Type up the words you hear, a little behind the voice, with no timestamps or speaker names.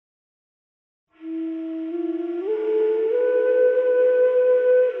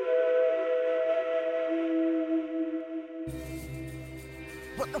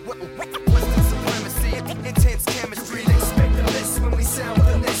Western supremacy, intense chemistry. Expect the list when we sound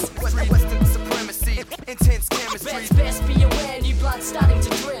the list. Western supremacy, intense chemistry. Reds best be aware, new blood starting to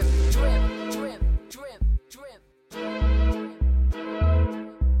drip, drip, drip, drip, drip.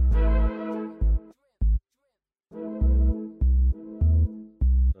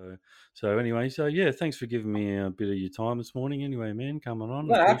 So anyway, yeah, thanks for giving me a bit of your time this morning. Anyway, man, coming on,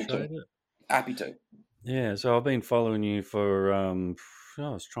 No, happy appreciate to. it. Happy to. Yeah, so I've been following you for I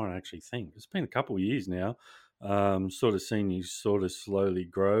was trying to actually think. It's been a couple of years now. Sort of seen you sort of slowly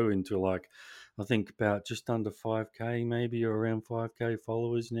grow into like I think about just under 5K maybe or around 5K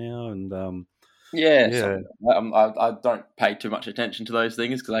followers now, and Yeah, yeah. I don't pay too much attention to those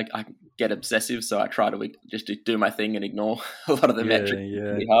things because I get obsessive, so I try to just to do my thing and ignore a lot of the metrics. It's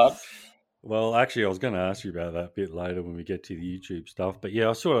really hard. Well, actually, I was going to ask you about that a bit later when we get to the YouTube stuff. But yeah,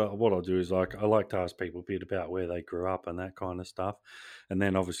 I sort of what I'll do is like I like to ask people a bit about where they grew up and that kind of stuff, and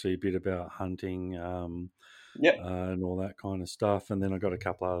then obviously a bit about hunting, and all that kind of stuff. And then I got a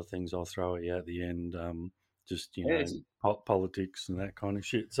couple other things I'll throw at you at the end, just politics and that kind of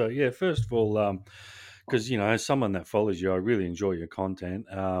shit. So yeah, first of all, because as someone that follows you, I really enjoy your content,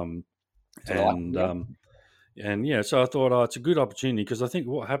 and yeah, so I thought, it's a good opportunity because I think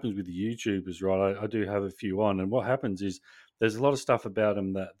what happens with the YouTubers, right? I do have a few on, and what happens is there's a lot of stuff about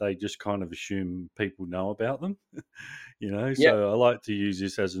them that they just kind of assume people know about them, So I like to use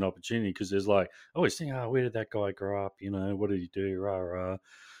this as an opportunity because there's like, I always think, where did that guy grow up? What did he do? Rah, rah.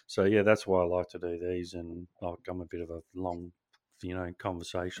 So yeah, that's why I like to do these, and like I'm a bit of a long,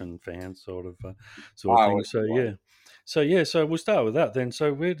 conversation fan sort of thing. So so we'll start with that then.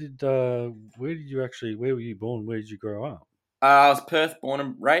 So where did you actually? Where were you born? Where did you grow up? I was Perth born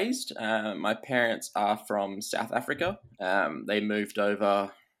and raised. My parents are from South Africa. They moved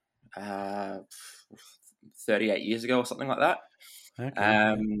over 38 years ago or something like that.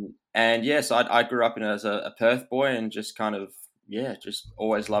 Okay. And yeah, so I grew up as a Perth boy and just kind of, just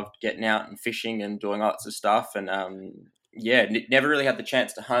always loved getting out and fishing and doing lots of stuff. And never really had the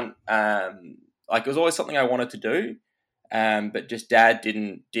chance to hunt. It was always something I wanted to do. But just Dad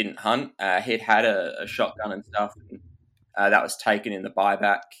didn't hunt. He'd had a shotgun and stuff. And, that was taken in the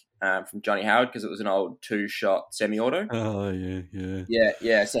buyback from Johnny Howard because it was an old 2-shot semi-auto. Oh yeah.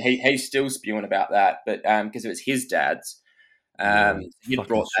 Yeah. So he's still spewing about that, but because it was his dad's, he'd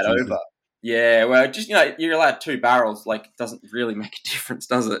brought that over. Yeah, well, just you're allowed 2 barrels. Like, it doesn't really make a difference,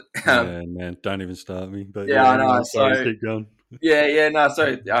 does it? Yeah, man, don't even start me. But I know. So keep going. No.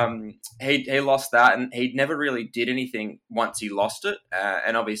 So he lost that, and he never really did anything once he lost it,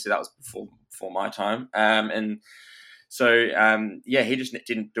 and obviously that was before my time. And so he just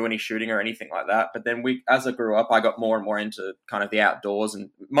didn't do any shooting or anything like that. But then as I grew up, I got more and more into kind of the outdoors and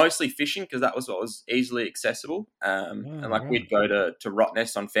mostly fishing because that was what was easily accessible. We'd go to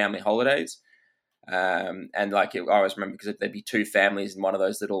Rottnest on family holidays. I always remember because there'd be 2 families in one of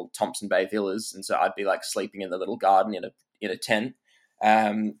those little Thompson Bay villas, and so I'd be like sleeping in the little garden in a tent,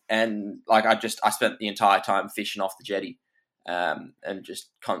 I spent the entire time fishing off the jetty, and just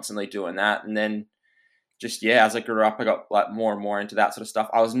constantly doing that. And then as I grew up, I got like more and more into that sort of stuff.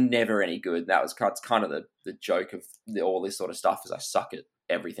 I was never any good. That was kind of the joke of all this sort of stuff is I suck at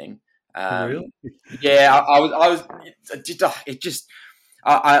everything. Really? Yeah, I was.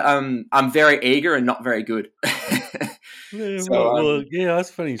 I'm very eager and not very good. That's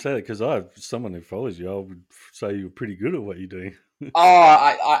funny you say that because I have someone who follows you. I would say you're pretty good at what you're doing.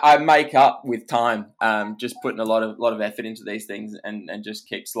 I make up with time. Just putting a lot of effort into these things and just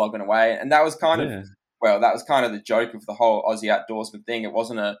keep slogging away. And that was kind of the joke of the whole Aussie Outdoorsman thing. It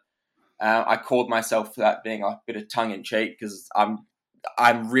wasn't I called myself that being a bit of tongue in cheek because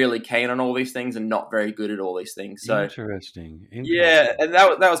I'm really keen on all these things and not very good at all these things. So interesting. Yeah, and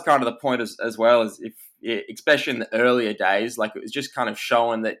that was kind of the point as well as especially in the earlier days, like it was just kind of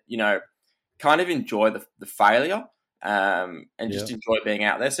showing that kind of enjoy the failure and just enjoy being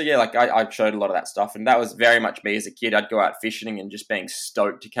out there. So I showed a lot of that stuff, and that was very much me as a kid. I'd go out fishing and just being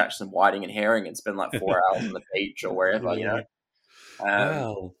stoked to catch some whiting and herring and spend like 4 hours on the beach or wherever,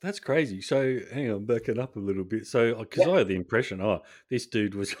 Wow, that's crazy. So hang on, back it up a little bit. So because I had the impression, this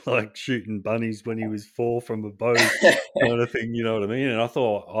dude was like shooting bunnies when he was 4 from a bow kind of thing, you know what I mean? And I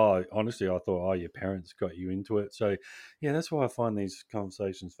thought, honestly, your parents got you into it. So yeah, that's why I find these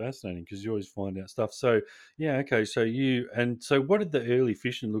conversations fascinating because you always find out stuff. So yeah, okay. So so what did the early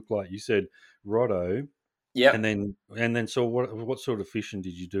fishing look like? You said Rotto. Yeah. And then so what sort of fishing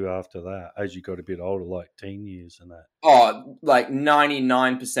did you do after that as you got a bit older, like teen years and that? Oh, like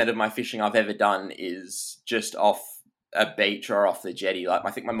 99% of my fishing I've ever done is just off a beach or off the jetty. Like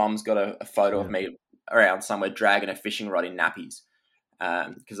I think my mum's got a photo of me around somewhere dragging a fishing rod in nappies.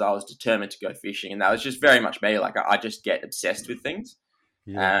 because I was determined to go fishing, and that was just very much me. Like I just get obsessed with things.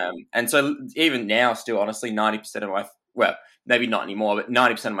 Yeah. And so even now, still, honestly, 90% of my, well, maybe not anymore, but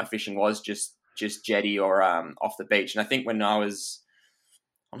 90% of my fishing was just jetty or off the beach. And I think when I was,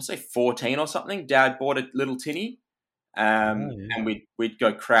 I want to say 14 or something, Dad bought a little tinny, Oh, yeah. and we'd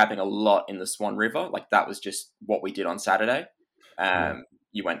go crabbing a lot in the Swan River. Like that was just what we did on Saturday. Yeah.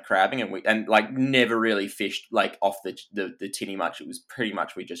 You went crabbing, and like never really fished like off the tinny much. It was pretty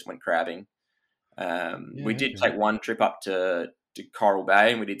much we just went crabbing. We did Okay. take one trip up to Coral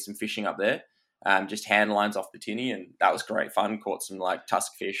Bay, and we did some fishing up there. Just hand lines off the tinny, and that was great fun. Caught some like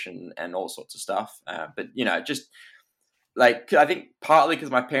tusk fish and all sorts of stuff. But just like I think partly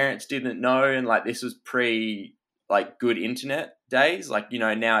because my parents didn't know, and like this was pre like good internet days. Like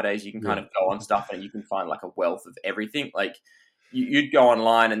nowadays you can kind Yeah. of go on stuff and you can find like a wealth of everything. Like you'd go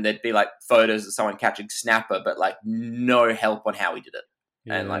online and there'd be like photos of someone catching snapper, but like no help on how he did it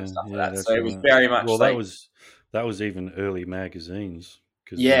and like stuff like that. So That's it was right. very much Well, like that was even early magazines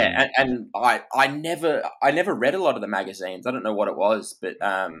because yeah, and I never read a lot of the magazines. I don't know what it was, but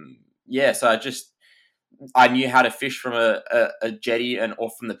so I knew how to fish from a jetty and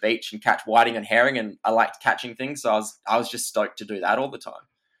off from the beach and catch whiting and herring, and I liked catching things, so I was just stoked to do that all the time.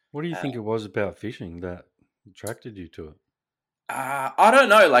 what do you think it was about fishing that attracted you to it? I don't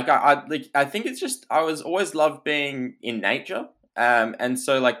know. Like I think it's just I was always loved being in nature, and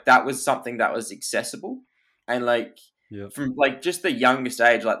so like that was something that was accessible, and like Yeah. from like just the youngest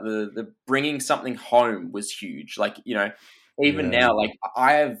age, like the bringing something home was huge. Like even Yeah. now, like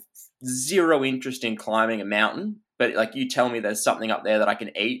I have zero interest in climbing a mountain, but like you tell me there's something up there that I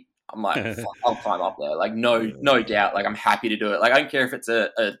can eat, I'm like, fuck, I'll climb up there. Like no doubt. Like I'm happy to do it. Like I don't care if it's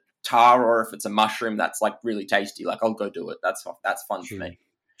a tar or if it's a mushroom that's like really tasty. Like I'll go do it. That's fun for me.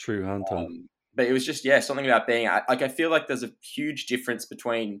 True hunter. But it was just something about being like I feel like there's a huge difference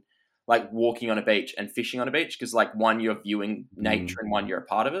between like walking on a beach and fishing on a beach, because like one you're viewing nature and one you're a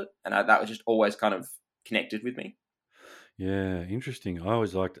part of it, and that was just always kind of connected with me. Yeah, interesting. I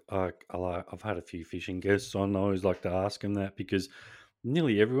always liked. I've had a few fishing guests on. I always like to ask them that because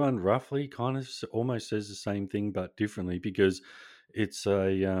nearly everyone roughly kind of almost says the same thing but differently, because it's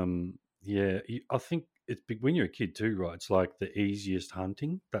I think it's big when you're a kid too, right? It's like the easiest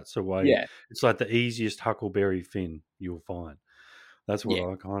hunting. That's the way. Yeah, It's like the easiest huckleberry fin you'll find. That's what yeah.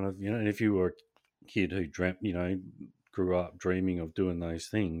 I kind of, and if you were a kid who dreamt, grew up dreaming of doing those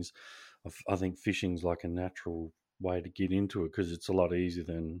things, I think fishing's like a natural way to get into it because it's a lot easier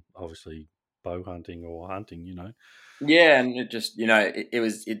than obviously bow hunting or hunting. Yeah, and it just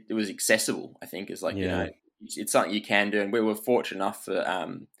it was accessible. I think is like Yeah. it's something you can do, and we were fortunate enough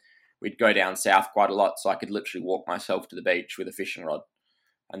that we'd go down south quite a lot, so I could literally walk myself to the beach with a fishing rod,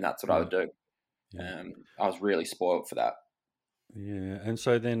 and that's what I would do. Yeah. I was really spoiled for that. Yeah. And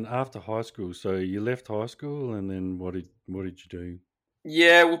so then after high school, so you left high school and then what did you do?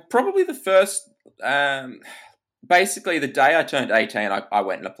 Yeah, well, probably the first, basically the day I turned 18, I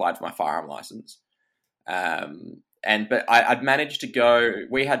went and applied for my firearm license. But I'd managed to go.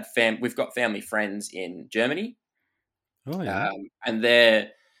 We've got family friends in Germany, Oh yeah. and they're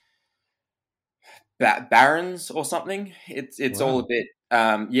barons or something. It's all a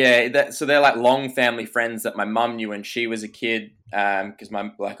Wow. bit, so they're like long family friends that my mum knew when she was a kid, because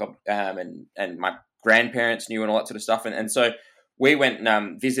my and my grandparents knew and all that sort of stuff, and so we went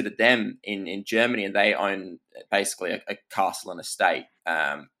and visited them in Germany, and they own basically a castle and estate,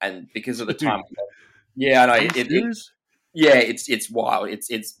 and because of the Dude, time, yeah, I know are you serious? it's wild.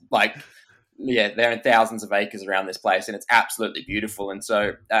 It's like they're in thousands of acres around this place, and it's absolutely beautiful. And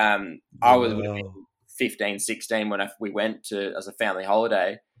so I would have Wow. been 15, 16 when we went to as a family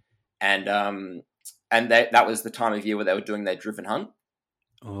holiday, and that was the time of year where they were doing their driven hunt.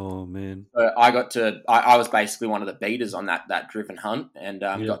 Oh man. So I was basically one of the beaters on that driven hunt, and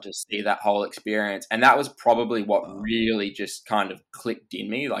got to see that whole experience. And that was probably what really just kind of clicked in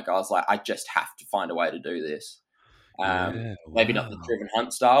me. Like I was like, I just have to find a way to do this. Yeah. Maybe not the Wow. driven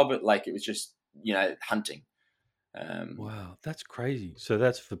hunt style, but like it was just hunting. Wow. That's crazy. So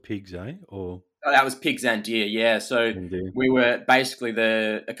that's for pigs, eh? Or That was pigs and deer, yeah. So deer. we were basically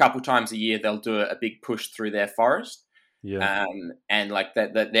a couple times a year they'll do a big push through their forest. Yeah. And like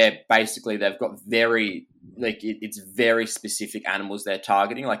that they're basically they've got very it's very specific animals they're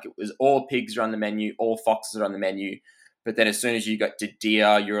targeting. Like it was all pigs are on the menu, all foxes are on the menu, but then as soon as you got to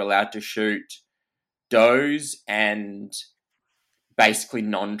deer, you're allowed to shoot does and basically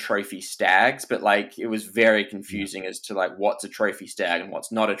non-trophy stags. But like it was very confusing as to like what's a trophy stag and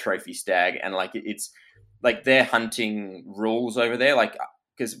what's not a trophy stag, and like it's like their hunting rules over there, like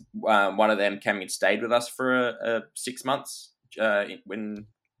because one of them came and stayed with us for 6 months when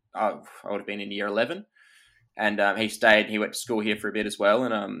I would have been in year 11. And he stayed. He went to school here for a bit as well,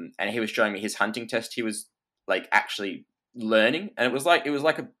 and he was showing me his hunting test. He was like actually learning, and it was like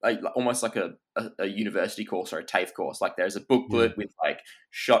almost like a university course or a TAFE course. Like there's a booklet with like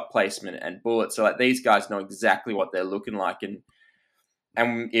shot placement and bullets. So like these guys know exactly what they're looking like, and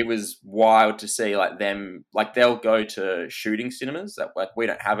it was wild to see like them, like they'll go to shooting cinemas that like we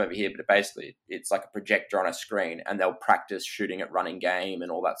don't have over here, but basically it's like a projector on a screen, and they'll practice shooting at running game and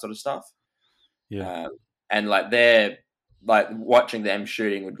all that sort of stuff. Yeah. And like they're like watching them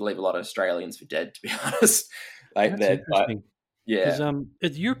shooting would leave a lot of Australians for dead, to be honest. Like That's interesting. yeah,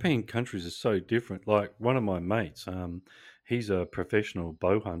 Because European countries are so different. Like one of my mates, he's a professional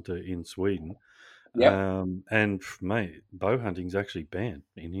bow hunter in Sweden, yep, and mate, bow hunting's actually banned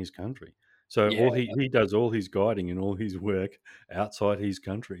in his country. So yeah, he does all his guiding and all his work outside his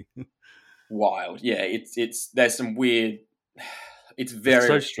country. wild. Yeah, it's there's some weird. It's It's very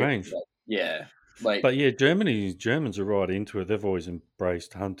so restricted. strange. Yeah, like But yeah, Germans are right into it. They've always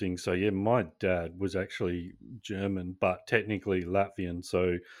embraced hunting. So yeah, my dad was actually German, but technically Latvian.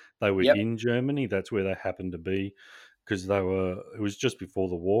 So they were yep, in Germany. That's where they happened to be because they were. It was just before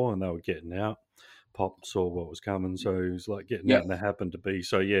the war, and they were getting out. Pop saw what was coming, so he was like getting out, yep. and they happened to be.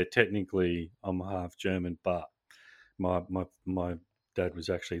 So yeah, technically I'm half German, but my dad was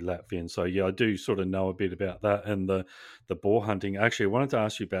actually Latvian. So yeah, I do sort of know a bit about that and the boar hunting. Actually, I wanted to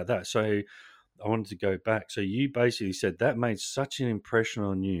ask you about that. So I wanted to go back. So you basically said that made such an impression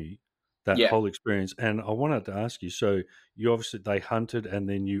on you, that Yeah. whole experience. And I wanted to ask you, so you obviously they hunted and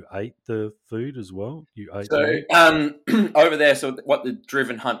then you ate the food as well? You ate the So meat? over there, so what the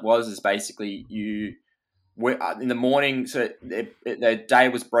driven hunt was is basically you in the morning. So the day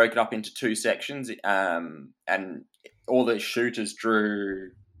was broken up into two sections, and all the shooters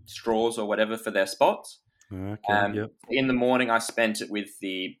drew straws or whatever for their spots. Okay, yep. In the morning, I spent it with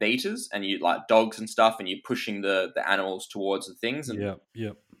the beaters, and you like dogs and stuff, and you're pushing the animals towards the things, Yep,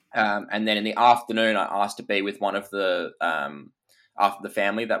 yep. and then in the afternoon, I asked to be with one of the after the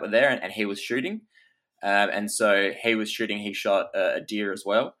family that were there, and he was shooting. And so he was shooting. He shot a deer as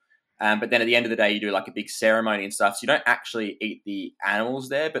well. But then at the end of the day, you do like a big ceremony and stuff. So you don't actually eat the animals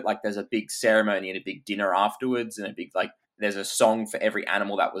there, but like there's a big ceremony and a big dinner afterwards, and a big like there's a song for every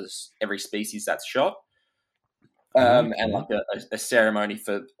animal every species that's shot. And Okay. like a ceremony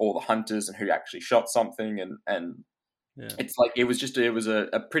for all the hunters and who actually shot something, and Yeah. it's like it was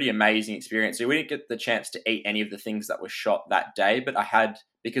a pretty amazing experience. So we didn't get the chance to eat any of the things that were shot that day, but I had,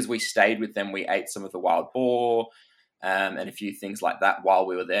 because we stayed with them, we ate some of the wild boar, and a few things like that while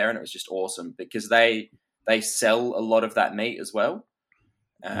we were there, and it was just awesome because they sell a lot of that meat as well.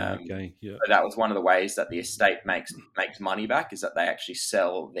 Okay, yeah. So that was one of the ways that the estate makes money back, is that they actually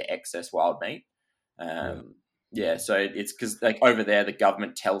sell the excess wild meat. Yeah. Yeah, so it's because like over there, the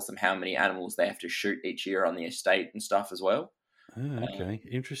government tells them how many animals they have to shoot each year on the estate and stuff as well. Okay.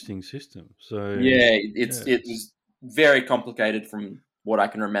 Interesting system. So Yeah, yeah, it was very complicated from what I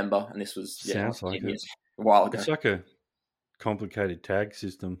can remember, and this was like sounds like 10 it. years, a while ago. It's like a complicated tag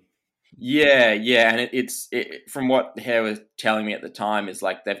system. Yeah, and it from what he was telling me at the time is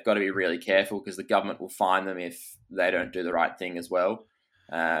like they've got to be really careful because the government will fine them if they don't do the right thing as well.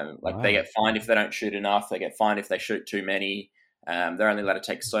 Like they Wow. get fined if they don't shoot enough. They get fined if they shoot too many. They're only allowed to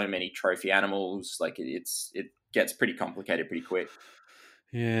take so many trophy animals. Like it gets pretty complicated pretty quick.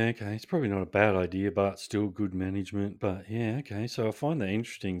 Yeah, okay. It's probably not a bad idea, but still good management. But yeah, okay. So I find that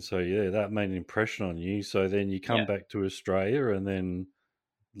interesting. So yeah, that made an impression on you. So then you Yeah. come back to Australia and then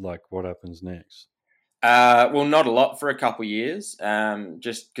like what happens next? Well, not a lot for a couple of years,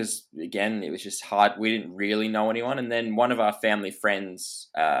 just because, again, it was just hard. We didn't really know anyone. And then one of our family friends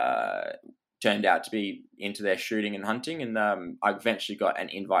turned out to be into their shooting and hunting. And I eventually got an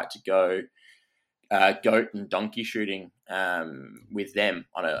invite to go goat and donkey shooting with them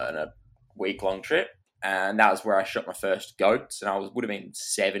on a week-long trip. And that was where I shot my first goats. And would have been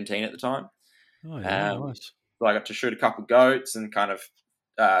 17 at the time. Oh yeah, Um, nice. so I got to shoot a couple of goats and kind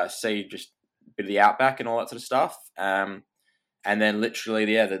of see just a bit of the outback and all that sort of stuff. And then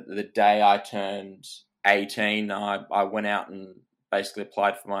literally, yeah, the day I turned 18, I went out and basically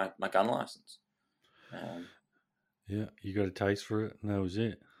applied for my gun license. Yeah, you got a taste for it, and that was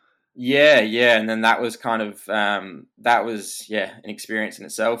it. Yeah, and then that was kind of that was an experience in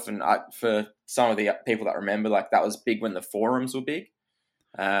itself. And for some of the people that remember, like that was big when the forums were big.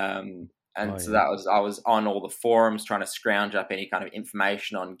 So yeah. I was on all the forums trying to scrounge up any kind of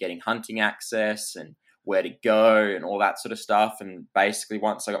information on getting hunting access and where to go and all that sort of stuff. And basically,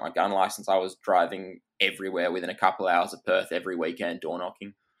 once I got my gun license, I was driving everywhere within a couple of hours of Perth every weekend, door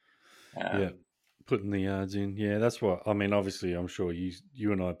knocking. Yeah. Putting the yards in, yeah, that's what I mean. Obviously, I'm sure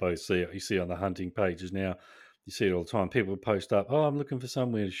you and I both see it. You see on the hunting pages now, you see it all the time. People post up, "Oh, I'm looking for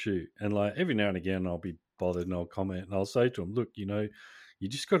somewhere to shoot," and like every now and again, I'll be bothered and I'll comment and I'll say to them, "Look, you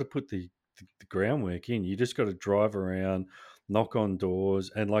just got to put the groundwork in. You just got to drive around, knock on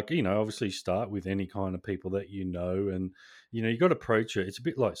doors, and like obviously start with any kind of people that and you got to approach it. It's a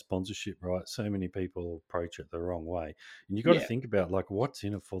bit like sponsorship, right? So many people approach it the wrong way, and you got to Yeah, think about like what's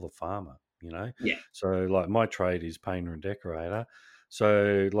in it for the farmer, you know." yeah, So, like, my trade is painter and decorator.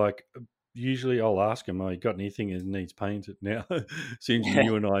 So, like, usually I'll ask them, "Oh, you got anything that needs painted?" Now, Synjon, yeah.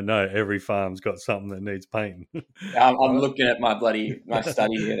 you and I know every farm's got something that needs painting, I'm right? looking at my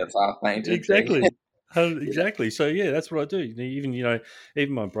study here that's half painted. So Exactly. yeah, Exactly. So yeah, that's what I do. Even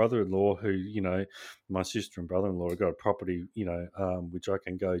even my brother-in-law, who my sister and brother-in-law have got a property, which I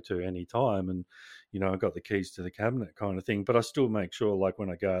can go to any time, and I got the keys to the cabinet kind of thing. But I still make sure, like when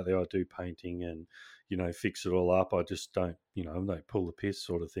I go out there, I do painting and fix it all up. I just don't pull the piss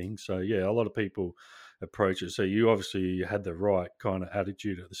sort of thing. So yeah, a lot of people approach it. So you obviously had the right kind of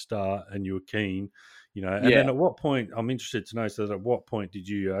attitude at the start, and you were keen. And yeah. then at what point, I'm interested to know, so that at what point did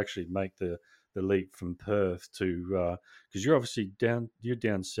you actually make the leap from Perth to, because you're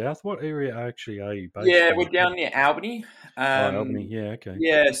down south. What area actually are you based Yeah, in? we're down near Albany. Oh, Albany. Yeah, okay.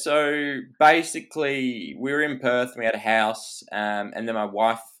 Yeah, so basically, we were in Perth. And we had a house, and then my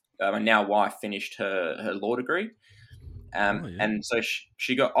now wife, finished her law degree. Oh, yeah. And so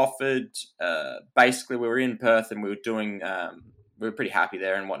she got offered. Basically, we were in Perth and we were doing. We were pretty happy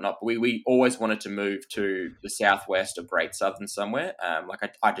there and whatnot. But we always wanted to move to the southwest or Great Southern somewhere.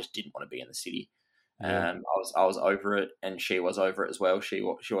 I just didn't want to be in the city. Yeah. I was over it, and she was over it as well. She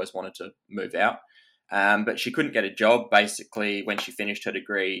always wanted to move out. But she couldn't get a job basically when she finished her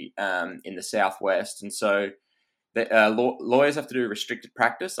degree in the southwest, and so lawyers have to do restricted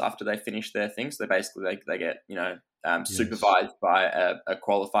practice after they finish their things. So they get Yes. supervised by a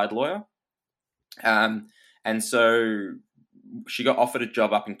qualified lawyer, and so she got offered a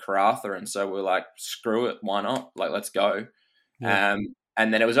job up in Karratha, and so we're like, screw it, why not? Like, let's go. Yeah.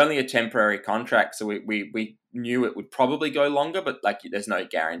 And then it was only a temporary contract, so we knew it would probably go longer, but like there's no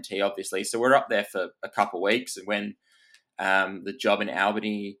guarantee, obviously. So we're up there for a couple of weeks, and when the job in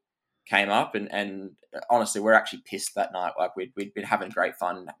Albany came up, and honestly, we're actually pissed that night. Like we'd been having great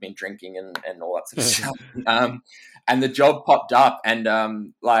fun, been drinking and all that sort of stuff. And the job popped up, and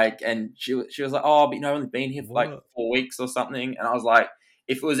she was like, "Oh, but I've only been here for like What? 4 weeks or something." And I was like,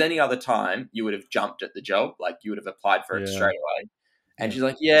 "If it was any other time, you would have jumped at the job. Like you would have applied for it Yeah. straight away." And Yeah. she's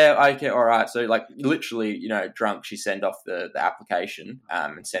like, "Yeah, okay, all right." So like literally, drunk, she sent off the application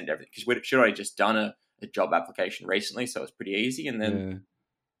and sent everything because she'd already just done a job application recently, so it was pretty easy. And then Yeah.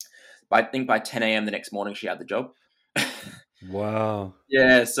 I think by 10 a.m. the next morning, she had the job. Wow.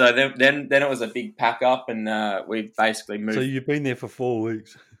 Yeah, so then it was a big pack up, and we basically moved. So you've been there for 4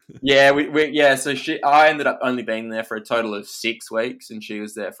 weeks. Yeah, So I ended up only being there for a total of 6 weeks, and she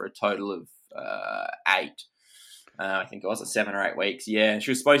was there for a total of 8. I think it was 7 or 8 weeks. Yeah,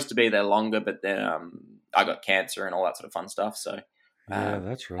 she was supposed to be there longer, but then I got cancer and all that sort of fun stuff. So Yeah, that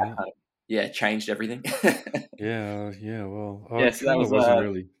that's right. kind of, changed everything. Yeah. Yeah. Well, I Yeah, so that kind of was wasn't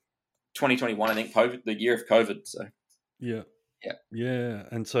really. 2021, I think, COVID, the year of COVID. So Yeah. yeah, Yeah,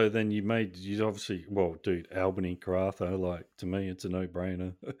 and so then you obviously, well, dude, Albany, Karratha, like to me, it's a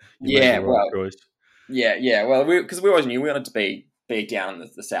no-brainer. You made yeah. the right Well, choice. yeah. Well, because we always knew we wanted to be down on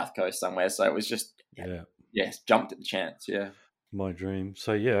the south coast somewhere, so it was just Yeah, jumped at the chance. Yeah. my dream.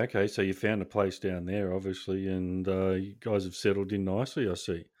 So yeah, okay. So you found a place down there, obviously, and you guys have settled in nicely. I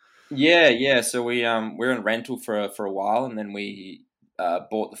see. Yeah. So we were in rental for a while, and then we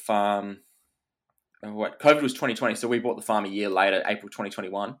bought the farm. What COVID was 2020, so we bought the farm a year later, April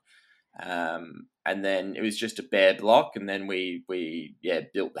 2021. And then it was just a bare block, and then we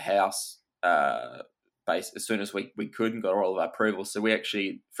built the house as soon as we could and got all of our approvals. So we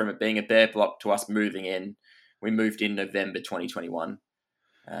actually, from it being a bare block to us moving in, we moved in November 2021,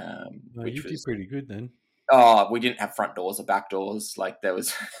 No, you which did was pretty good then. we didn't have front doors or back doors. Like there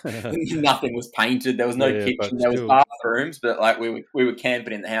was nothing was painted. There was no Yeah, kitchen. but There was still, bathrooms, but like we were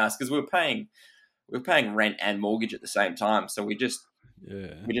camping in the house because we were paying rent and mortgage at the same time. So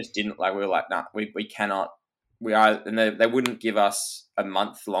yeah, we just didn't like. We were like, nah, we cannot. We are, and they wouldn't give us a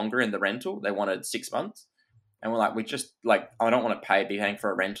month longer in the rental. They wanted 6 months, and we're like, we just like, I don't want to be paying for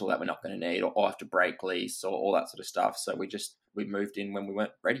a rental that we're not going to need, or have to break lease or all that sort of stuff. So we moved in when we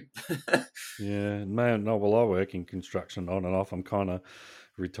weren't ready. yeah. Man, no, well, I work in construction on and off. I'm kind of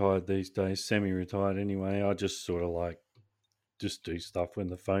retired these days, semi-retired anyway. I just sort of like just do stuff when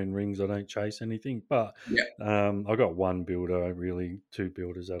the phone rings. I don't chase anything. But Yeah. I got one builder, really two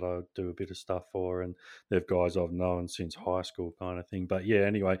builders that I do a bit of stuff for, and they're guys I've known since high school kind of thing. But yeah,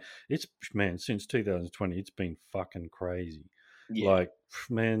 anyway, it's man since 2020, it's been fucking crazy. Yeah. Like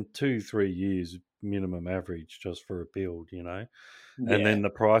man, 2-3 years minimum average just for a build, and Yeah. then the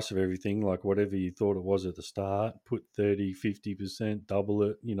price of everything, like whatever you thought it was at the start, put 30-50%, double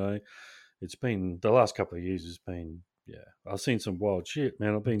it, it's been the last couple of years has been, yeah, I've seen some wild shit,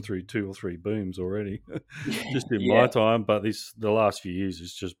 man. I've been through 2 or 3 booms already just in Yeah. my time, but the last few years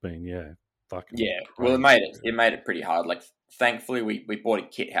it's just been, yeah, fucking Yeah. Well, crazy. it made it pretty hard. Like, thankfully, we bought a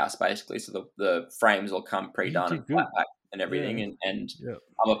kit house basically, so the frames all come You pre-done and did flat good. pack and Yeah, everything. And yeah,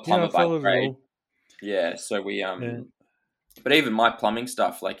 I'm a yeah, I plumber by followed it trade. all. Yeah. So Yeah. but even my plumbing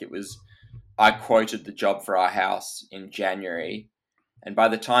stuff, like I quoted the job for our house in January. And by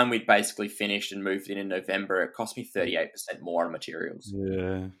the time we'd basically finished and moved in November, it cost me 38% more on materials.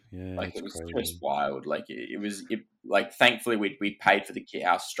 Yeah, yeah, Like, it's it was crazy. just wild. Like, like, thankfully we paid for the kit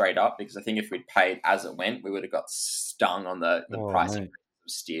house straight up, because I think if we'd paid as it went, we would have got stung on the Oh, price mate, of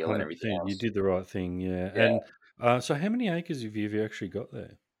steel and everything 100%. You else. did the right thing, yeah. Yeah. And so how many acres have you actually got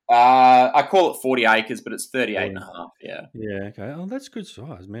there? I call it 40 acres, but it's 38 and a 40. half. Yeah. Yeah, okay. Oh, that's good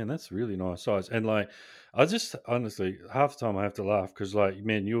size, man. That's really nice size. And like, I just honestly, half the time I have to laugh because, like,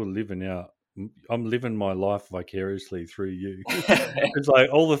 man, you're living out. I'm living my life vicariously through you. It's like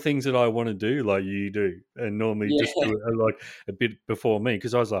all the things that I want to do, like you do, and normally just Yeah. do it like a bit before me.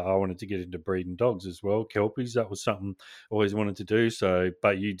 Because I was like, I wanted to get into breeding dogs as well, kelpies. That was something I always wanted to do. So,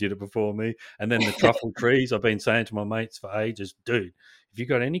 but you did it before me. And then the truffle trees. I've been saying to my mates for ages, dude, if you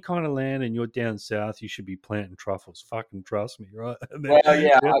got any kind of land and you're down south, you should be planting truffles. Fucking trust me, right? And then, Well,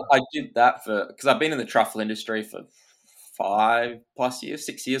 yeah, yeah, I did that because I've been in the truffle industry for 5+ years,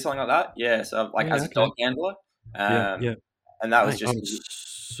 6 years, something like that. Yeah, so like yeah, as a dog okay, handler, yeah, um, yeah. and that was Mate, just I'm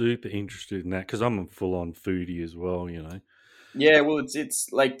super interested in that because I'm a full-on foodie as well. yeah. Well, it's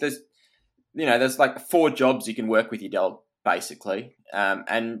like there's like 4 jobs you can work with your dog basically,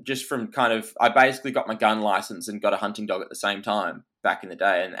 and just from kind of I basically got my gun license and got a hunting dog at the same time back in the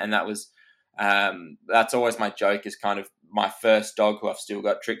day, and that was that's always my joke is kind of my first dog who I've still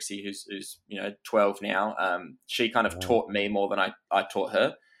got, Trixie, who's 12 now. She kind of Wow. taught me more than I taught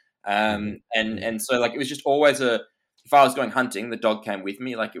her, Yeah, and yeah, and so like it was just always if I was going hunting, the dog came with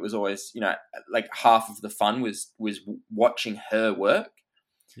me. Like it was always like half of the fun was watching her work.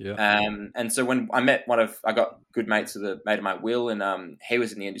 yeah. And so when I got good mates with a mate of my Will, and he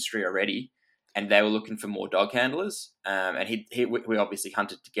was in the industry already, and they were looking for more dog handlers. And we obviously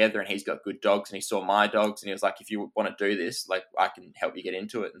hunted together, and he's got good dogs, and he saw my dogs, and he was like, if you want to do this, like I can help you get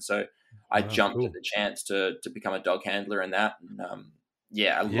into it. And so I Wow, jumped at cool. the chance to become a dog handler and that. And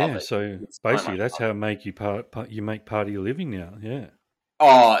yeah, I love Yeah, it. so It's so basically much that's fun. how make you you make part of your living now. Yeah.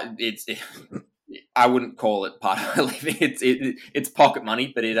 Oh, I wouldn't call it part of my living. It's pocket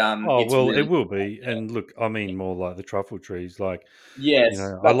money, but Oh it's well, it really will be. And look, I mean more like the truffle trees. Like,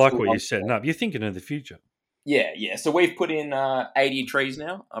 yes, I that's the like what one. you're setting up. You're thinking of the future. Yeah, yeah. So we've put in 80 trees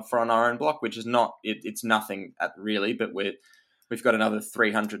now for on our own block, which is not it's nothing really, but we've got another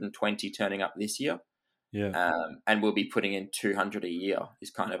 320 turning up this year, Yeah. and we'll be putting in 200 a year is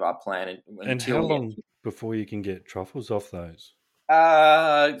kind of our plan And how until long before you can get truffles off those?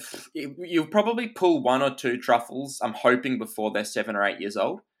 uh, you'll probably pull 1 or 2 truffles. I'm hoping before they're 7 or 8 years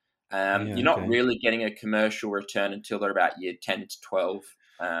old. Yeah. You're not Okay. really getting a commercial return until they're about year 10 to 12.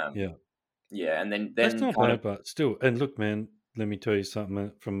 Yeah. Yeah, and That's then not kind of bad, but still. And look, man, let me tell you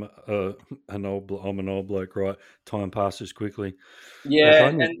something from I'm an old bloke, right? Time passes quickly. Like yeah,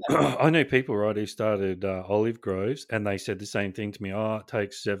 I knew, and I know people, right, who started olive groves, and they said the same thing to me. Oh, it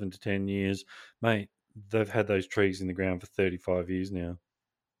takes 7 to 10 years, mate. They've had those trees in the ground for 35 years now,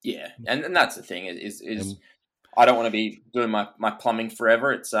 yeah, and that's the thing is and I don't want to be doing my plumbing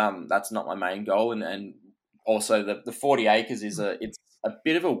forever. It's that's not my main goal, and also the 40 acres it's a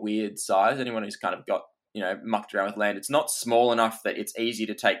bit of a weird size. Anyone who's kind of got mucked around with land, it's not small enough that it's easy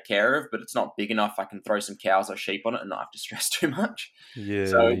to take care of, but it's not big enough I can throw some cows or sheep on it and not have to stress too much.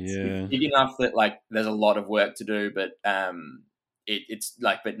 So yeah, it's yeah. big enough that like there's a lot of work to do, but it's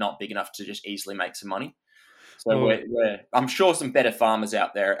like but not big enough to just easily make some money. So Well, I'm sure some better farmers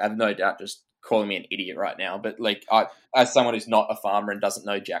out there have no doubt just calling me an idiot right now. But like as someone who's not a farmer and doesn't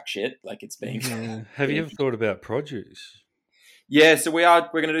know jack shit, like it's been yeah. Have been you ever interesting. thought about produce? Yeah, so we're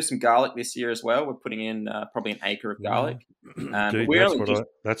going to do some garlic this year as well. We're putting in probably an acre of Yeah, garlic. But dude, we only just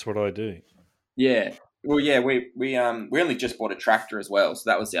that's what I do. yeah. Well, yeah, we only just bought a tractor as well, so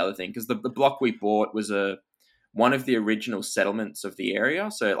that was the other thing because the block we bought was one of the original settlements of the area,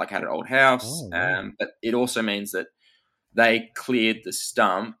 so it like had an old house, Oh, wow. but it also means that they cleared the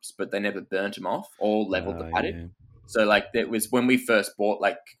stumps, but they never burnt them off or leveled the paddock. Yeah. So like that was when we first bought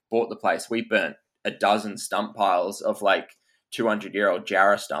the place, we burnt a dozen stump piles of like 200-year-old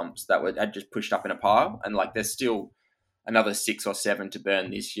Jarrah stumps that had just pushed up in a pile, and like there's still another 6 or 7 to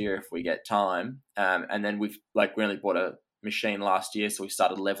burn this year if we get time. And then we only bought a machine last year, so we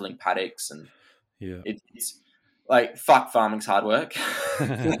started leveling paddocks, and Yeah. it's like fuck farming's hard work.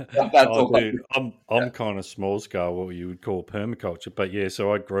 That's Oh, all I dude, do. I'm kind of small scale, what you would call permaculture, but yeah.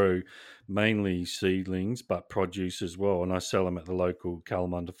 So I grow mainly seedlings, but produce as well, and I sell them at the local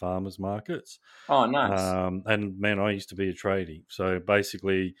Kalamunda farmers markets. Oh, nice. And man, I used to be a tradie, so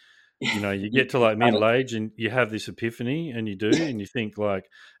basically, you You get to like kind of- middle age and you have this epiphany, and you think like,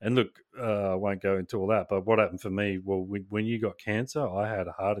 and look, I won't go into all that, but what happened for me? Well, when you got cancer, I had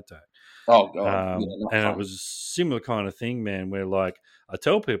a heart attack. oh god, yeah, not And it fun. was a similar kind of thing, man, where like I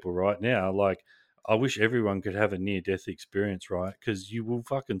tell people right now, like I wish everyone could have a near death experience, right? Because you will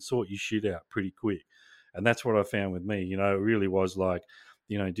fucking sort your shit out pretty quick. And that's what I found with me. It really was like,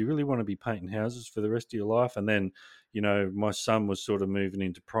 do you really want to be painting houses for the rest of your life? And then, my son was sort of moving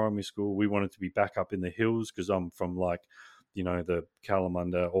into primary school. We wanted to be back up in the hills because I'm from like, the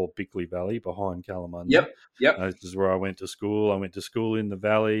Kalamunda or Bickley Valley behind Kalamunda. Yep. This is where I went to school. I went to school in the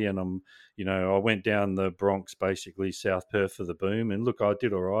valley, and I went down the Bronx, basically South Perth for the boom. And look, I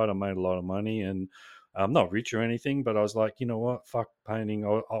did all right. I made a lot of money, and I'm not rich or anything, but I was like, you know what? Fuck painting.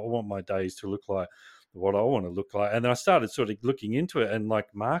 I want my days to look like what I want to look like. And then I started sort of looking into it and like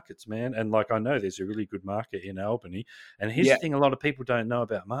markets, man. And like I know there's a really good market in Albany. And here's Yeah. the thing: a lot of people don't know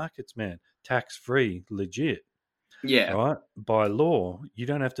about markets, man. Tax free, legit. Yeah. Right? By law, you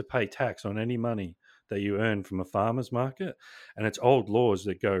don't have to pay tax on any money that you earn from a farmer's market. And it's old laws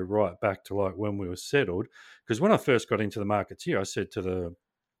that go right back to like when we were settled. Because when I first got into the markets here, I said to the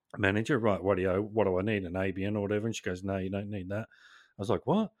manager, right, what do I need? An ABN or whatever? And she goes, no, you don't need that. I was like,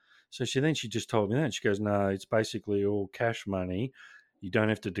 what? So she just told me that. She goes, no, it's basically all cash money. You don't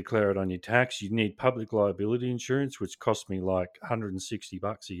have to declare it on your tax. You need public liability insurance, which costs me like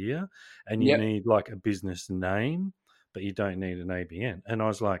 $160 a year. And you Yep. need like a business name, but you don't need an ABN. And I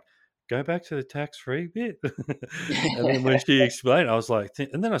was like, go back to the tax-free bit. And then when she explained, I was like,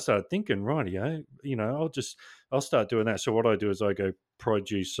 and then I started thinking, rightio, I'll start doing that. So what I do is I go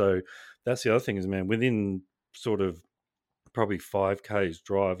produce. So that's the other thing is, man, within sort of probably 5K's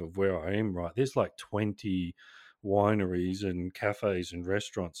drive of where I am, right, there's like 20 wineries and cafes and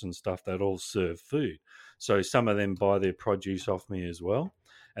restaurants and stuff that all serve food. So some of them buy their produce off me as well.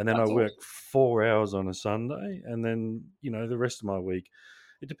 And then I That's work awesome. 4 hours on a Sunday, and then, the rest of my week,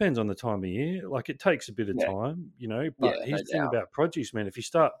 it depends on the time of year. Like it takes a bit of Yeah. time, Yeah, but no here's the thing doubt. about produce, man. If you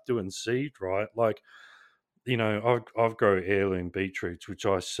start doing seed, right, like, I've grown heirloom beetroots, which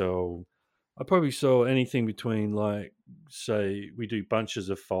I probably sell anything between like, say, we do bunches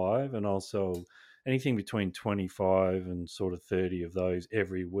of 5, and I'll sell anything between 25 and sort of 30 of those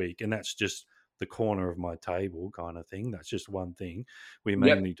every week. And that's just the corner of my table kind of thing. That's just one thing. We Yep.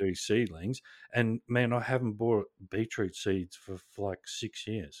 mainly do seedlings. And man, I haven't bought beetroot seeds for like 6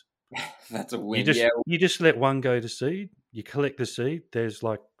 years. That's a You win. just Yeah. you just let one go to seed, you collect the seed, there's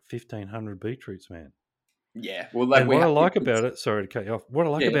like 1,500 beetroots, man. Yeah. Well, like And we what I have like about it, sorry to cut you off, what I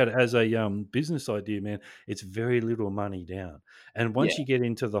like yeah, about it as a business idea, man, it's very little money down. And yeah, once you get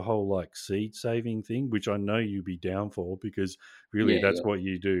into the whole like seed saving thing, which I know you'd be down for because really yeah, that's what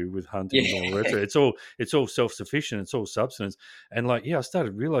you do with hunting and all the rest yeah. of it. It's all self sufficient, it's all substance. And like, yeah, I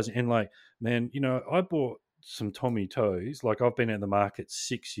started realizing, and like, man, I bought some Tommy toes. Like I've been at the market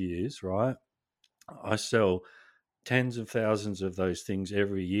 6 years, right? I sell tens of thousands of those things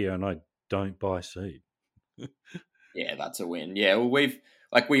every year, and I don't buy seed. Yeah, that's a win. Yeah, well,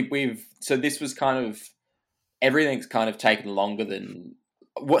 we've so this was kind of everything's kind of taken longer than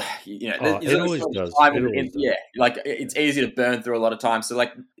what Oh, There's it only always so much does. time It always does. yeah, like it's easy to burn through a lot of time. So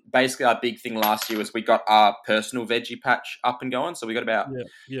like basically, our big thing last year was we got our personal veggie patch up and going. So we got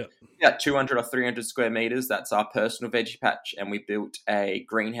Yeah. about 200 or 300 square meters. That's our personal veggie patch, and we built a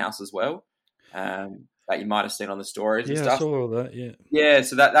greenhouse as well. That you might have seen on the stories and Yeah, I stuff. saw all that. Yeah. Yeah,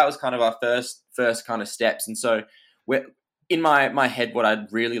 so that was kind of our first kind of steps, and so we're in my head. What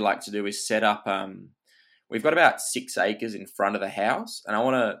I'd really like to do is set up. We've got about 6 acres in front of the house, and I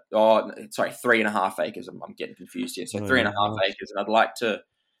want to. Oh, sorry, 3.5 acres. I'm getting confused here. So Oh, three and yeah, a half nice. acres, and I'd like to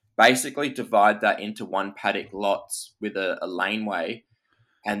basically divide that into one paddock lots with a laneway,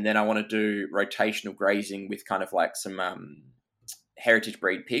 and then I want to do rotational grazing with kind of like some heritage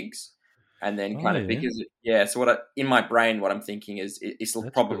breed pigs. And then Oh, kind of yeah. so in my brain, what I'm thinking is it'll That's a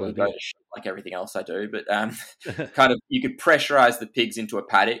good probably go idea. to shit like everything else I do, but kind of you could pressurize the pigs into a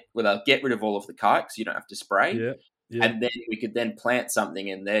paddock where they'll get rid of all of the kikes, so you don't have to spray. Yeah. Yeah. and then we could then plant something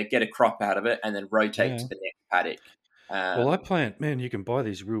in there, get a crop out of it, and then rotate Yeah. to the next paddock. Well, I plant, man, you can buy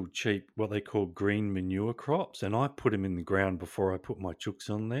these real cheap, what they call green manure crops, and I put them in the ground before I put my chooks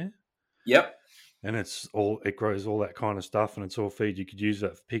on there. Yep. And it grows all that kind of stuff, and it's all feed. You could use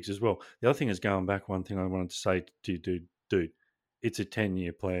that for pigs as well. The other thing is going back, one thing I wanted to say to you, dude, it's a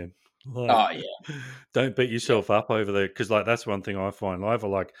 10-year plan. Like, Oh yeah. don't beat Yeah. yourself up over there, because like that's one thing I find. Either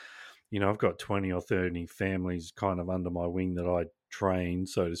like, I've got 20 or 30 families kind of under my wing that I train,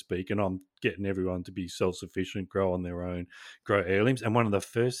 so to speak, and I'm getting everyone to be self-sufficient, grow on their own, grow heirlooms. And one of the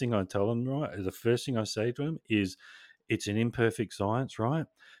first thing I tell them, right, the first thing I say to them is, it's an imperfect science, right?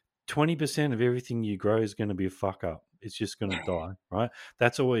 20% of everything you grow is going to be a fuck up. It's just going to die, right?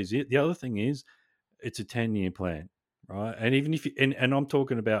 That's always it. The other thing is, it's a 10-year plan, right? And even if you, and I'm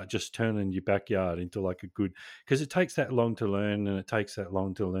talking about just turning your backyard into like a good, because it takes that long to learn, and it takes that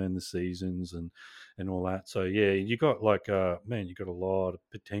long to learn the seasons and all that. So yeah, you got like, man, you got a lot of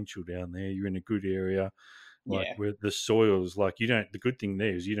potential down there. You're in a good area, like Yeah. where the soil's like, the good thing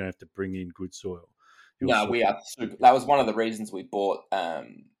there is you don't have to bring in good soil. Your No, soil, we are super. That was one of the reasons we bought,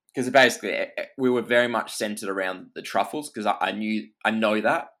 because basically we were very much centered around the truffles, because I know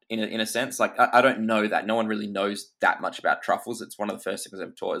that in a sense. Like I don't know that. No one really knows that much about truffles. It's one of the first things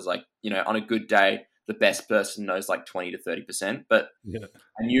I've taught is like, on a good day, the best person knows like 20 to 30%. But yeah,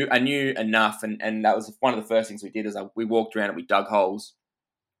 I knew enough, and that was one of the first things we did is we walked around and we dug holes,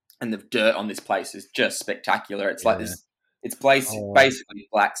 and the dirt on this place is just spectacular. It's like yeah. this. It's Oh, basically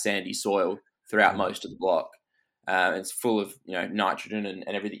black sandy soil throughout yeah. most of the block. It's full of nitrogen and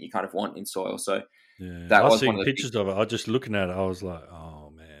everything you kind of want in soil. So Yeah, that I was one seen of the things. pictures of it. I just looking at it, I was like,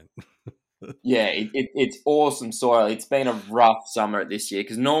 oh man. Yeah, it's awesome soil. It's been a rough summer this year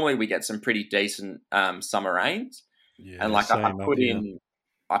because normally we get some pretty decent summer rains, and Yeah, like I same up put here.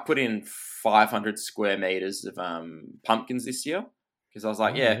 in 500 square meters of pumpkins this year because I was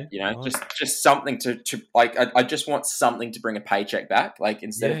like, yeah, Okay, nice. just something to like. I just want something to bring a paycheck back, like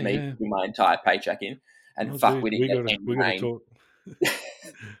instead Yeah, of me yeah. putting my entire paycheck in. And Oh, fuck, dude, we didn't we get gotta any we gotta rain. talk.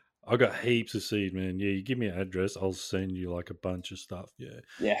 I got heaps of seed, man. Yeah, you give me an address, I'll send you like a bunch of stuff. Yeah.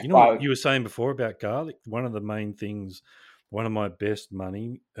 Yeah, You know what you were saying before about garlic? One of the main things, one of my best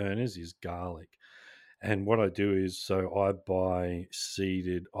money earners is garlic. And what I do is, so I buy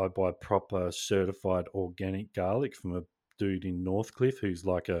proper certified organic garlic from a dude in Northcliffe who's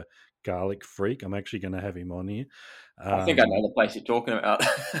like a garlic freak. I'm actually going to have him on here. I think I know the place you're talking about.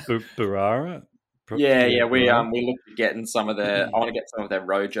 Barara. Yeah, Yeah, yeah. Barara. We looked at getting some of their. I want to get some of their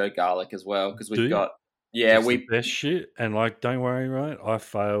Rojo garlic as well because we've Dude, got. Yeah, it's the we. best shit. And like, don't worry, right? I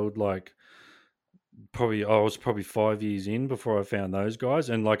failed like I was probably 5 years in before I found those guys,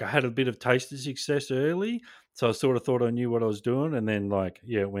 and like I had a bit of taste of success early, so I sort of thought I knew what I was doing, and then like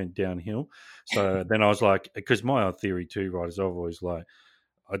yeah, it went downhill. So then I was like, because my theory too, right, is I've always like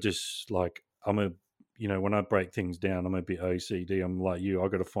I just like I'm a when I break things down, I'm a bit OCD. I'm like you, I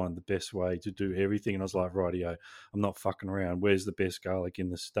got to find the best way to do everything, and I was like, rightio, I'm not fucking around. Where's the best garlic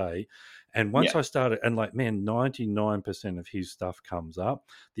in the state? And once Yeah, I started, and like man, 99% of his stuff comes up.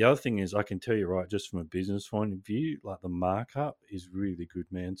 The other thing is, I can tell you right, just from a business point of view, like the markup is really good,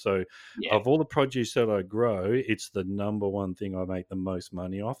 man. So yeah, of all the produce that I grow, it's the number one thing I make the most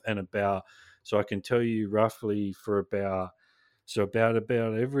money off, and so I can tell you roughly for about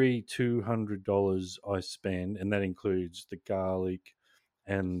every $200 I spend, and that includes the garlic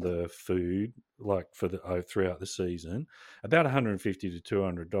and the food, like for throughout the season, about $150 to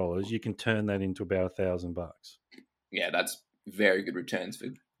 $200. You can turn that into about $1,000, yeah. That's very good returns for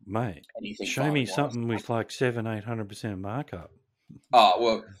mate. anything Show me farming wise. something with like 700-800% markup. Oh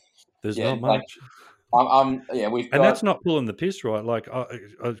well, There's yeah. not Like much. yeah. We've And that's got not pulling the piss, right? Like,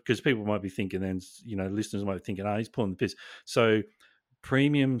 because people might be thinking, then listeners might be thinking, he's pulling the piss. So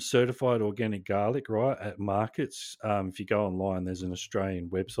premium certified organic garlic, right, at markets. If you go online, there's an Australian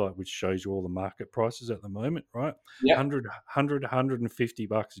website which shows you all the market prices at the moment, right? yeah. 150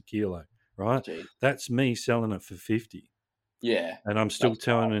 bucks a kilo, right? Gee, That's me selling it for 50, yeah, and I'm still that's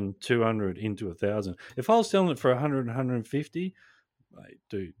turning 200 into 1,000. If I was selling it for 100 150, mate,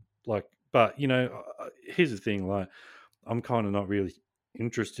 dude, like, but here's the thing, like, I'm kind of not really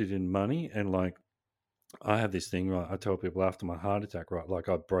interested in money, and like I have this thing, right? I tell people after my heart attack, right? Like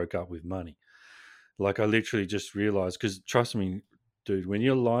I broke up with money. Like I literally just realized, because trust me, dude, when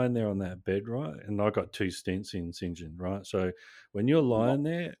you're lying there on that bed, right? And I got 2 stents in Synjon, right? So when you're right. lying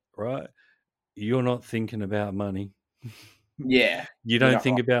there, right, you're not thinking about money. Yeah, You you're don't not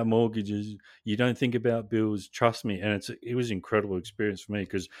think wrong. about mortgages. You don't think about bills. Trust me. And it was an incredible experience for me,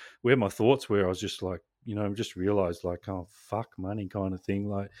 because where my thoughts were, I was just like, just realized like, oh, fuck money kind of thing.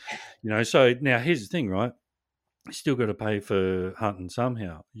 Like, so now here's the thing, right? you still got to pay for hunting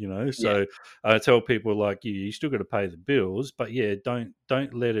somehow, Yeah, So I tell people like you still got to pay the bills, but yeah, don't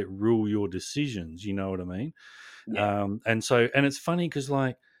let it rule your decisions. You know what I mean? yeah, And it's funny because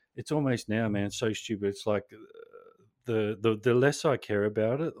like it's almost now, man, it's so stupid. It's like the less I care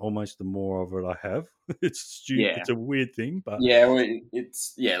about it, almost the more of it I have. It's stupid. yeah, It's a weird thing, but yeah. Well,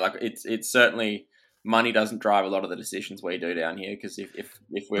 it's certainly money doesn't drive a lot of the decisions we do down here because if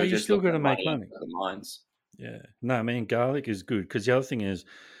we were you just still got looking to at make money money. for the mines, Yeah. No, man, garlic is good because the other thing is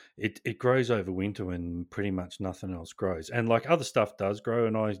it grows over winter when pretty much nothing else grows. And like other stuff does grow,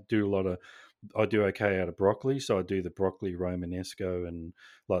 and I do okay out of broccoli. So I do the broccoli Romanesco and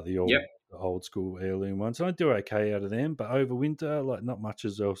like yep, the old school heirloom ones. And I do okay out of them, but over winter, like not much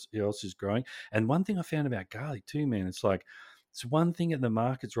else is growing. And one thing I found about garlic too, man, it's like it's one thing at the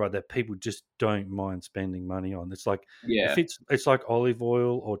markets, right, that people just don't mind spending money on. It's like if yeah, it's like olive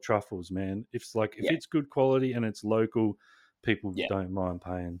oil or truffles, man. It's like if yeah, it's good quality and it's local, people yeah. don't mind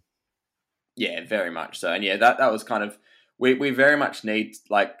paying. Yeah, very much so. And yeah, that was kind of we very much need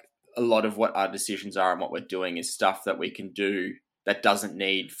like a lot of what our decisions are and what we're doing is stuff that we can do that doesn't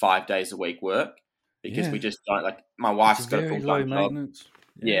need 5 days a week work because we Yeah. just don't like my It's wife's got a very full low time job. maintenance.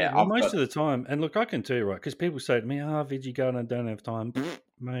 Yeah, Yeah, well, I've got most of the time, and look, I can tell you, right, because people say to me, veggie garden, I don't have time.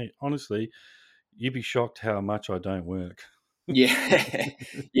 Mate, honestly, you'd be shocked how much I don't work. yeah.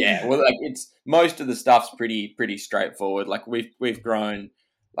 Yeah. Well like it's most of the stuff's pretty straightforward. Like we've grown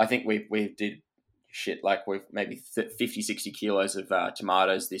I think we did shit like we've maybe 50, 60 kilos of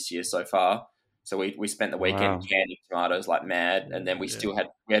tomatoes this year so far. So we spent the weekend Wow. canning tomatoes like mad, and then Yeah.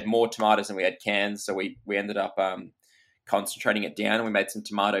 we had more tomatoes than we had cans. So we ended up concentrating it down, and we made some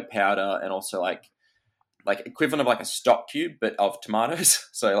tomato powder and also like equivalent of like a stock cube but of tomatoes.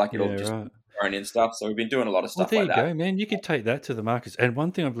 So like it'll Yeah, just right. thrown in stuff. So we've been doing a lot of Well, stuff there like you that. go, man. You could take that to the markets. And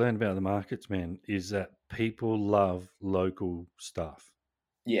one thing I've learned about the markets, man, is that people love local stuff.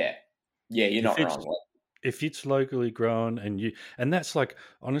 Yeah, yeah, you're If not it's wrong. Like, if it's locally grown and that's like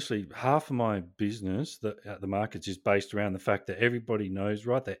honestly half of my business that at the markets is based around the fact that everybody knows,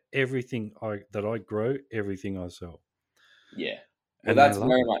 right, that that I grow, everything I sell. yeah, well, And they that's love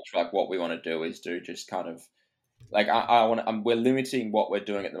very it. much like what we want to do is do just kind of like I want to. We're limiting what we're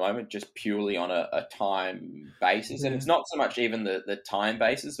doing at the moment just purely on a time basis, and Yeah. it's not so much even the time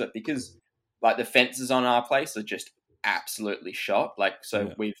basis, but because like the fences on our place are just absolutely shot. Like so,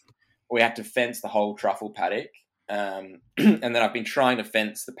 Yeah. we had to fence the whole truffle paddock, and then I've been trying to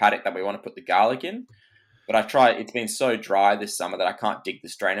fence the paddock that we want to put the garlic in. But I tried. It's been so dry this summer that I can't dig the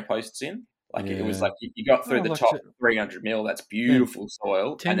strainer posts in. Like it was Yeah. like you got through Oh, the like I top said, 300 mil. That's man, beautiful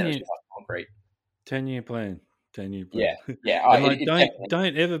soil, and 10 then it was year just like concrete. 10-year plan. 10-year Yeah, plan. yeah. And like It definitely.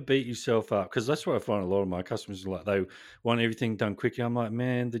 don't ever beat yourself up because that's what I find a lot of my customers are like they want everything done quickly. I'm like,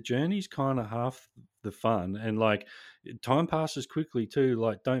 man, the journey's kind of half the fun, and like time passes quickly too.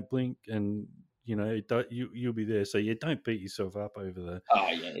 Like don't blink, and you'll be there. So yeah, don't beat yourself up over Oh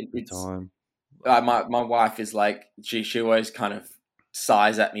yeah, the it's time. Like, my wife is like she always kind of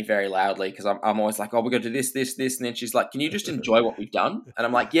sighs at me very loudly because I'm always like, oh, we're gonna do this, and then she's like, can you just enjoy what we've done? And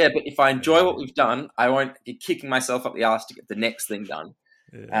I'm like, yeah, but if I enjoy what yeah, we've done, I won't be kicking myself up the ass to get the next thing done.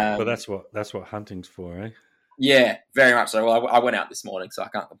 yeah. But Um, that's what hunting's for, eh? yeah, very much so. Well, I went out this morning, so I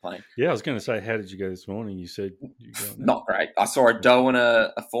can't complain. Yeah, I was going to say, how did you go this morning? You said you got that. Not great. I saw a doe and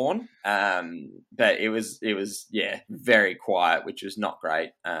a fawn, but it was very quiet, which was not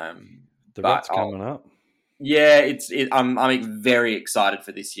great. The But rut's coming up. yeah, I'm very excited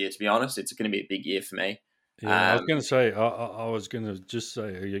for this year. To be honest, it's going to be a big year for me. Yeah, I was Um, going to say, I was going to just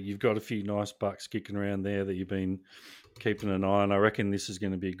say, you've got a few nice bucks kicking around there that you've been keeping an eye on. I reckon this is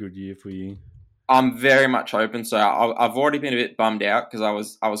going to be a good year for you. I'm very much open. So I've already been a bit bummed out because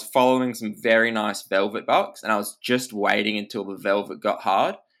I was following some very nice velvet bucks, and I was just waiting until the velvet got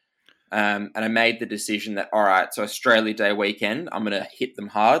hard. And I made the decision that, all right, so Australia Day weekend, I'm going to hit them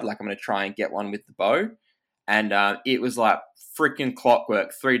hard. Like I'm going to try and get one with the bow. And it was like freaking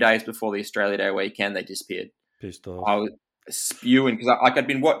clockwork. 3 days before the Australia Day weekend, they disappeared. Pissed I off. was spewing because I'd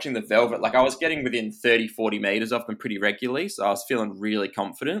been watching the velvet. Like I was getting within 30, 40 meters of them pretty regularly. So I was feeling really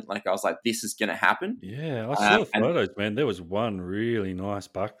confident. Like I was like, this is going to happen. Yeah, I saw the And photos, man. There was one really nice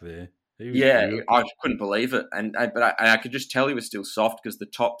buck there. He was yeah, beautiful. I couldn't believe it, but I could just tell he was still soft because the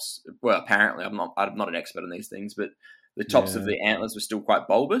tops. Well, apparently, I'm not an expert on these things, but the tops of Yeah. the antlers were still quite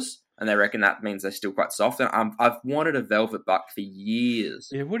bulbous, and they reckon that means they're still quite soft. And I've wanted a velvet buck for years.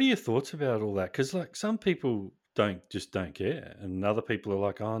 Yeah, what are your thoughts about all that? Because like some people don't care, and other people are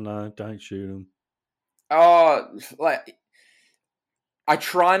like, oh no, don't shoot them. Oh, like I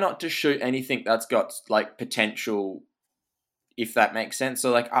try not to shoot anything that's got like potential, if that makes sense.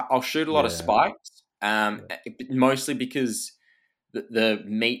 So like I'll shoot a lot of Yeah, spikes, Mostly because the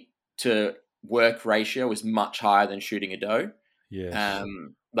meat to work ratio is much higher than shooting a doe. Yes.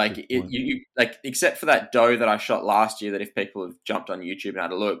 Like Good point. like except for that doe that I shot last year, that if people have jumped on YouTube and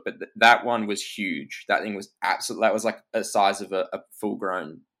had a look, but that one was huge. That thing was absolutely, that was like the size of a full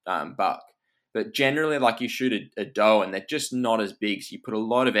grown buck. But generally, like, you shoot a doe and they're just not as big, so you put a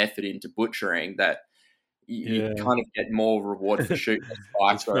lot of effort into butchering that you Yeah. kind of get more reward for shooting a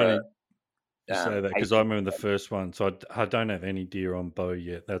spike It's or a funny you say that because I 18. remember the first one. So I don't have any deer on bow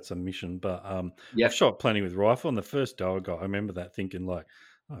yet. That's a mission. But I've Yep. shot plenty with rifle. And the first doe I got, I remember that thinking like,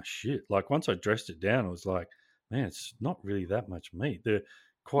 oh shit. Like once I dressed it down, I was like, man, it's not really that much meat. They're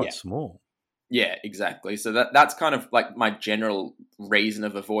quite Yeah. small. Yeah, exactly. So that's kind of like my general reason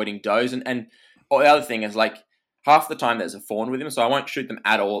of avoiding does. And the other thing is, like, half the time there's a fawn with them, so I won't shoot them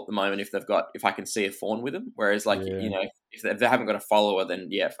at all at the moment if I can see a fawn with them. Whereas, like, Yeah. if they haven't got a follower, then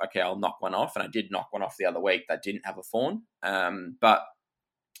yeah, okay, I'll knock one off. And I did knock one off the other week that didn't have a fawn. But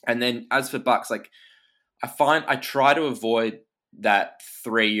and then as for bucks, like, I try to avoid that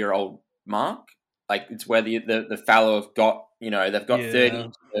 3-year-old mark. Like, it's where the fallow have got, they've got 30 Yeah.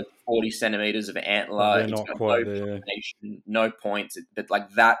 to 40 centimeters of But antler. they're It's not got quite no there. combination, no points. But like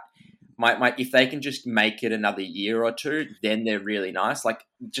that, if they can just make it another year or two, then they're really nice. Like,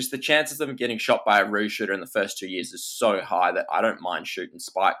 just the chances of them getting shot by a roo shooter in the first 2 years is so high that I don't mind shooting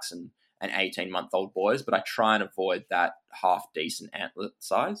spikes and 18-month-old boys, but I try and avoid that half decent antler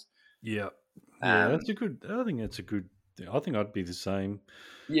size. Yeah. Yeah. Um, That's a good, I think that's a good thing. I think I'd be the same.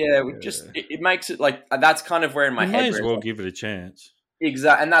 Yeah, Yeah. it makes it like, that's kind of where in my You head may as where it's well like, give it a chance.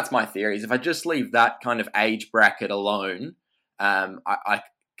 exactly, and that's my theory. Is if I just leave that kind of age bracket alone, I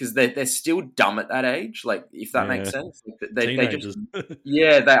because they're still dumb at that age. Like, if that makes Yeah. sense, like, they just, Teenagers.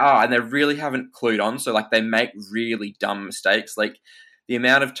 yeah, they are, and they really haven't clued on. So, like, they make really dumb mistakes. Like, the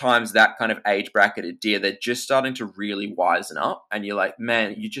amount of times that kind of age bracketed deer, they're just starting to really wisen up, and you're like,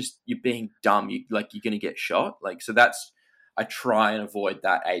 man, you're being dumb. You're going to get shot. Like, so that's, I try and avoid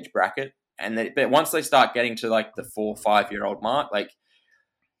that age bracket. And then, but once they start getting to like the 4 or 5 year old mark, like,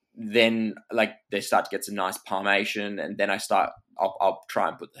 then like they start to get some nice palmation, and then I'll try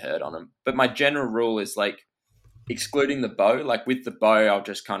and put the herd on them. But my general rule is, like, excluding the bow. Like, with the bow, I'll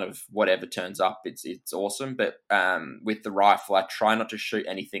just kind of, whatever turns up, it's awesome. But with the rifle, I try not to shoot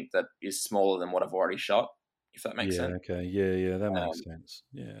anything that is smaller than what I've already shot, if that makes Yeah. sense. Okay. Yeah. That makes sense.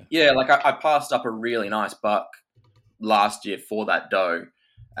 Yeah. Yeah, like, I passed up a really nice buck last year for that doe,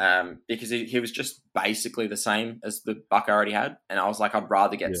 because he was just basically the same as the buck I already had, and I was like, I'd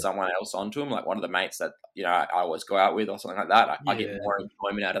rather get Yeah. someone else onto him, like one of the mates that I always go out with or something like that. I get Yeah. more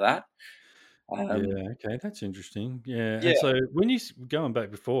enjoyment out of that. Yeah. Okay. That's interesting. Yeah. Yeah, And so when going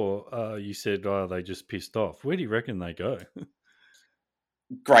back before, you said, oh, they just pissed off. Where do you reckon they go?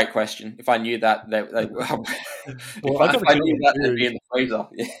 great question. If I knew that, Well, I got if a I knew couple of that, they'd be theories. in the freezer.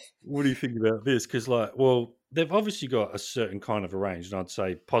 Yeah, What do you think about this? Because, like, well, they've obviously got a certain kind of a range, and I'd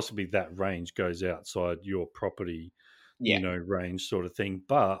say possibly that range goes outside your property, yeah, range sort of thing.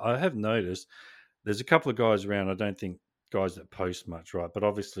 But I have noticed there's a couple of guys around. I don't think guys that post much, right? But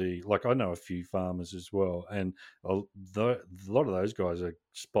obviously, like, I know a few farmers as well, and a lot of those guys are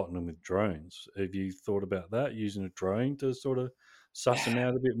spotting them with drones. Have you thought about that, using a drone to sort of suss them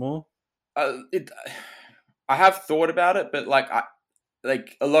out a bit more? it. I have thought about it, but like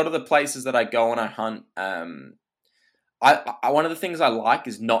a lot of the places that I go and I hunt, I one of the things I like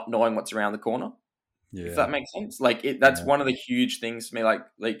is not knowing what's around the corner. If Yeah, that makes sense, like, that's yeah, one of the huge things for me. Like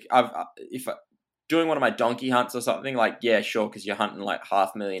if doing one of my donkey hunts or something, like, yeah, sure, because you're hunting like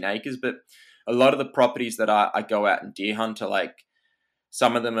 500,000 acres, but a lot of the properties that I go out and deer hunt are like,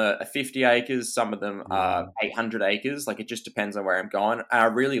 some of them are 50 acres, some of them yeah. are 800 acres. Like, it just depends on where I'm going. And I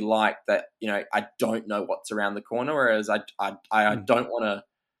really like that, I don't know what's around the corner, whereas I Hmm. don't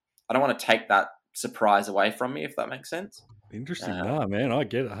want to take that surprise away from me, if that makes sense. Interesting. Uh, Nah, man, I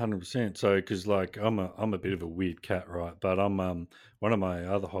get it 100%. So, because like I'm a bit of a weird cat, right? But I'm one of my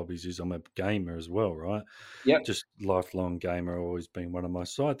other hobbies is I'm a gamer as well, right? yep, Just lifelong gamer, always been one of my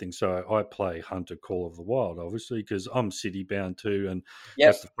side things. So I play Hunter Call of the Wild, obviously, because I'm city bound too, and yep,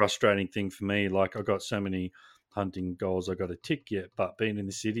 that's the frustrating thing for me. Like, I got so many hunting goals I got to tick yet, but being in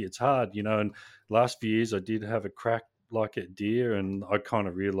the city, it's hard, And last few years, I did have a crack like at deer, and I kind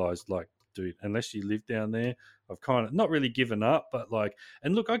of realized, like, dude, unless you live down there, I've kind of not really given up, but like,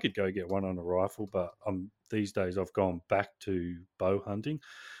 and look, I could go get one on a rifle, but these days I've gone back to bow hunting,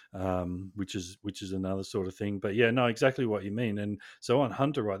 which is another sort of thing. But yeah, no, exactly what you mean. And so on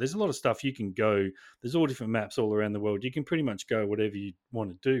Hunter, right, there's a lot of stuff you can go. There's all different maps all around the world. You can pretty much go whatever you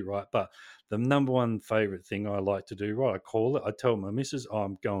want to do, right? But the number one favorite thing I like to do, right, I call it. I tell my missus, oh,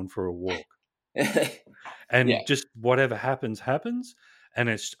 I'm going for a walk. Yeah, and just whatever happens. And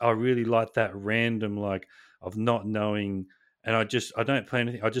I really like that random, like, of not knowing. And I don't plan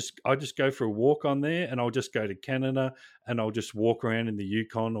anything. I just go for a walk on there, and I'll just go to Canada, and I'll just walk around in the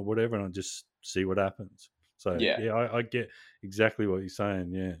Yukon or whatever, and I'll just see what happens. So yeah. yeah, I get exactly what you're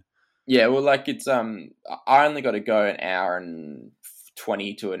saying. Yeah, Yeah, well, like it's I only got to go an hour and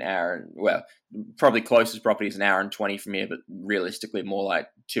 20 to an hour, and well, probably closest property is an hour and 20 from here, but realistically more like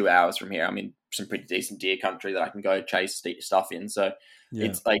 2 hours from here. I'm in some pretty decent deer country that I can go chase stuff in. So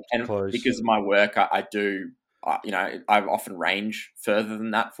yeah, it's like, and close. because of my work, I do, I often range further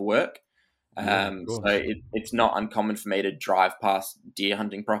than that for work. Yeah, of So course. it's not uncommon for me to drive past deer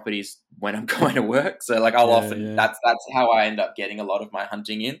hunting properties when I'm going to work. So like I'll Yeah, often, yeah, that's how I end up getting a lot of my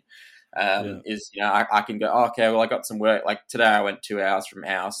hunting in. yeah, Is I can go, oh, okay, well I got some work, like today I went 2 hours from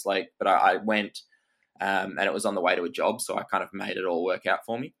house, like, but I went and it was on the way to a job, so I kind of made it all work out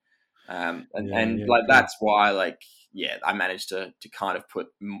for me. yeah, And yeah. like Cool. that's why, like, yeah, I managed to kind of put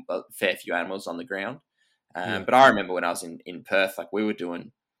a fair few animals on the ground. Yeah. But I remember when I was in Perth, like we were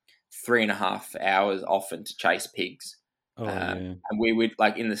doing 3.5 hours often to chase pigs. Oh yeah. And we would,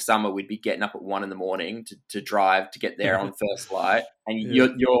 like, in the summer we'd be getting up at 1 a.m. to drive to get there on first light, and Yeah.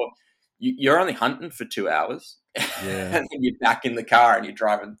 you're only hunting for 2 hours, Yeah. and then you're back in the car and you're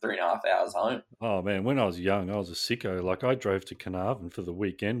driving 3.5 hours home. Oh man, when I was young, I was a sicko. Like I drove to Carnarvon for the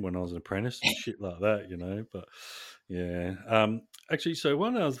weekend when I was an apprentice and shit like that. But yeah. Actually, so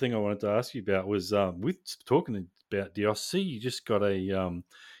one other thing I wanted to ask you about was with talking about the Aussie, you just got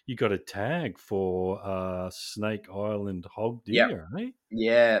you got a tag for Snake Island hog Yeah, deer, eh?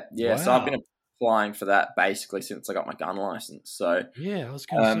 yeah. So I've Wow. been applying for that basically since I got my gun license. So Yeah, I was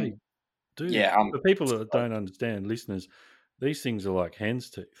going to um, say, dude, yeah, for people that don't understand, listeners, these things are like hen's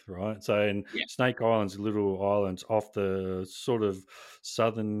teeth, right? So, and yeah, Snake Island's little islands off the sort of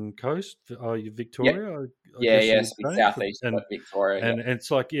southern coast, yep, Victoria, I yeah, guess you yeah. would So say. southeast of Victoria. And Yeah.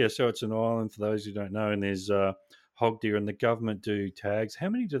 it's like, yeah, so it's an island for those who don't know, and there's hog deer, and the government do tags. How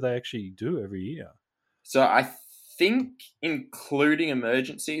many do they actually do every year? So I think, including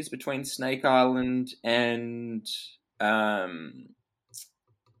emergencies between Snake Island and um,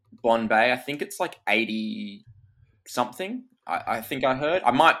 Bombay, I think it's like 80 something. I think I heard.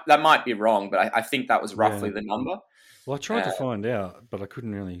 That might be wrong, but I think that was Yeah. roughly the number. Well, I tried Uh, to find out, but I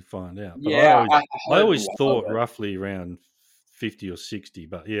couldn't really find out. But yeah, I I heard a always while thought ago. roughly around 50 or 60.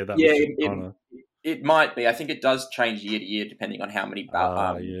 But yeah, that Yeah, was just kind of it might be. I think it does change year to year depending on how many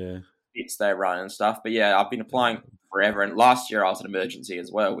yeah. bits they run and stuff. But yeah, I've been applying forever, and last year I was an emergency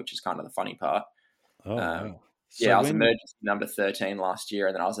as well, which is kind of the funny part. Oh Um, wow. yeah, So I was when emergency number 13 last year,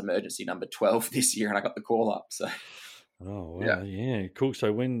 and then I was emergency number 12 this year, and I got the call up. So oh yeah, wow, yeah, cool.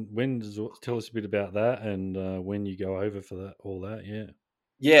 So when does tell us a bit about that, and when you go over for that, all that, yeah.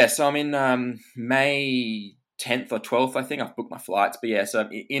 yeah. So I'm in May 10th or 12th, I think. I've booked my flights, but yeah, so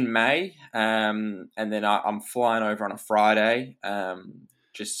in May, and then I'm flying over on a Friday,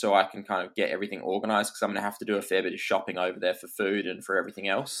 just so I can kind of get everything organised, because I'm going to have to do a fair bit of shopping over there for food and for everything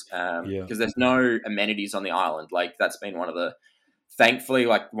else, Yeah. because there's no amenities on the island. Like that's been thankfully,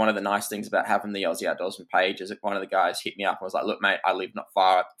 like one of the nice things about having the Aussie Outdoorsman page is that one of the guys hit me up and was like, "Look, mate, I live not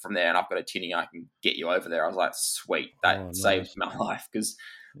far from there, and I've got a tinny. I can get you over there." I was like, "Sweet, that Oh, saved nice. my life," because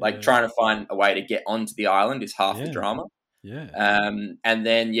like Yeah. trying to find a way to get onto the island is half the Yeah. drama. Yeah. And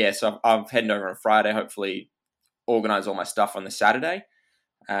then yeah, so I'm heading over on Friday. Hopefully, organize all my stuff on the Saturday,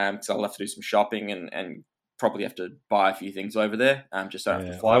 because I'll have to do some shopping and probably have to buy a few things over there. Just so I don't have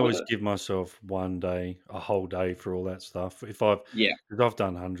to Yeah, I fly with always it. give myself one day, a whole day for all that stuff. Yeah. Because I've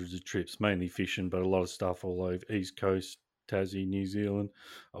done hundreds of trips, mainly fishing, but a lot of stuff all over East Coast, Tassie, New Zealand.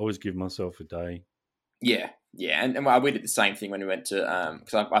 I always give myself a day. Yeah, yeah, and we did the same thing when we went to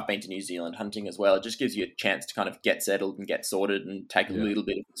because I've been to New Zealand hunting as well. It just gives you a chance to kind of get settled and get sorted and take a Yeah, little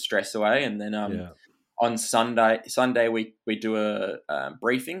bit of the stress away. And then yeah, on Sunday we do a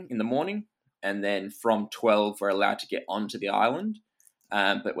briefing in the morning, and then from 12 we're allowed to get onto the island,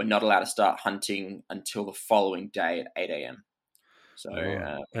 but we're not allowed to start hunting until the following day at 8 a.m. So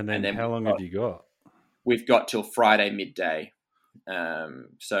right. And and then then how long have you got? we've got till Friday midday.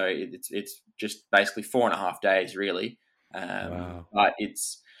 So it's just basically 4.5 days, really. Wow. But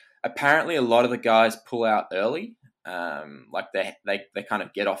it's apparently a lot of the guys pull out early. Like they kind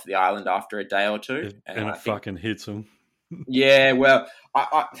of get off the island after a day or two, and And I it think fucking hits them. yeah, well,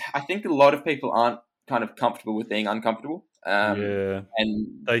 I think a lot of people aren't kind of comfortable with being uncomfortable. Yeah.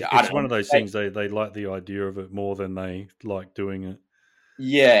 And I It's don't one know. of those things they like the idea of it more than they like doing it.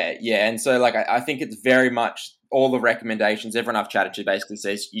 Yeah, yeah, and so like I think it's very much all the recommendations everyone I've chatted to basically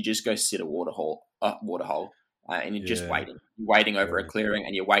says you just go sit a water hole, and you're just Yeah. waiting over a Yeah. clearing,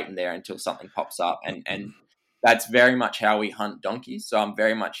 and you're waiting there until something pops up, and that's very much how we hunt donkeys. So I'm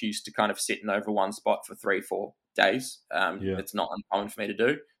very much used to kind of sitting over one spot for 3-4 days. Yeah. It's not uncommon for me to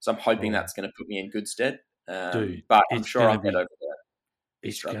do. So I'm hoping Oh, that's going to put me in good stead. dude, But I'm it's sure gonna I'll get be over there. Be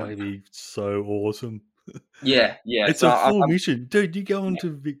it's gonna struggling. be so awesome. Yeah, yeah. It's So a full mission, dude. You go into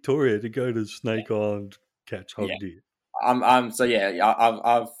Victoria to go to Snake Island, catch yeah, hog deer. so yeah,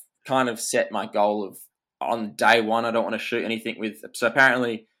 I've kind of set my goal of on day one. I don't want to shoot anything with. So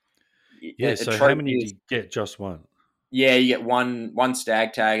apparently, Yeah. a So how trophy many do is you get? Just one. yeah. You get one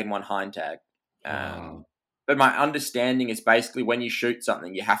stag tag and one hind tag. Oh, But my understanding is basically when you shoot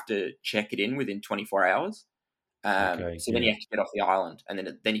something, you have to check it in within 24 hours. okay. So then you Yeah. have to get off the island, and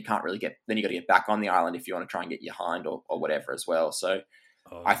then you can't really get. Then you got to get back on the island if you want to try and get your hind or whatever as well. So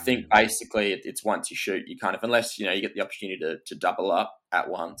Oh I think man. basically it's once you shoot, you kind of unless you get the opportunity to double up at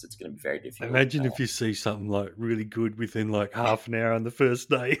once, it's going to be very difficult. Imagine if you see something like really good within like half an hour on the first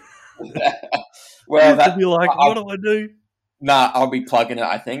day. Well, To be like, what do I do? I'll be plugging it.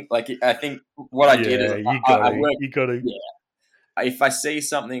 I think what I did is Yeah, you I gotta, worked. you gotta. Yeah, if I see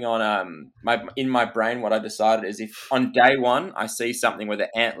something on my brain, what I decided is if on day one I see something where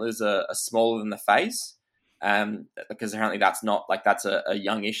the antlers are smaller than the face, because apparently that's not like that's a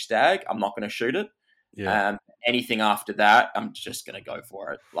youngish stag, I'm not going to shoot it. Yeah. Anything after that, I'm just going to go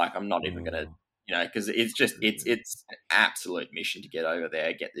for it. Like I'm not even going to, Oh, because it's just it's an absolute mission to get over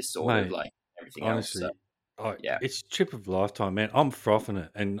there, get this sorted, mate, like everything else. So honestly, yeah. it's trip of a lifetime, man. I'm frothing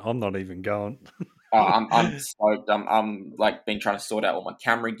it, and I'm not even going. Oh, I'm stoked. I'm like been trying to sort out all my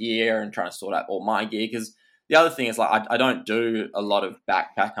camera gear and trying to sort out all my gear because the other thing is like I don't do a lot of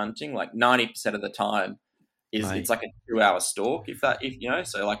backpack hunting. Like 90% of the time is it's Mate, like a 2 hour stalk if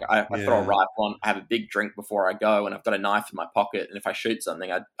so like I throw a yeah, rifle on, I have a big drink before I go, and I've got a knife in my pocket, and if I shoot something,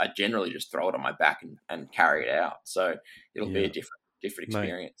 I generally just throw it on my back and carry it out. So it'll be a yeah, different mate.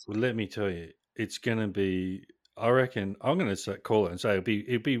 experience. Well, let me tell you, it's gonna be. I reckon I'm gonna call it and say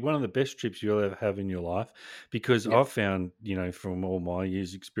it'll be one of the best trips you'll ever have in your life because Yeah, I've found from all my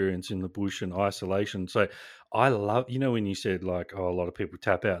years' experience in the bush and isolation. So I love when you said like a lot of people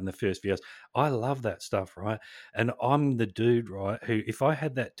tap out in the first few hours. I love that stuff, right? And I'm the dude, right? Who if I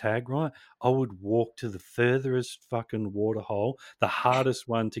had that tag right, I would walk to the furthest fucking water hole, the hardest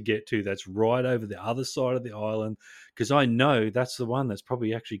one to get to. That's right over the other side of the island because I know that's the one that's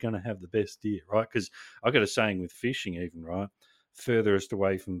probably actually going to have the best deer, right? Because I got a saying with fishing, even right, furthest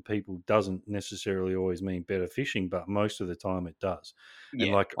away from people doesn't necessarily always mean better fishing, but most of the time it does. And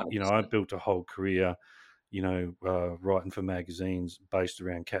yeah, like 100%. I built a whole career, writing for magazines based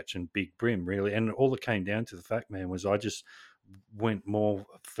around catching big brim, really. And all that came down to the fact, man, was I just went more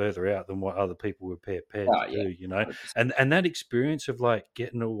further out than what other people were prepared Oh to yeah, do, 100%. and that experience of like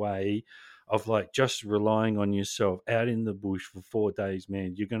getting away, of like just relying on yourself out in the bush for 4 days,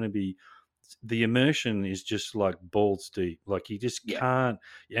 man, you're going to be the immersion is just like balls deep. Like you just Yeah, can't.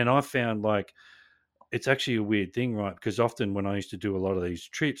 And I found like it's actually a weird thing, right? Because often when I used to do a lot of these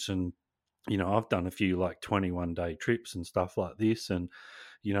trips, and I've done a few like 21-day trips and stuff like this, and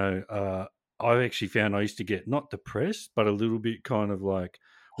you know, uh, I actually found I used to get not depressed, but a little bit kind of like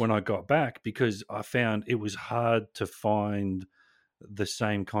when I got back because I found it was hard to find the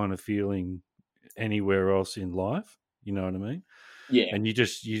same kind of feeling anywhere else in life. You know what I mean? yeah, And you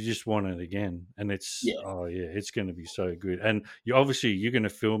just want it again, and it's yeah. oh yeah, it's going to be so good. And you're going to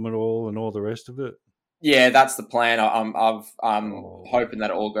film it all and all the rest of it. Yeah, that's the plan. I'm Oh, hoping that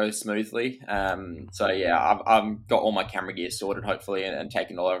it all goes smoothly. mm, So yeah, I've got all my camera gear sorted, hopefully, and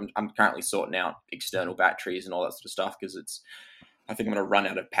taking all. I'm currently sorting out external batteries and all that sort of stuff because I think I'm going to run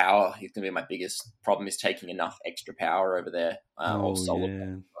out of power. It's going to be my biggest problem is taking enough extra power over there, or oh solar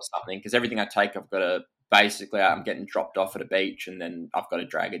yeah. or something. Because everything I take, I've got to basically I'm getting dropped off at a beach, and then I've got to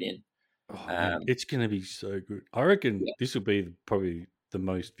drag it in. Oh man, Um, it's going to be so good. I reckon yeah. this will be probably the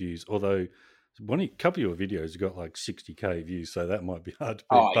most views. Although a couple of your videos got like 60K views, so that might be hard to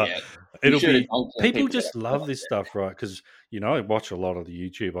beat. Oh But yeah, you it'll should have be done it. people People get just love it. this stuff, right? Because I watch a lot of the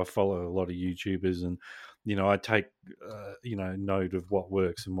YouTube. I follow a lot of YouTubers, and I take note of what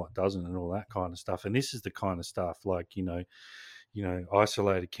works and what doesn't, and all that kind of stuff. And this is the kind of stuff like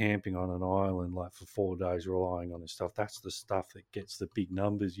isolated camping on an island like for 4 days relying on this stuff. That's the stuff that gets the big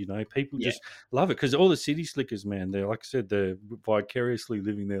numbers. People Yeah. just love it because all the city slickers, man, they're like I said, they're vicariously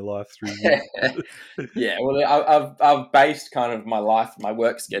living their life through you. Yeah, well, I've based kind of my life, my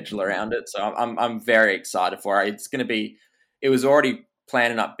work schedule around it, so I'm very excited for it. It's going to be. It was already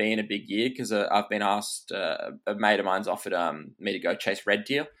planning up being a big year because I've been asked. A mate of mine's offered me to go chase red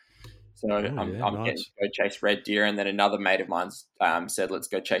deer, so Oh yeah, I'm getting to nice, go chase red deer, and then another mate of mine's said let's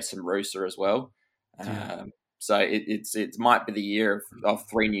go chase some rooster as well. dude. Um, So it might be the year of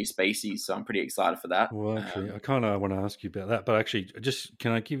 3 new species. So I'm pretty excited for that. Well, actually, I kind of want to ask you about that, but actually, just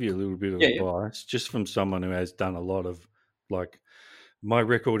can I give you a little bit of Yeah, yeah. advice, just from someone who has done a lot of, like, my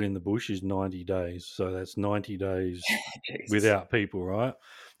record in the bush is 90 days, so that's 90 days Jesus. without people, right?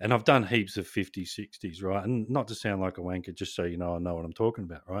 And I've done heaps of 50, 60s, right? And not to sound like a wanker, just so you know, I know what I'm talking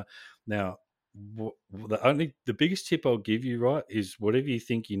about, right? Now, the biggest tip I'll give you, right, is whatever you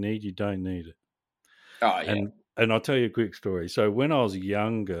think you need, you don't need it. Oh yeah, And I'll tell you a quick story. So when I was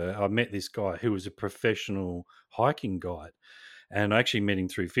younger, I met this guy who was a professional hiking guide. And I actually met him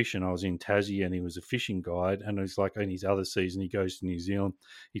through fishing. I was in Tassie and he was a fishing guide. And it was like in his other season, he goes to New Zealand.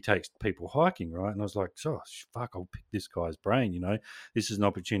 He takes people hiking, right? And I was like, oh, fuck, I'll pick this guy's brain, you know. This is an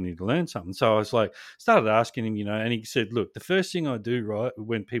opportunity to learn something. So I was like, started asking him, you know, and he said, look, the first thing I do, right,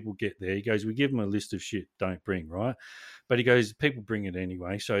 when people get there, he goes, we give them a list of shit don't bring, right? But he goes, people bring it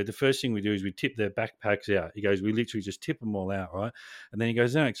anyway. So the first thing we do is we tip their backpacks out. He goes, we literally just tip them all out, right? And then he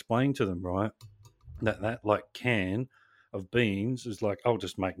goes, then I explain to them, right, that like can of beans is like, I'll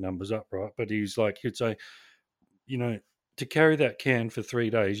just make numbers up, right? But he'd say, you know, to carry that can for 3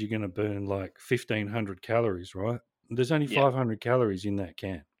 days, you're going to burn like 1,500 calories, right? There's only yeah, 500 calories in that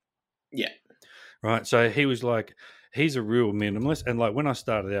can, yeah, right? So he was like, he's a real minimalist. And like when I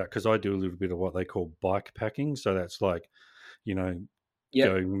started out, because I do a little bit of what they call bike packing. So that's like, you know, yeah,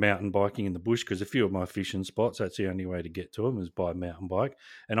 go mountain biking in the bush, because a few of my fishing spots, that's the only way to get to them is by mountain bike.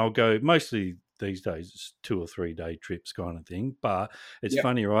 And I'll go mostly these days, it's 2 or 3 day trips kind of thing. But it's yeah,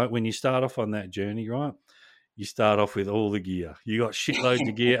 funny, right? When you start off on that journey, right? You start off with all the gear. You got shitloads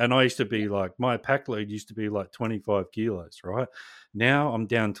of gear. And I used to be like, my pack load used to be like 25 kilos, right? Now I'm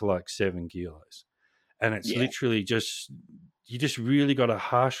down to like 7 kilos. And it's yeah, literally just, you just really got to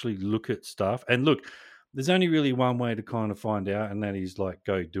harshly look at stuff. And look, there's only really one way to kind of find out, and that is like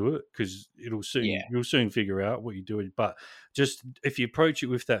go do it, because yeah. you'll soon figure out what you're doing. But just if you approach it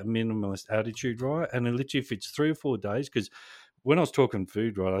with that minimalist attitude, right, and then literally if it's 3 or 4 days, because when I was talking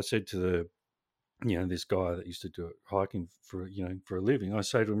food, right, I said to this guy that used to do it hiking for a living, I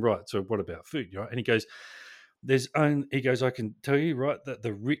say to him, right, so what about food, right? And he goes, I can tell you, right, that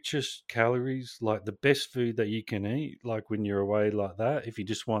the richest calories, like the best food that you can eat, like when you're away like that, if you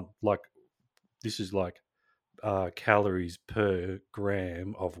just want like, this is like calories per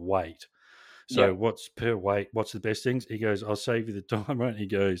gram of weight. So Yep. what's per weight? What's the best things? He goes, I'll save you the time, right? He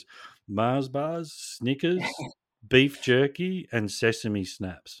goes, Mars bars, Snickers, beef jerky, and sesame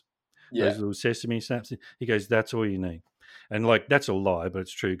snaps. Yeah. Those little sesame snaps. He goes, that's all you need. And like, that's a lie, but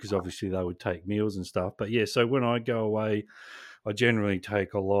it's true, because obviously they would take meals and stuff. But yeah, so when I go away, I generally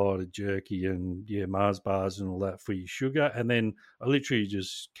take a lot of jerky and Mars bars and all that for your sugar. And then I literally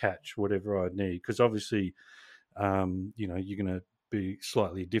just catch whatever I need, because obviously, you're going to be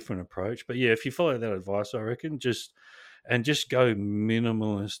slightly different approach. But yeah, if you follow that advice, I reckon just go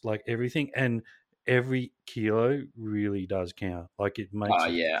minimalist, like everything. And every kilo really does count. Like it makes a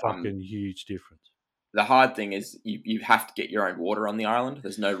Yeah. fucking huge difference. The hard thing is you have to get your own water on the island.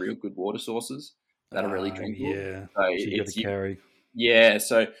 There's no real good water sources that are really drinkable. Yeah. So So you got to carry. yeah.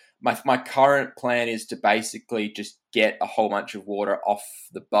 So my current plan is to basically just get a whole bunch of water off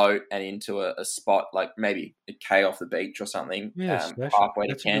the boat and into a spot like maybe a K off the beach or something, Yeah, stash it. halfway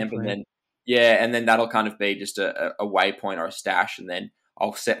to That's a good camp, and plan. then that'll kind of be just a waypoint or a stash, and then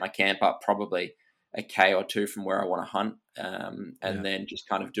I'll set my camp up probably a K or two from where I want to hunt, and then just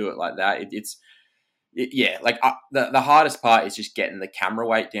kind of do it like that. The hardest part is just getting the camera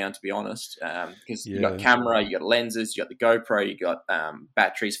weight down, to be honest, because you got camera, you got lenses, you got the GoPro, you got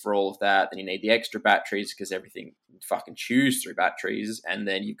batteries for all of that. Then you need the extra batteries because everything fucking chews through batteries. And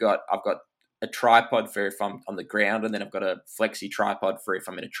then I've got a tripod for if I'm on the ground, and then I've got a flexi tripod for if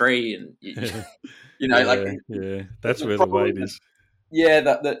I'm in a tree, and that's where the weight is.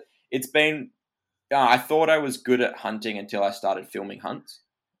 Yeah, it's been. I thought I was good at hunting until I started filming hunts.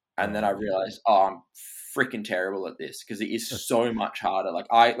 And then I realized, I'm freaking terrible at this, because it is so much harder.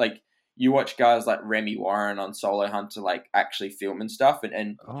 You watch guys like Remy Warren on Solo Hunt to like actually film and stuff,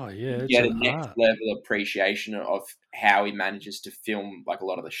 and you get a next level appreciation of how he manages to film like a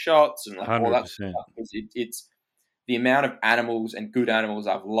lot of the shots and like 100%. All that stuff. It's the amount of animals and good animals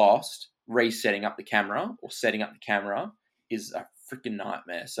I've lost resetting up the camera or setting up the camera is a freaking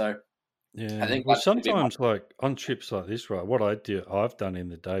nightmare. So. Yeah, I think sometimes like on trips like this, right? What I've done in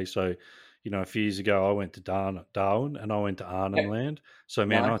the day. So, a few years ago, I went to Darwin and I went to Arnhem Land. So,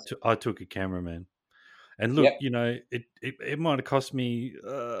 man, nice. I took a cameraman, and look, it might have cost me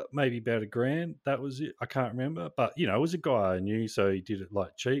maybe about $1,000. That was it. I can't remember, but it was a guy I knew, so he did it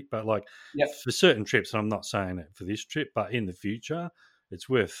like cheap. But like for certain trips, and I'm not saying it for this trip, but in the future, it's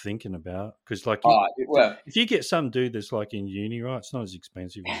worth thinking about because, like, Well, if you get some dude that's like in uni, right, it's not as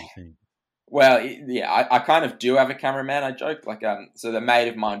expensive as you think. well, yeah, I kind of do have a cameraman. I joke, like, so the mate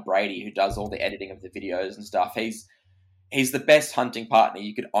of mine, Brady, who does all the editing of the videos and stuff, he's the best hunting partner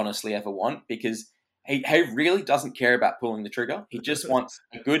you could honestly ever want because he really doesn't care about pulling the trigger. He just wants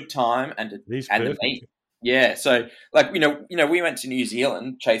a good time and He's the perfect. meat. Yeah, so like we went to New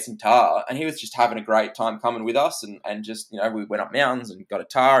Zealand chasing tar, and he was just having a great time coming with us, and just we went up mountains and got a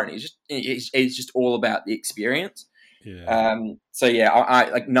tar, and he's just all about the experience. Yeah. So yeah, I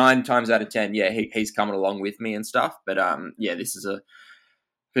like 9 times out of 10, yeah, he's coming along with me and stuff. But yeah, this is a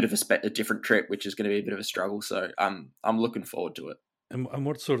bit of a different trip, which is going to be a bit of a struggle. So I'm looking forward to it. And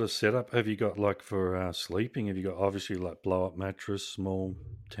what sort of setup have you got, like, for sleeping? Have you got obviously like blow up mattress, small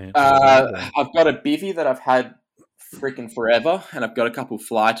tent, all that? Or? I've got a bivvy that I've had freaking forever, and I've got a couple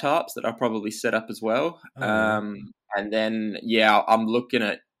fly tarps that I'll probably set up as well. Oh, yeah. And then yeah, I'm looking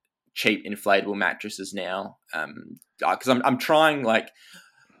at cheap inflatable mattresses now, because I'm trying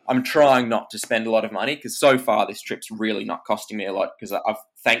not to spend a lot of money because so far this trip's really not costing me a lot because I've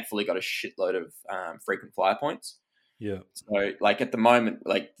thankfully got a shitload of frequent flyer points. Yeah. So, like at the moment,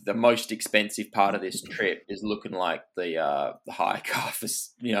 like the most expensive part of this trip is looking like the hire car for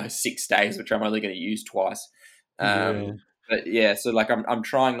 6 days, which I'm only going to use twice. Yeah. But yeah, so like I'm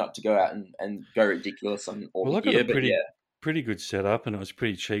trying not to go out and go ridiculous on all Well, I the got a gear, but yeah, pretty good setup, and it was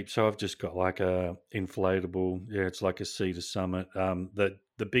pretty cheap. So I've just got like a inflatable. Yeah, it's like a Cedar Summit.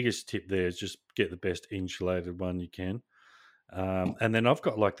 The biggest tip there is just get the best insulated one you can. And then I've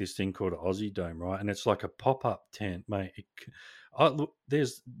got like this thing called an Aussie Dome, right? And it's like a pop up tent, mate. Look,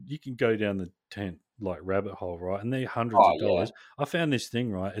 you can go down the tent like rabbit hole, right? And they're hundreds oh of yeah, dollars. I found this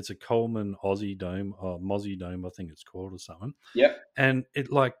thing, right? It's a Coleman Aussie Dome or Mozzie Dome, I think it's called, or something. yep, And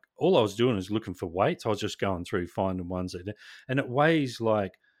it, like, all I was doing is looking for weights. I was just going through finding ones and it weighs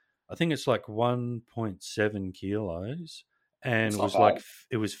like, I think it's like 1.7 kilos, and it's not bad.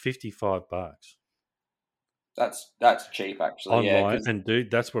 it was $55 That's cheap actually, yeah, online. because And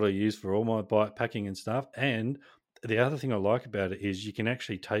dude, that's what I use for all my bike packing and stuff. And the other thing I like about it is you can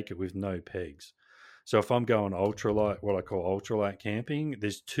actually take it with no pegs. So if I'm going ultralight, what I call ultralight camping,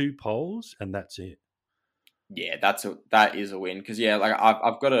 there's 2 poles and that's it. yeah, that is a win because yeah, like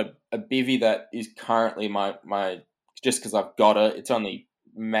I've got a bivvy that is currently my just because I've got it, it's only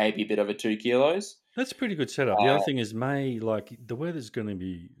maybe a bit over 2 kilos. That's a pretty good setup. The Uh, other thing is, like, the weather's going to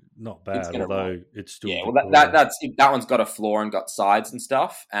be not it's bad, gonna run. although it's still Yeah, well Victoria. that one's got a floor and got sides and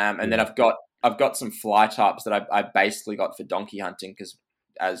stuff. And then Yeah, I've got some fly tarps that I basically got for donkey hunting because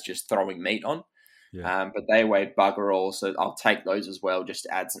as just throwing meat on. yeah, But they weigh bugger all, so I'll take those as well just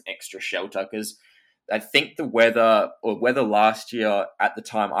to add some extra shelter because I think the weather last year at the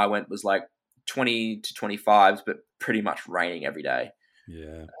time I went was like 20 to 25s, but pretty much raining every day.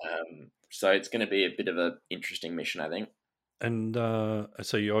 yeah. So it's going to be a bit of an interesting mission, I think. And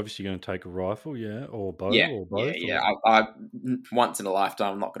so you're obviously going to take a rifle, yeah, or bow, Yeah, or yeah, both, yeah. or I once in a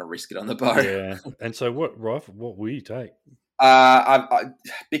lifetime, I'm not going to risk it on the bow. yeah. And so, what rifle? What will you take?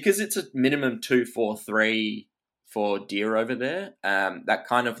 Because it's a minimum 243 for deer over there. That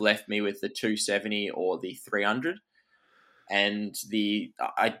kind of left me with the 270 or the 300. And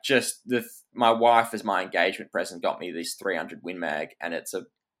my wife as my engagement present got me this 300 Win Mag, and it's a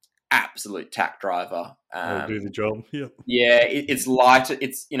absolute tack driver. I'll do the job. Yep. Yeah, it's lighter.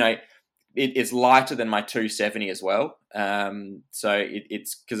 It's lighter than my 270 as well. So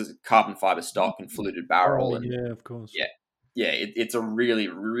it's because it's carbon fiber stock and fluted barrel, Oh and yeah, of course. it's a really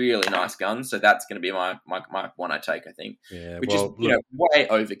really nice gun. So that's going to be my one I take, I think. Yeah. Which Well, is look. way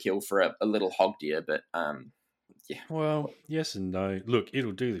overkill for a little hog deer, but yeah. Well, yes and no. Look,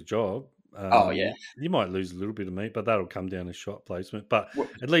 it'll do the job. Oh yeah. You might lose a little bit of meat, but that'll come down to shot placement. But Well,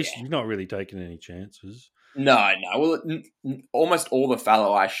 at least yeah. you're not really taking any chances. No. Well, almost all the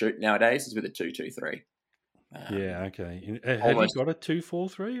fallow I shoot nowadays is with a 223. Yeah. Okay. Have you Almost. got a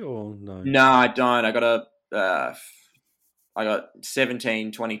 243 or no? No, I don't. I got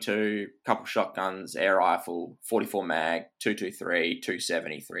 17, 22, couple shotguns, air rifle, 44 mag, 223,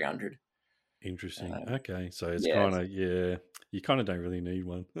 270, 300. Interesting. Okay. So it's Yeah. kind of, yeah, you kind of don't really need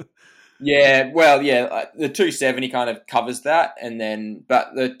one. Yeah, well, yeah, the 270 kind of covers that,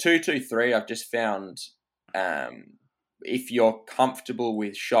 but the 223 I've just found, if you're comfortable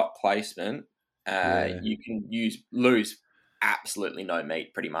with shot placement, Yeah. you can lose absolutely no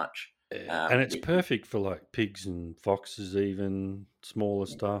meat pretty much. And it's perfect for like pigs and foxes, even smaller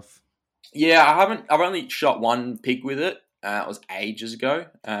stuff. Yeah, I've only shot one pig with it. It was ages ago.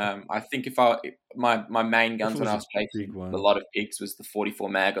 I think my main guns when I was big chasing one. a lot of pigs was the 44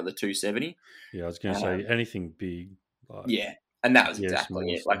 mag or the 270. Yeah, I was going to say anything big. Like, Yeah, and that was Yeah, exactly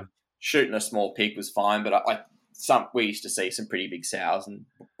small it. Like stuff. shooting a small pig was fine, but we used to see some pretty big sows and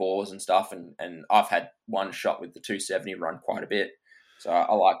boars and stuff, and I've had one shot with the 270 run quite a bit, so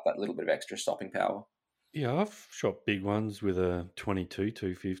I like that little bit of extra stopping power. Yeah, I've shot big ones with a 22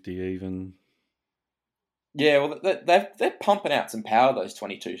 250 even. Yeah, well, they're pumping out some power, those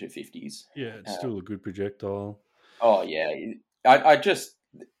 22 250s. Yeah, it's still a good projectile. Oh yeah, I just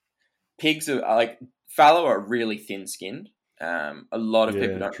pigs are like fallow are really thin skinned. A lot of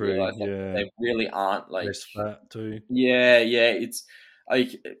people Yeah, don't true. realize that Yeah, they really aren't like. less fat too. Yeah, it's like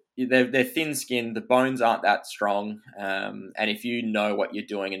they're thin skinned. The bones aren't that strong, and if you know what you're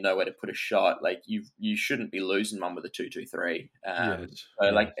doing and know where to put a shot, like you shouldn't be losing one with a 223. Yes, So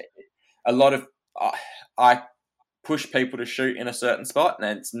yes. like a lot of I push people to shoot in a certain spot,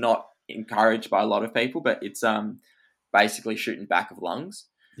 and it's not encouraged by a lot of people, but it's basically shooting back of lungs.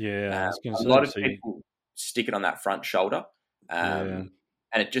 Yeah, I was going to A say, lot of see, people stick it on that front shoulder, yeah.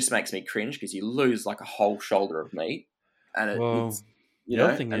 and it just makes me cringe because you lose like a whole shoulder of meat, and Well, it's the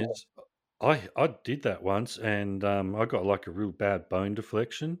other thing and is, I did that once, and I got like a real bad bone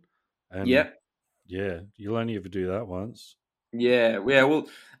deflection, and yeah, yeah, you'll only ever do that once. yeah. Well,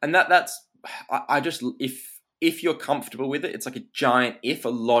 and that's I just if you're comfortable with it, it's like a giant if. A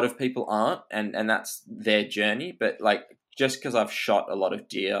lot of people aren't, and that's their journey. But like just because I've shot a lot of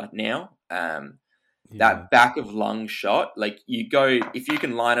deer now, Yeah, that back of lung shot, like you go, if you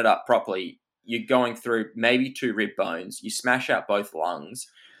can line it up properly, you're going through maybe two rib bones, you smash out both lungs,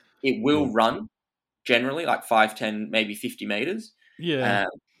 it yeah, will run generally like 5, 10, maybe 50 meters. yeah, Um,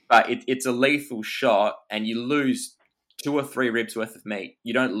 but it's a lethal shot and you lose 2 or 3 ribs worth of meat.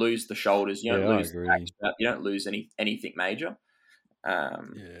 You don't lose the shoulders, you don't yeah. I lose the back agree. strap, you don't lose anything major.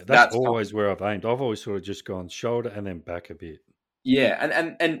 Yeah, that's That's always where I've aimed. I've always sort of just gone shoulder and then back a bit. Yeah,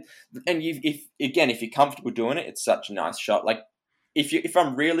 and you if again if you're comfortable doing it, it's such a nice shot. Like if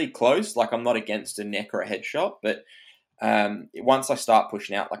I'm really close, like I'm not against a neck or a headshot, but once I start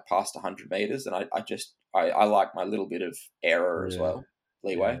pushing out like past 100 meters, and I like my little bit of error as Yeah, well,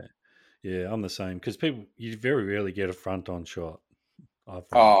 leeway. yeah, yeah. I'm the same because people you very rarely get a front on shot. I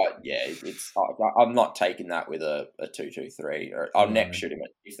find. Oh yeah, I'm not taking that with a 223, or I'll neck No, shoot them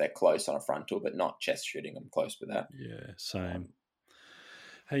if they're close on a frontal, but not chest shooting them close with that. yeah, Um, same.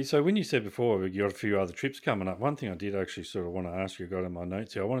 Hey, so when you said before you got a few other trips coming up, one thing I did actually sort of want to ask you, I got in my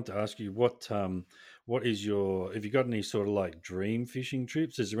notes here. I wanted to ask you what is your have you got any sort of like dream fishing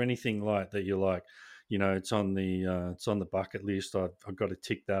trips? Is there anything like that you're like, it's on the bucket list. I've got to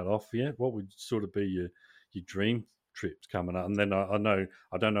tick that off. Yeah, what would sort of be your dream trips coming up? And then I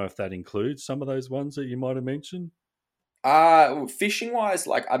don't know if that includes some of those ones that you might have mentioned. Fishing wise,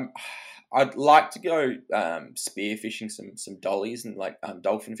 I'd like to go spear fishing some dollies and like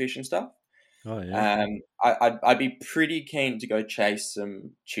dolphin fishing stuff. Oh yeah, I'd be pretty keen to go chase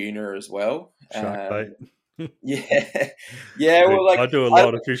some tuna as well. shark bait. Yeah, yeah. Dude, Well, like I do a I,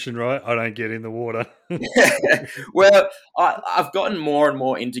 lot of fishing, right? I don't get in the water. well, I've gotten more and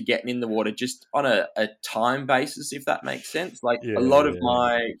more into getting in the water just on a time basis, if that makes sense. Like Yeah, a lot of yeah,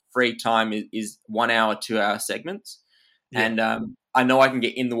 my free time is 1 hour, 2 hour segments. yeah. And I know I can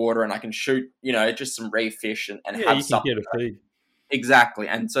get in the water and I can shoot, just some reef fish and Yeah, have you can something. get a feed. Exactly.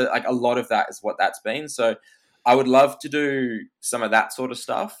 And so, like, a lot of that is what that's been. So I would love to do some of that sort of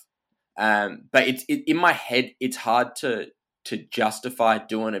stuff. But in my head, it's hard to justify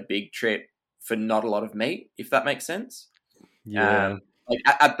doing a big trip for not a lot of meat, if that makes sense. Yeah, Like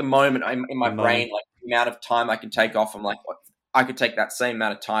at the moment, I'm in my the brain, money. like the amount of time I can take off, I'm like, what? I could take that same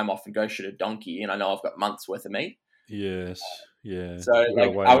amount of time off and go shoot a donkey, and I know I've got months worth of meat. Yes, yeah. So, You got to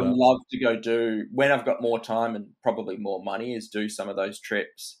like, weigh I it would up. love to go do when I've got more time and probably more money, is do some of those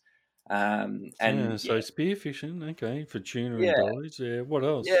trips. Yeah, And so spearfishing, okay, for tuna and yeah, dollies. Yeah, what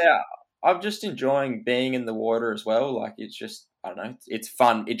else? yeah, I'm just enjoying being in the water as well. Like, it's just, I don't know, it's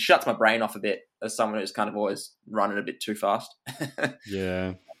fun. It shuts my brain off a bit as someone who's kind of always running a bit too fast.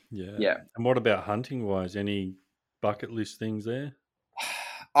 Yeah, yeah. Yeah, And what about hunting wise? Any bucket list things there?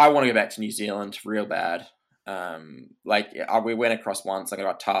 I want to go back to New Zealand real bad. We went across once. I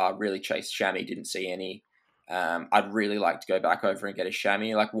got a tar, really chased chamois, didn't see any. I'd really like to go back over and get a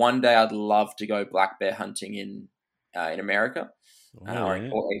chamois. Like one day, I'd love to go black bear hunting in America, Oh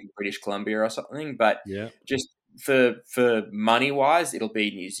yeah, or even British Columbia or something. But yeah, just for money wise, it'll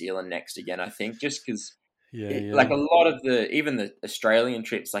be New Zealand next again. I think just because yeah, like yeah, a lot of even the Australian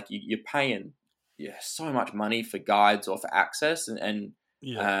trips, like you're paying so much money for guides or for access, and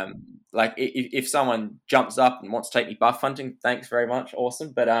yeah, like if someone jumps up and wants to take me buff hunting, thanks very much,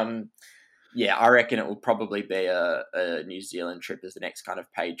 awesome. But yeah, I reckon it will probably be a New Zealand trip as the next kind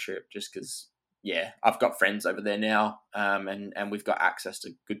of paid trip, just because yeah, I've got friends over there now, and we've got access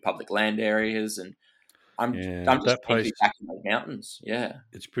to good public land areas, and Yeah, I'm just that keen to place, be back in the mountains. Yeah,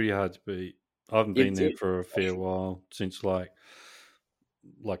 it's pretty hard to beat. I haven't been it's there it. for a fair while since like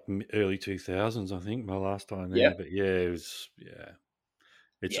early 2000s, I think, my last time Yeah, there. But yeah, it was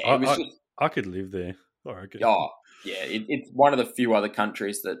it's yeah, it was just I could live there, I reckon. oh yeah, it's one of the few other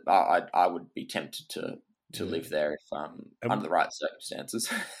countries that I would be tempted to Yeah. live there if under And the right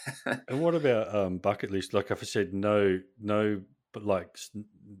circumstances. and what about bucket list? Like if I said no, but like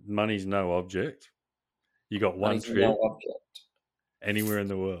money's no object. You got one Money's no trip object anywhere in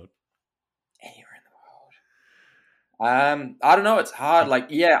the world. anywhere in the world. I don't know. It's hard. You- Like,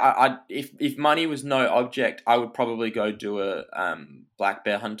 yeah, if money was no object, I would probably go do a black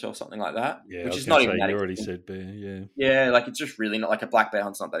bear hunt or something like that, Yeah, I which was is going not to even say that you already expensive. said bear. Yeah. Yeah, like it's just really not like a black bear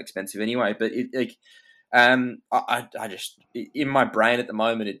hunt's not that expensive anyway. But it like I just in my brain at the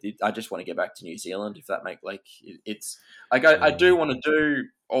moment, I just want to get back to New Zealand if that make like it's like I Yeah. do want to do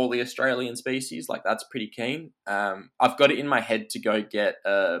all the Australian species. Like that's pretty keen. I've got it in my head to go get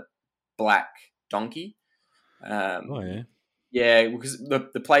a black donkey. Oh Um, yeah. yeah, because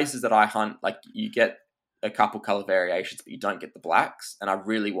the places that I hunt, like you get a couple color variations, but you don't get the blacks. And I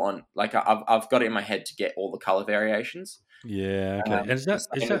really want, like, I've got it in my head to get all the color variations. Yeah. Okay. And The is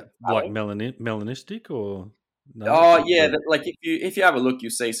same with that like fallow. melanistic or no? It's Oh just yeah, red. like if you have a look,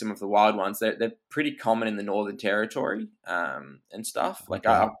 you'll see some of the wild ones. They're pretty common in the Northern Territory, and stuff. Like Okay.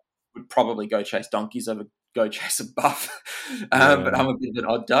 I would probably go chase donkeys over go chase a buff, but Yeah. I'm a bit of an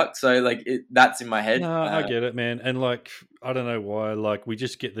odd duck, so like that's in my head. No, I get it, man. And like, I don't know why, like, we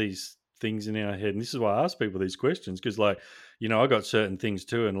just get these things in our head. And this is why I ask people these questions because, like, I got certain things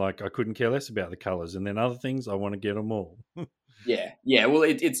too. And like, I couldn't care less about the colors. And then other things, I want to get them all. Yeah, yeah. Well,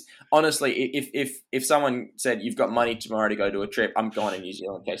 it's honestly, if someone said you've got money tomorrow to go to a trip, I'm going to New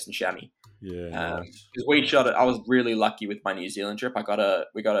Zealand chasing chamois. Yeah, nice. Because we shot it. I was really lucky with my New Zealand trip. We got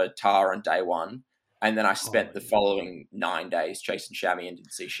a tar on day one, and then I Oh, spent the yeah. following 9 days chasing chamois and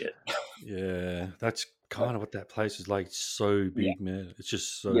didn't see shit. Yeah, that's kind of what that place is like. It's so Yeah, big, man. It's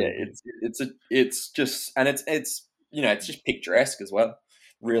just yeah. so big. It's just and it's it's just picturesque as well.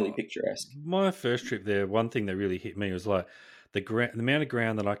 Really Oh, picturesque. my first trip there, one thing that really hit me was like the amount of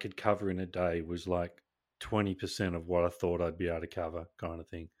ground that I could cover in a day was like 20% of what I thought I'd be able to cover, kind of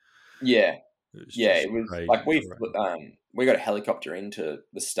thing. Yeah, It was yeah. just It was like crazy terrain. we got a helicopter into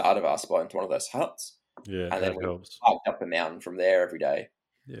the start of our spot into one of those huts, Yeah, and then that we helps. hiked up the mountain from there every day.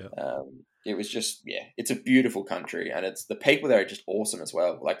 Yeah. It was just it's a beautiful country, and it's the people there are just awesome as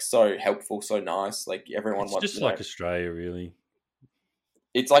well. Like so helpful, so nice. Like everyone It's wants, just like Australia, really,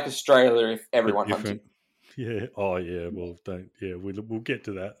 it's like Australia if but everyone hunted. different. Yeah. Oh, yeah. Well, don't. Yeah, we'll get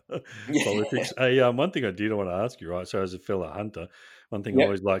to that Yeah, politics. Hey, one thing I did want to ask you, right? So, as a fellow hunter, one thing I yep.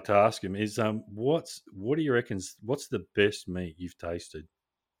 always like to ask him is, what do you reckon? What's the best meat you've tasted?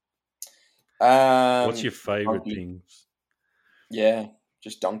 What's your favorite Donkey. things? Yeah,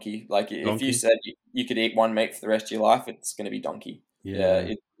 just donkey. Like if you Donkey. said you could eat one meat for the rest of your life, it's going to be donkey. Yeah,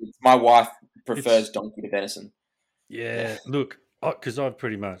 Yeah. it's my wife prefers It's donkey to venison. Yeah, yeah. Look, because I've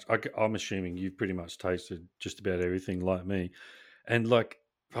pretty much, I'm assuming you've pretty much tasted just about everything like me. And like,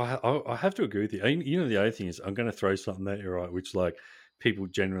 I have to agree with you. And, the other thing is, I'm going to throw something at you, right? Which like people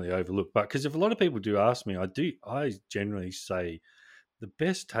generally overlook. But because if a lot of people do ask me, I generally say the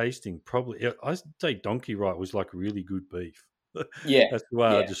best tasting probably, I say donkey right was like really good beef. yeah, That's the way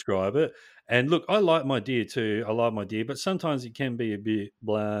I yeah, describe it. And look, I like my deer too. I like my deer, but sometimes it can be a bit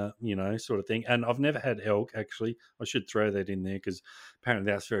blah, sort of thing. And I've never had elk actually. I should throw that in there because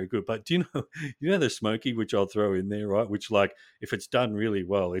apparently that's very good. But do you know, the smoky, which I'll throw in there, right? Which like if it's done really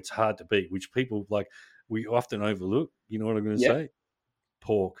well, it's hard to beat. Which people like we often overlook. You know what I'm going to yeah, say?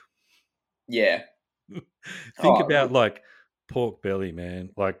 Pork. yeah. Think Oh, about like pork belly, man,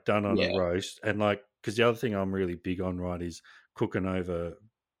 like done on a yeah, roast, and like because the other thing I'm really big on, right, is cooking over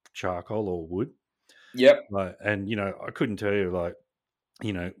charcoal or wood. yep, Like, and I couldn't tell you like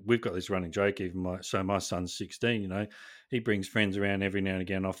we've got this running joke. Even my son's 16. He brings friends around every now and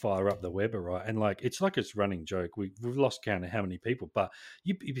again. I fire up the Weber, right, and like it's running joke. We've lost count of how many people, but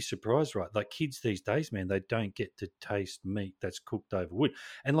you'd be surprised, right? Like kids these days, man, they don't get to taste meat that's cooked over wood.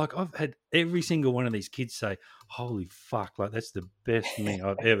 And like I've had every single one of these kids say, "Holy fuck! Like that's the best meat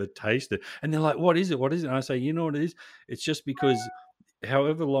I've ever tasted." And they're like, "What is it? What is it?" And I say, "You know what it is? It's just because."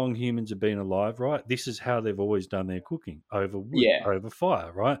 However long humans have been alive, right? This is how they've always done their cooking over wood, yeah, over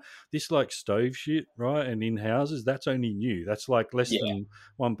fire, right? This like stove shit, right? And in houses, that's only new. That's like less yeah, than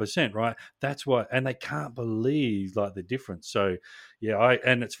 1%, right? That's why, and they can't believe like the difference. So, yeah,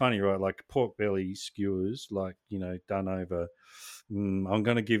 and it's funny, right? Like pork belly skewers, like done over I'm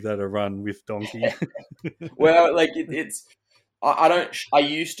going to give that a run with donkey. Well, like it's. I don't. I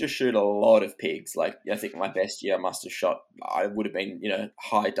used to shoot a lot of pigs. Like I think my best year I must have shot. I would have been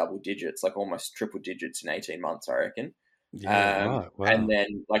high double digits, like almost triple digits in 18 months, I reckon. Yeah, right. And Wow.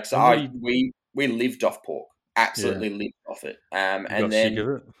 then like so, And what do you? we lived off pork, Yeah, absolutely lived off it. you And got sick then of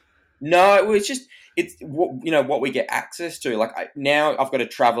it. no, it was just it's what we get access to. Like now, I've got to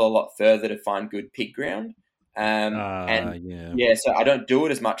travel a lot further to find good pig ground. And Yeah, yeah, so I don't do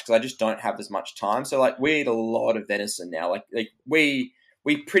it as much because I just don't have as much time. So like we eat a lot of venison now. Like we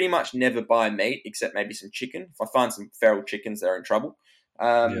pretty much never buy meat except maybe some chicken. If I find some feral chickens, they're in trouble.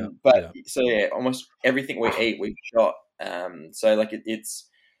 yeah, But yeah. so yeah, almost everything we eat, we've shot. So like it's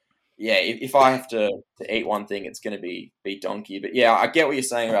yeah, if I have to eat one thing, it's going to be donkey. But yeah, I get what you're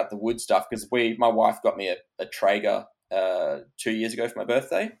saying about the wood stuff because my wife got me a Traeger 2 years ago for my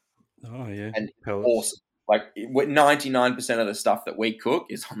birthday, Oh yeah, and pellets. awesome. Like 99% of the stuff that we cook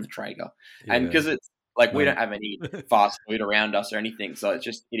is on the Traeger, and Yeah, because it's like we mate. don't have any fast food around us or anything, so it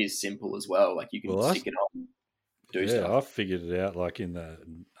is simple as well. Like you can Well, stick it on, do yeah, stuff. I figured it out like in the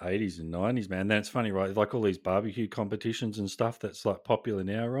 80s and 90s, man. That's funny, right? Like all these barbecue competitions and stuff that's like popular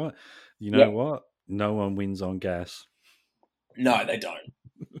now, right? You know Yep. what? No one wins on gas. No, they don't.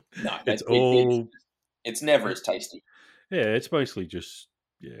 No, It's all, it's never yeah, as tasty. it's mostly just,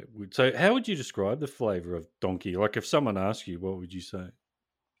 yeah. So, how would you describe the flavor of donkey? Like, if someone asked you, what would you say?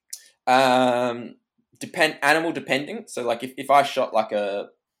 Animal depending. So like if I shot like a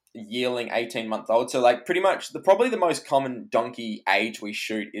yearling 18-month-old, so like pretty much probably the most common donkey age we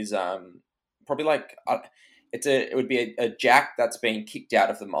shoot is probably like it would be a jack that's being kicked out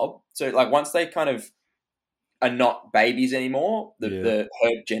of the mob. So like once they kind of are not babies anymore, Yeah, the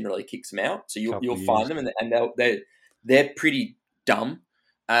herd generally kicks them out. So couple you'll of find years. them and they're pretty dumb.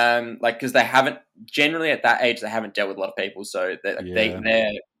 Like because they haven't generally at that age they haven't dealt with a lot of people, so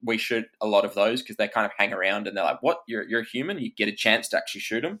Yeah, we shoot a lot of those because they kind of hang around and they're like, "What? You're a human? You get a chance to actually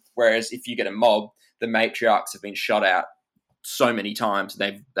shoot them." Whereas if you get a mob, the matriarchs have been shot out so many times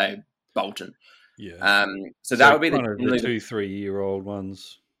they've bolted. yeah. So that So, would be kind of the generally the 2, 3 year old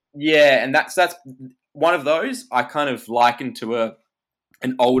ones. yeah, and that's one of those I kind of liken to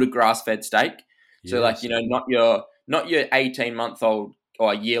an older grass fed steak. So like Yes. not your 18-month-old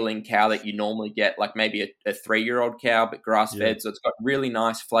or a yearling cow that you normally get, like maybe a 3-year-old cow, but grass Yeah, fed. So it's got really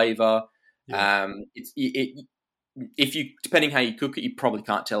nice flavor. yeah, If you depending how you cook it, you probably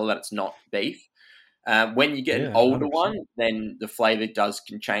can't tell that it's not beef. When you get an yeah. older 100%. one, then the flavor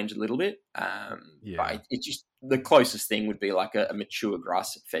can change a little bit. Yeah. But it's just the closest thing would be like a mature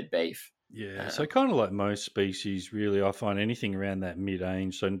grass fed beef. Yeah, Um, so kind of like most species, really, I find anything around that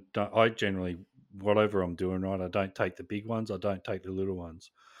mid-range. So I generally, whatever I'm doing, right, I don't take the big ones. I don't take the little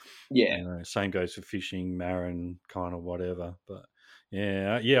ones. yeah, You know, same goes for fishing, marron, kind of whatever. But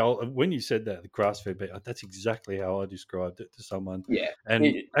yeah, yeah. When you said that, the grass-fed beef, that's exactly how I described it to someone. yeah.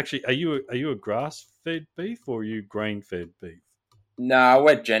 And actually, are you a grass-fed beef or are you grain-fed beef? No,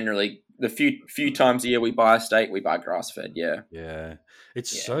 we're generally the few times a year we buy a steak, we buy grass fed. Yeah, Yeah, it's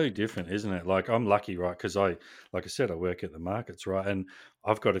yeah, so different, isn't it? Like I'm lucky, right? Because like I said, I work at the markets, right? And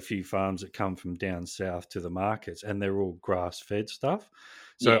I've got a few farms that come from down south to the markets, and they're all grass-fed stuff.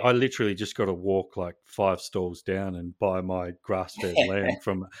 So yeah, I literally just got to walk like 5 stalls down and buy my grass-fed lamb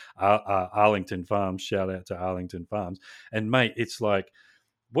from Arlington Farms. Shout out to Arlington Farms. And mate, it's like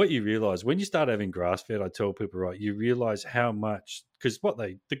what you realize when you start having grass fed, I tell people, right, you realize how much, because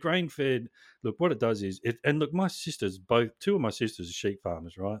the grain fed, look, what it does is it, and look, my sisters, two of my sisters are sheep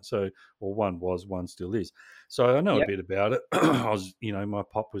farmers, right? So, or one still is. So I know a yeah, bit about it. My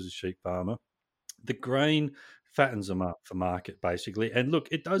pop was a sheep farmer. The grain fattens them up for market, basically. And look,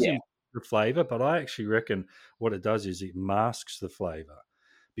 it does yeah. improve the flavor, but I actually reckon what it does is it masks the flavor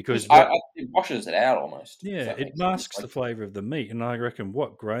because It washes it out almost. If yeah, that it makes sense. masks Like, the flavor of the meat, and I reckon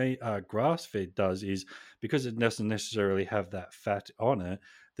what grass fed does is because it doesn't necessarily have that fat on it.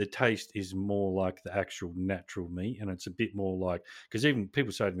 The taste is more like the actual natural meat, and it's a bit more like because even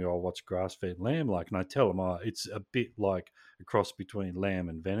people say to me, "Oh, what's grass fed lamb like?" And I tell them, "Oh, it's a bit like a cross between lamb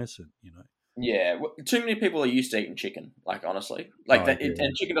and venison." You know? yeah, too many people are used to eating chicken. Like honestly, like Oh that, yeah.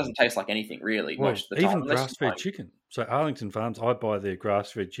 and chicken doesn't taste like anything really Well, most of the time, even unless you grass fed find chicken. So Arlington Farms, I buy their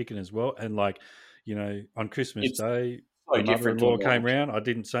grass fed chicken as well, and like on Christmas it's Day, so my different to a mother-in-law came normal chicken. round. I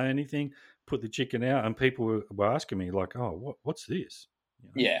didn't say anything, put the chicken out, and people were asking me like, "Oh, what's this?" You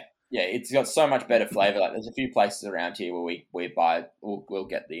know? Yeah, yeah, it's got so much better flavor. Like there's a few places around here where we'll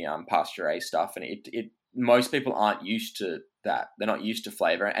get the pasture raised stuff, and it most people aren't used to that. They're not used to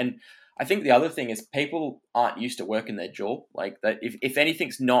flavor, and I think the other thing is people aren't used to working their jaw. Like that, if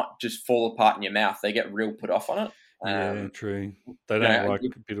anything's not just fall apart in your mouth, they get real put off on it. Yeah, true. They You don't know, like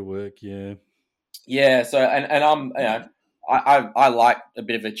a bit of work. Yeah. yeah. So and I'm I like a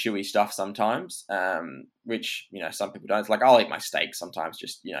bit of a chewy stuff sometimes, which some people don't. It's like I'll eat my steak sometimes,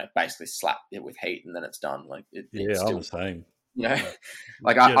 just basically slap it with heat and then it's done. Like it's Yeah, I'm still the same. you know, Like,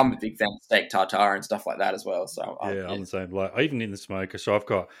 like get I'm a big fan of steak tartare and stuff like that as well. So Yeah, I'm the same. Like even in the smoker, so I've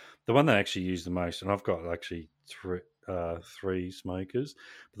got the one that I actually use the most, and I've got actually three smokers.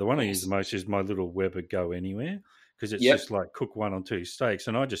 But the one I use the yes, most is my little Weber Go Anywhere because it's yep, just like cook 1 or 2 steaks,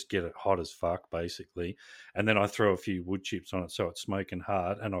 and I just get it hot as fuck basically, and then I throw a few wood chips on it so it's smoking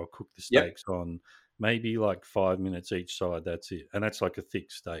hard, and I'll cook the yep, steaks on maybe like 5 minutes each side. That's it, and that's like a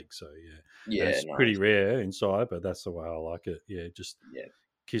thick steak. So yeah, and yeah, it's pretty nice, rare inside, but that's the way I like it. Yeah, just yeah.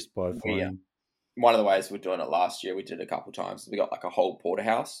 kissed by a We flame. One of the ways we're doing it last year, we did it a couple of times. We got like a whole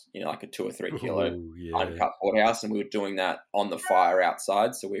porterhouse, like a 2 or 3 kilo Oh yeah. uncut porterhouse, and we were doing that on the fire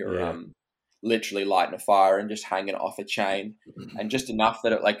outside. So we were Yeah. literally lighting a fire and just hanging it off a chain, and just enough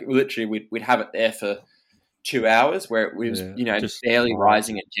that it like literally we'd have it there for 2 hours where it was Yeah, just barely mild.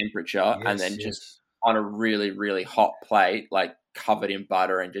 rising in temperature, and Yes, then just yes. on a really really hot plate, like covered in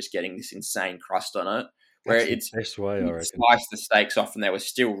butter and just getting this insane crust on it. Where That's the best way, I we'd reckon. slice the steaks off and they were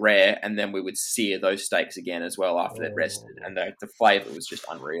still rare, and then we would sear those steaks again as well after they'd rested, Oh, and the flavor was just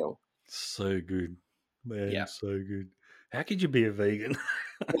unreal. so good, man, Yeah. so good. How could you be a vegan?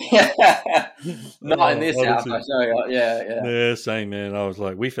 Not in this house, I Honestly. tell you. Yeah, yeah, Yeah, same, man. I was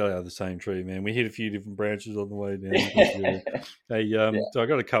like, we fell out of the same tree, man. We hit a few different branches on the way down. But, yeah. Hey, yeah, so I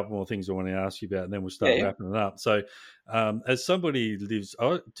got a couple more things I want to ask you about, and then we'll yeah, start yeah. wrapping it up. So, as somebody who lives,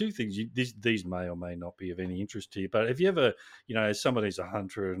 two things. These may or may not be of any interest to you, but if you ever, as somebody's a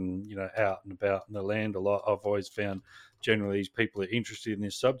hunter and out and about in the land a lot, I've always found generally these people are interested in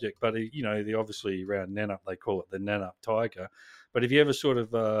this subject. But they obviously around Nannup, they call it the Nannup tiger. But have you ever sort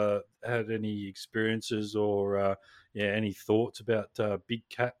of had any experiences or any thoughts about big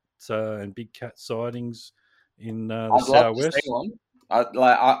cat and big cat sightings in the I'd love to see southwest? one.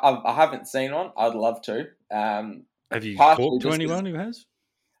 I haven't seen one. I'd love to. Have you Partially talked to just because anyone who has?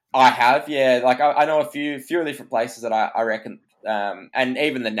 I have, yeah. Like I know a few different places that I reckon, and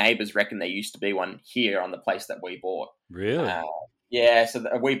even the neighbours reckon there used to be one here on the place that we bought. Really? Uh, yeah, so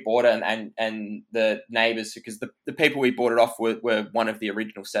we bought it, and the neighbours, because the people we bought it off were one of the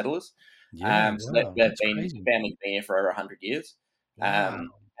original settlers. Yeah, So wow, they've that's been crazy. family's been here for over 100 years. Wow.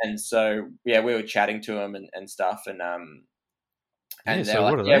 And so yeah, we were chatting to them and stuff, Yeah, and they're so like,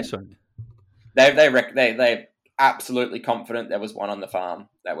 what are yeah, they saying? they're absolutely confident there was one on the farm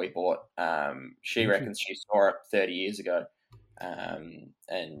that we bought. She Interesting. reckons she saw it 30 years ago,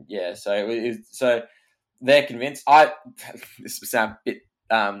 and yeah, so they're convinced. This will sound a bit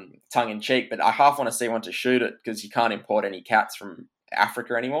tongue in cheek, but I half want to see one to shoot it because you can't import any cats from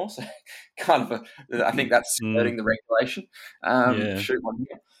Africa anymore. So kind of, I think that's skirting Mm, the regulation. yeah. Shoot one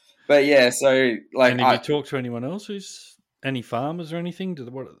here, but yeah. So like And have you talked to anyone else who's any farmers or anything? there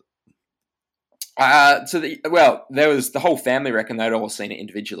was the whole family reckon they'd all seen it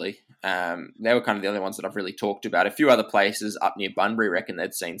individually. They were kind of the only ones that I've really talked about. A few other places up near Bunbury reckon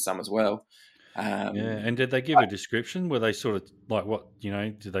they'd seen some as well. Yeah, Um, and did they give a description? Were they sort of like what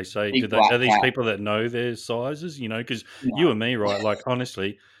Did they say? Big black Are these cat. people that know their sizes? Because you No. and me, right? Like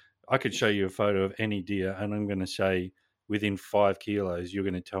honestly, I could show you a photo of any deer, and I'm going to say within 5 kilos, you're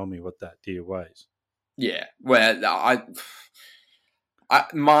going to tell me what that deer weighs. Yeah. Well,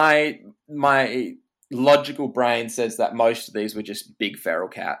 my logical brain says that most of these were just big feral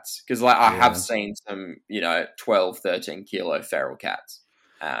cats because like I have Yeah, seen some 12, 13 kilo feral cats,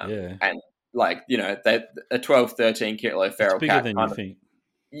 yeah, and like they a 12, 13 kilo it's feral bigger cat than you kind of. think.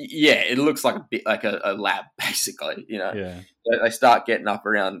 Yeah, it looks like a bit like a lab, basically. Yeah, They start getting up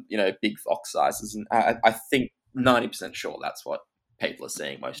around big fox sizes, and I think 90% sure that's what people are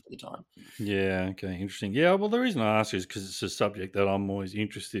seeing most of the time. yeah. Okay, interesting. Yeah, well, the reason I ask is because it's a subject that I'm always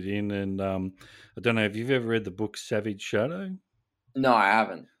interested in, and I don't know if you've ever read the book Savage Shadow. No, I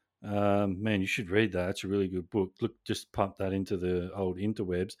haven't. Man, you should read that. It's a really good book. Look, just pump that into the old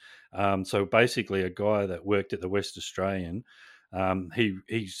interwebs. So basically, a guy that worked at the West Australian,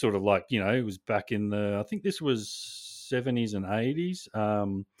 he sort of like it was back in I think this was 70s and 80s.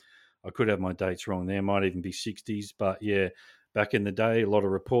 I could have my dates wrong there. Might even be 60s, but yeah, back in the day, a lot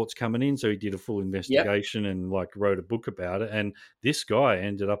of reports coming in. So he did a full Yep. investigation and like wrote a book about it. And this guy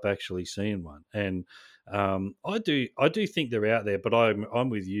ended up actually seeing one. And I do think they're out there, but I'm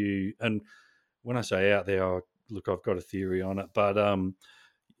with you. And when I say out there, look, I've got a theory on it, but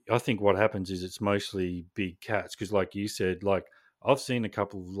I think what happens is it's mostly big cats because, like you said, like I've seen a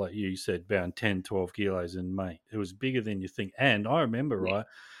couple, like you said, around 10, 12 kilos, and mate, it was bigger than you think. And I remember, Yeah. right,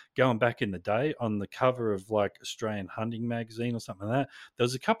 going back in the day on the cover of like Australian Hunting Magazine or something like that. There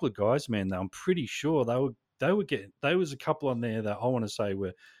was a couple of guys, man, that I'm pretty sure they were getting, there was a couple on there that I want to say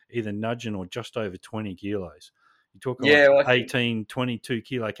were either nudging or just over 20 kilos. You're talking like Yeah, well, I think, 18, 22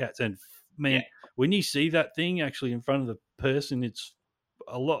 kilo cats. And yeah, man, when you see that thing actually in front of the person, it's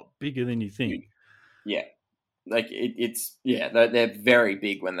a lot bigger than you think. yeah. Like it's they're very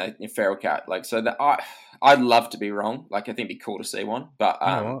big when they're feral cat. Like so that I'd love to be wrong. Like I think it'd be cool to see one, but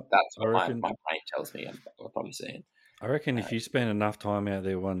You know what? that's I what reckon. my brain tells me I'll probably see it. I reckon if you spend enough time out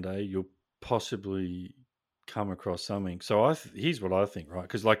there one day, you'll possibly come across something. So here's what I think, right?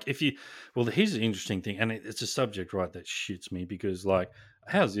 Because like here's an interesting thing, and it's a subject, right, that shits me because like,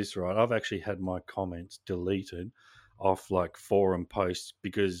 how's this, right? I've actually had my comments deleted off like forum posts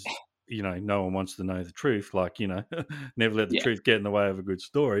because no one wants to know the truth. Like never let the Yeah, truth get in the way of a good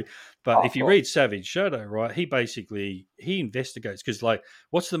story. But oh, if you read Savage Shadow, right, he investigates because like,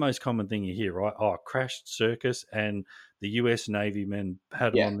 what's the most common thing you hear, right? Oh, crashed circus and the US Navy men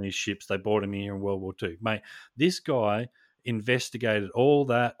had them yeah, on these ships. They brought them here in World War II. Mate, this guy investigated all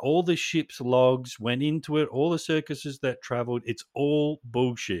that, all the ship's logs, went into it, all the circuses that traveled. It's all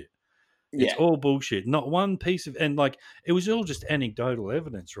bullshit. It's yeah, all bullshit. Not one piece of, and like, it was all just anecdotal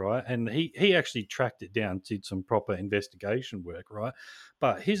evidence, right? And he actually tracked it down, did some proper investigation work, right?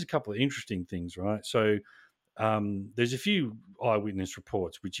 But here's a couple of interesting things, right? So there's a few eyewitness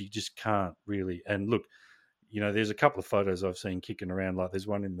reports which you just can't really, and look, there's a couple of photos I've seen kicking around. Like there's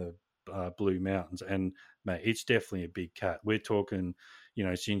one in the Blue Mountains, and mate, it's definitely a big cat. We're talking,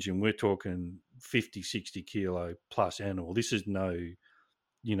 Synjon, we're talking 50, 60 kilo plus animal. This is no,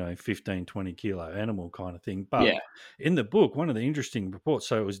 15, 20 kilo animal kind of thing. But yeah, in the book, one of the interesting reports,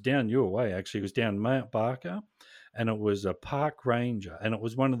 so it was down your way, actually, it was down Mount Barker, and it was a park ranger, and it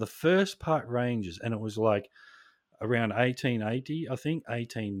was one of the first park rangers, and it was like around 1880, I think,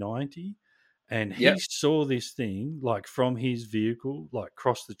 1890. And he yep. saw this thing like from his vehicle, like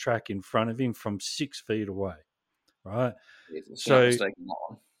cross the track in front of him from 6 feet away, right? Jesus, you're not So mistaken that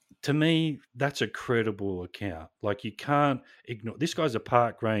one. to me, that's a credible account. Like you can't ignore this guy's a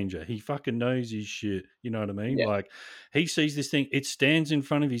park ranger. He fucking knows his shit. You know what I mean? Yeah, Like he sees this thing, it stands in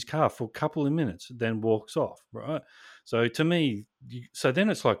front of his car for a couple of minutes, then walks off, right? So to me, so then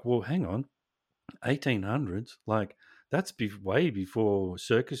it's like, well, hang on, 1800s, like that's way before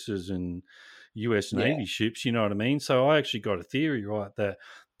circuses and US yeah. Navy ships, you know what I mean? So I actually got a theory, right, that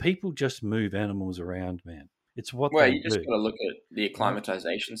people just move animals around, man. It's what Well, they you just do, got to look at the right?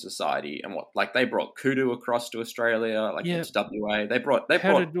 Acclimatization Society and what, like, they brought kudu across to Australia, like Yeah, into WA. They brought.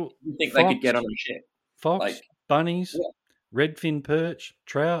 how to do You think they could fox, get on a ship? fox, Like, bunnies, yeah, redfin perch,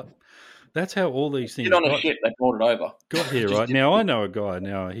 trout. That's how all these get things on a ship. They brought it over. got here, Just right? Now I know a guy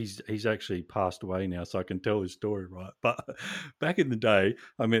now, he's actually passed away now, so I can tell his story, right? But back in the day,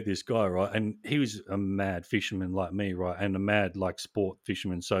 I met this guy, right? And he was a mad fisherman like me, right? And a mad like sport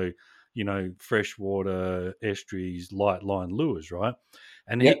fisherman. So, freshwater estuaries, light line lures, right?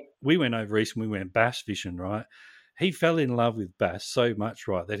 And yep, we went over east and we went bass fishing, right? He fell in love with bass so much,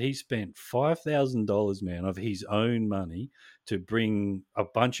 right, that he spent $5,000, man, of his own money to bring a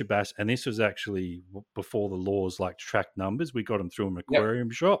bunch of bass. And this was actually before the laws like track numbers. We got them through an yep,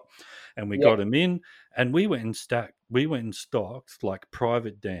 aquarium shop, and we got yep. them in, and we went and stocked like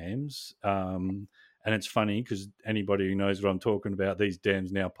private dams. And it's funny because anybody who knows what I'm talking about, these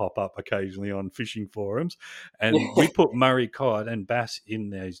dams now pop up occasionally on fishing forums. And we put Murray cod and bass in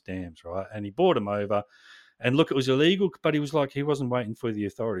those dams, right? And he brought them over. And look, it was illegal, but he was like, he wasn't waiting for the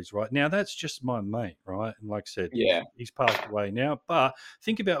authorities, right? Now, that's just my mate, right? And like I said, Yeah, he's passed away now. But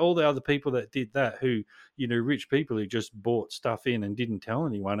think about all the other people that did that who, rich people who just bought stuff in and didn't tell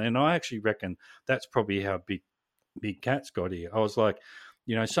anyone. And I actually reckon that's probably how Big Cat's got here. I was like,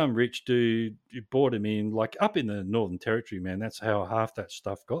 some rich dude who bought him in, like up in the Northern Territory, man. That's how half that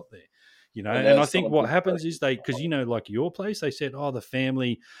stuff got there. and And I there's think someone what who happens is because, like your place, they said, oh, the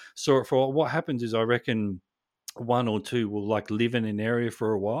family saw it for what happens is I reckon one or two will like live in an area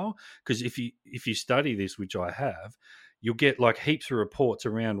for a while, because if you study this, which I have, you'll get like heaps of reports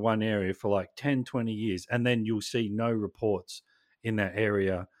around one area for like 10, 20 years, and then you'll see no reports in that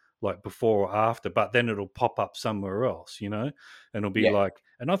area like before or after, but then it'll pop up somewhere else, and it'll be Yeah, like,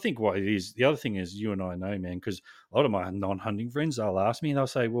 and I think what it is, the other thing is, you and I know, man, because a lot of my non-hunting friends, they'll ask me and they'll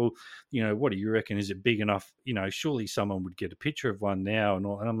say, well, what do you reckon, is it big enough, surely someone would get a picture of one now and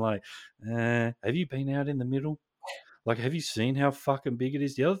all, and I'm like, have you been out in the middle? Like, have you seen how fucking big it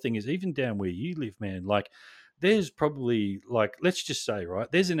is? The other thing is, even down where you live, man, like, there's probably, like, let's just say,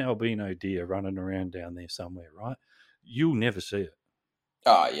 right, there's an albino deer running around down there somewhere, right? You'll never see it.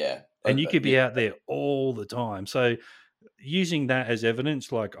 oh yeah, And you could yeah, be out there all the time. So using that as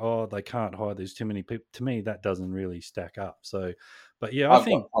evidence, like, oh, they can't hide. There's too many people. To me, that doesn't really stack up. So, but yeah, I I've got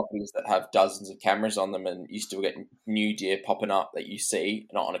think properties that have dozens of cameras on them, and you still get new deer popping up that you see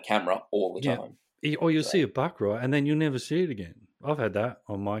not on a camera all the yeah, time. or you'll So, see a buck, right, and then you'll never see it again. I've had that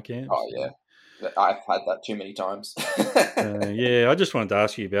on my oh camps. yeah, I've had that too many times. Yeah, I just wanted to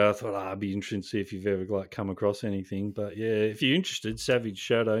ask you about. I thought I'd be interested to see if you've ever like come across anything. But yeah, if you're interested, Savage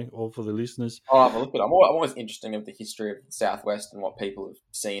Shadow, all for the listeners. I'll have a look at it. I'm always interested in the history of the Southwest and what people have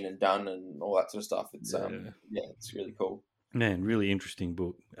seen and done and all that sort of stuff. It's Yeah, yeah, it's really cool. man, really interesting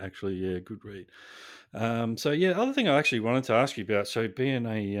book. Actually, yeah, good read. So yeah, other thing I actually wanted to ask you about. So being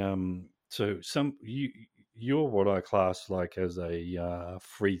a so some you're what I class like as a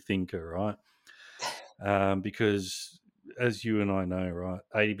free thinker, right? Because as you and I know, right,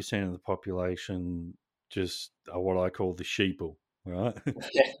 80% of the population just are what I call the sheeple, right?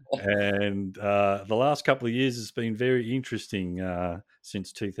 And the last couple of years has been very interesting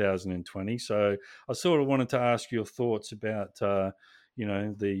since 2020. So I sort of wanted to ask your thoughts about, the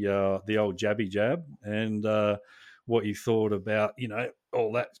old jabby jab and what you thought about,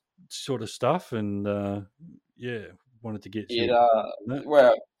 all that sort of stuff. And yeah, wanted to get It your on that.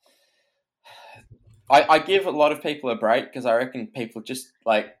 well, I give a lot of people a break because I reckon people just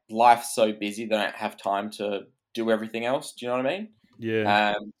like life's so busy they don't have time to do everything else. Do you know what I mean?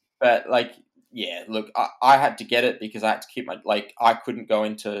 Yeah, But like, yeah, look, I had to get it because I had to keep I couldn't go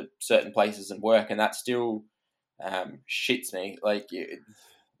into certain places and work, and that still shits me.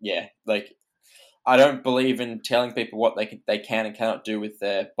 Yeah, like I don't believe in telling people what they can and cannot do with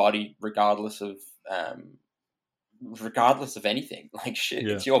their body, um, regardless of anything. Like shit,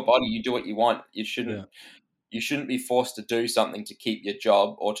 yeah, it's your body. You do what you want. yeah, You shouldn't be forced to do something to keep your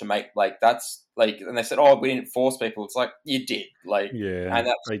job or to make that's like. And they said, "Oh, we didn't force people." It's like you did. yeah, And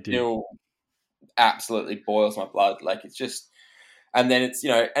that they did. still absolutely boils my blood. Like it's just, and then it's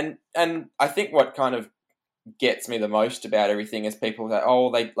and I think what kind of gets me the most about everything is people that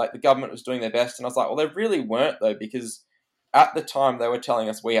they like the government was doing their best, and I was like, well, they really weren't though, because at the time they were telling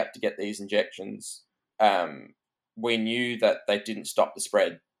us we had to get these injections. We knew that they didn't stop the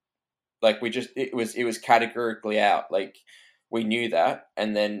spread. Like it was categorically out. Like we knew that,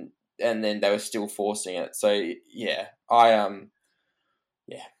 and then they were still forcing it. So yeah,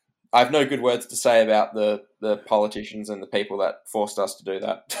 yeah, I have no good words to say about the politicians and the people that forced us to do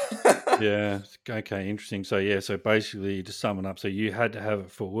that. Yeah. Okay. Interesting. So yeah. So basically, to sum it up, so you had to have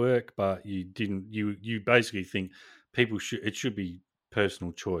it for work, but you didn't. You basically think people should. It should be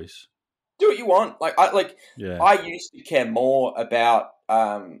personal choice. Do what you want. Yeah. I used to care more about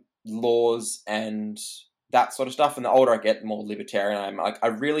laws and that sort of stuff. And the older I get, the more libertarian I am. Like I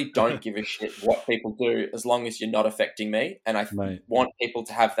really don't give a shit what people do as long as you're not affecting me. And I Mate. want people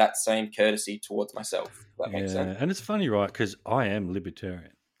to have that same courtesy towards myself. If that makes sense. Yeah. And it's funny, right? Because I am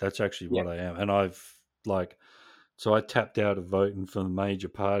libertarian. That's actually Yeah. what I am, and I've like. So I tapped out of voting for the major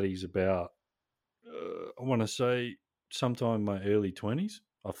parties about. I want to say sometime in my early 20s.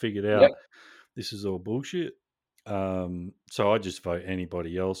 I figured Yep. out this is all bullshit. So I just vote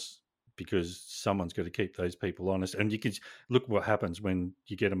anybody else because someone's got to keep those people honest. And you can look what happens when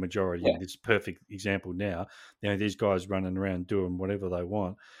you get a majority. Yeah. And this perfect example now, these guys running around doing whatever they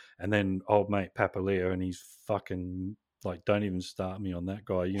want. And then old mate Papalia and he's fucking like, don't even start me on that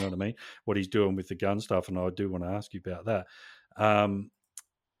guy. You know what I mean? What he's doing with the gun stuff. And I do want to ask you about that. I'm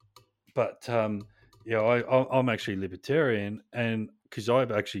actually libertarian, and because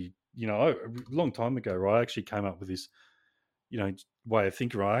I've actually, a long time ago, right, I actually came up with this, way of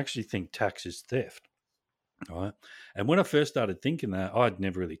thinking. Right? I actually think tax is theft, right? And when I first started thinking that, I'd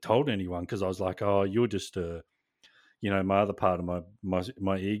never really told anyone because I was like, oh, you're just a, my other part of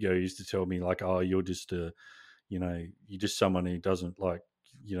my ego used to tell me like, oh, you're just a, you're just someone who doesn't like,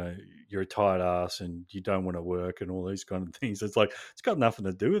 you're a tired ass and you don't want to work and all these kind of things. It's like, it's got nothing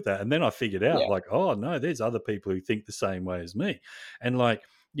to do with that. And then I figured out Yeah. like, oh no, there's other people who think the same way as me. And like,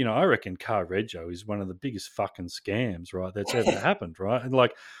 I reckon car rego is one of the biggest fucking scams, right, that's ever happened, right? And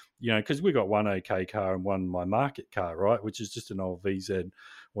like, because we got one OK car and one my market car, right, which is just an old VZ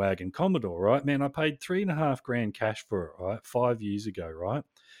wagon Commodore, right? Man, I paid $3,500 cash for it, right, 5 years ago, right?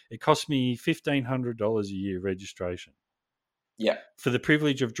 It cost me $1,500 a year registration. Yeah. For the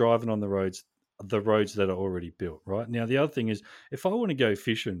privilege of driving on the roads that are already built, right? Now, the other thing is, if I want to go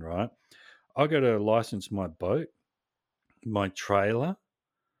fishing, right, I got to license my boat, my trailer,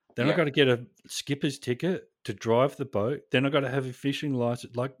 then I got to get a skipper's ticket to drive the boat, then I got to have a fishing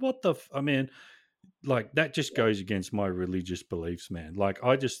license. Like, what the? I mean, like that just goes against my religious beliefs, man. Like,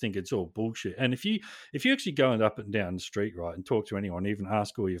 I just think it's all bullshit. And if you actually go up and down the street, right, and talk to anyone, even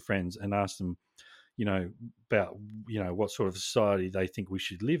ask all your friends and ask them, you know, about, what sort of society they think we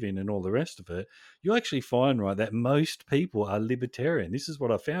should live in and all the rest of it, you'll actually find, right, that most people are libertarian. This is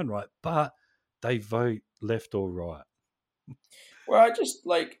what I found, right? But they vote left or right. Well, I just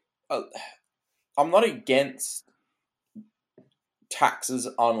I'm not against taxes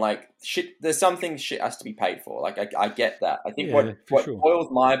on like shit. There's some things shit has to be paid for. Like I get that. I think Yeah, for what sure. boils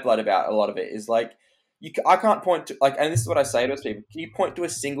my blood about a lot of it is like I can't point to like, and this is what I say to those people. Can you point to a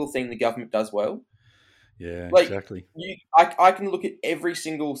single thing the government does well? Yeah, Like exactly. I can look at every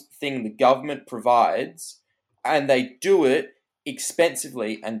single thing the government provides, and they do it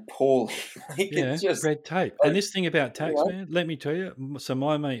expensively and poorly. Like Yeah, it's just red tape. And like this thing about you tax, know, man, let me tell you. So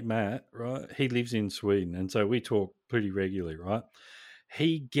my mate Matt, right, he lives in Sweden, and so we talk pretty regularly, right?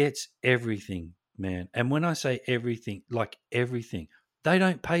 He gets everything, man. And when I say everything, like everything, they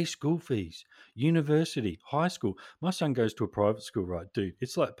don't pay school fees, university, high school. My son goes to a private school, right, dude?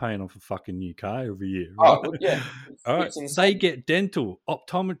 It's like paying off a fucking new car every year, right? oh yeah, All right, it's they insane. get dental,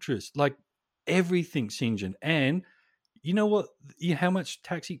 optometrists, like everything, Synjon. And you know what? How much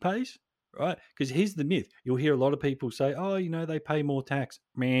tax he pays, right? Because here's the myth: you'll hear a lot of people say, "Oh, they pay more tax."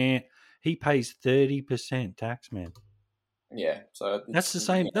 Man, he pays 30% tax, man. Yeah, so That's it's the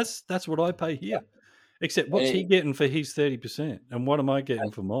same. That's what I pay here. Except, what's he and getting for his 30%, and what am I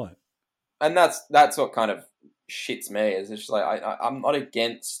getting for mine? that's what kind of shits me is it's just like I'm not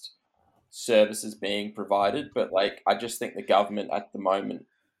against services being provided, but like I just think the government at the moment,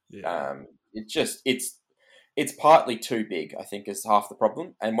 Yeah. it's partly too big. I think is half the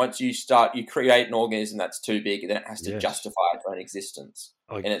problem. And once you create an organism that's too big, then it has to Yes. justify its own existence.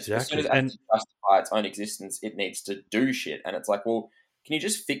 Oh, And it's as soon as exactly. it has And to justify its own existence, it needs to do shit. And it's like, well, can you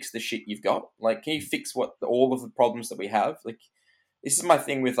just fix the shit you've got? Like, can you fix all of the problems that we have? Like, this is my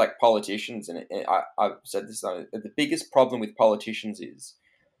thing with like politicians, and I've said this. The biggest problem with politicians is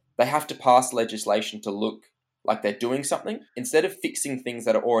they have to pass legislation to look like they're doing something instead of fixing things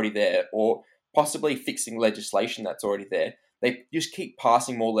that are already there or possibly fixing legislation that's already there. They just keep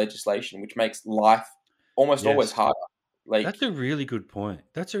passing more legislation, which makes life almost always yes, harder. Like, that's a really good point.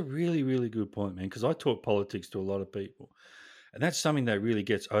 That's a really, really good point, man. Because I talk politics to a lot of people, and that's something that really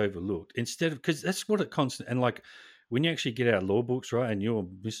gets overlooked. Instead of, because that's what it constant, and like when you actually get out law books, right? And your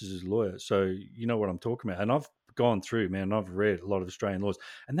missus is a lawyer, so you know what I'm talking about. And I've gone through, man. And I've read a lot of Australian laws,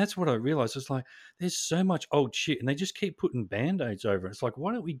 and that's what I realized. It's like there's so much old shit, and they just keep putting band-aids over it. It's like,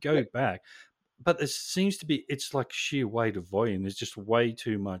 why don't we yeah, go back? But there seems to be, it's like sheer weight of volume. There's just way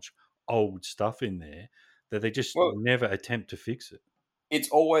too much old stuff in there that they just well, never attempt to fix it. it's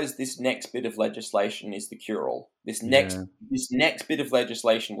always this next bit of legislation is the cure-all. Yeah. This next bit of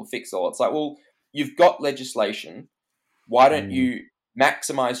legislation will fix all. It's like, well, you've got legislation. Why don't Mm, you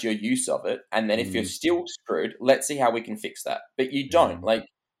maximize your use of it? And then if you're mm, still screwed, let's see how we can fix that. But you yeah. don't. Like,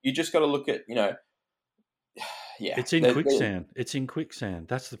 you just got to look at, yeah, It's in quicksand. It's in quicksand.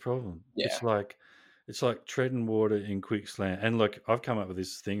 That's the problem. yeah, It's like treading water in quicksand. And look, I've come up with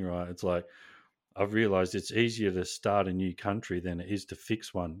this thing, right? It's like I've realized it's easier to start a new country than it is to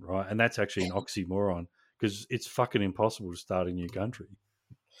fix one, right? And that's actually an oxymoron because it's fucking impossible to start a new country.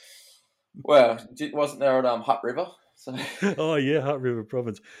 well, wasn't there at Hutt River? So Oh yeah, Hutt River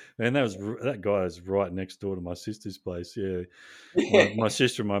Province, man. That guy is right next door to my sister's place. Yeah, my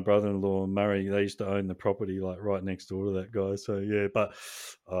sister and my brother-in-law Murray, they used to own the property like right next door to that guy. So yeah, but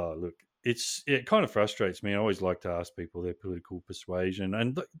look, it kind of frustrates me. I always like to ask people their political persuasion,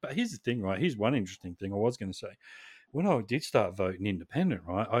 and but here's the thing, right? Here's one interesting thing I was going to say. When I did start voting independent,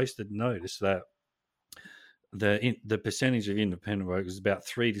 right, I used to notice that the percentage of independent vote was about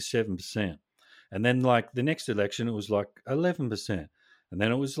 3 to 7%, and then like the next election it was like 11%, and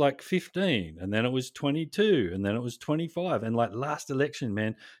then it was like 15, and then it was 22, and then it was 25, and like last election,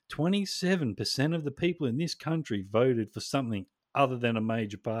 man, 27% of the people in this country voted for something other than a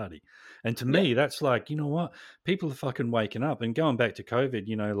major party. And to yeah, me that's like, you know what, people are fucking waking up. And going back to COVID,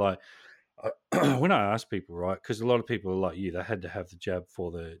 like when I ask people, right, because a lot of people are like you, they had to have the jab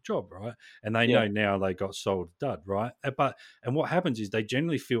for the job, right? And they yeah, know now they got sold a dud, right? And what happens is they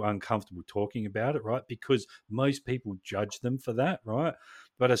generally feel uncomfortable talking about it, right? Because most people judge them for that, right?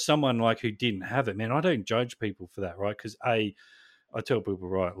 But as someone like who didn't have it, man, I don't judge people for that, right? Because I tell people,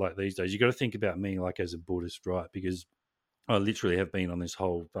 right, like these days, you got to think about me like as a Buddhist, right? Because I literally have been on this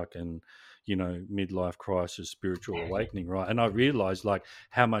whole fucking, midlife crisis, spiritual awakening, right? And I realized like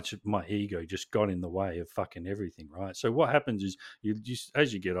how much of my ego just got in the way of fucking everything, right? So what happens is you just,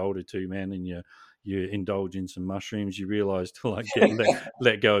 as you get older too, man, and you indulge in some mushrooms, you realise to like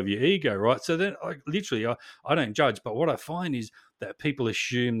let go of your ego, right? So then, I don't judge, but what I find is that people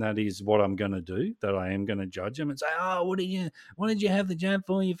assume that is what I'm going to do, that I am going to judge them and say, "Oh, what did you have the jab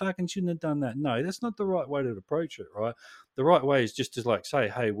for? You fucking shouldn't have done that." No, that's not the right way to approach it, right? The right way is just to like say,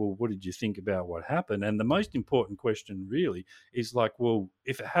 "Hey, well, what did you think about what happened?" And the most important question really is like, "Well,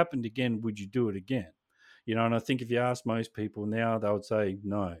 if it happened again, would you do it again?" And I think if you ask most people now, they would say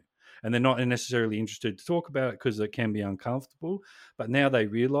no. And they're not necessarily interested to talk about it because it can be uncomfortable. But now they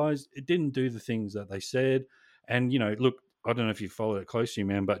realise it didn't do the things that they said. And, look, I don't know if you follow it closely,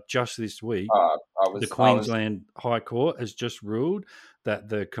 man, but just this week, the I was, Queensland High Court has just ruled that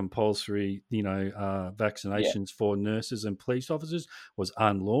the compulsory, yeah, vaccinations for nurses and police officers was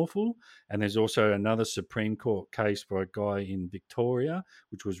unlawful. And there's also another Supreme Court case for a guy in Victoria,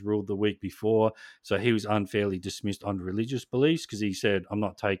 which was ruled the week before. So he was unfairly dismissed on religious beliefs because he said, "I'm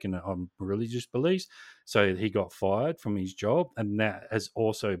not taking it on religious beliefs." So he got fired from his job. And that has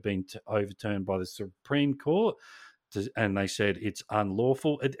also been overturned by the Supreme Court. And they said it's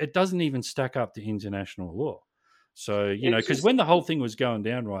unlawful. It doesn't even stack up to international law. So, it's because just when the whole thing was going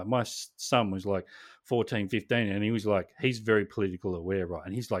down, right, my son was like 14, 15, and he was like, he's very political aware, right?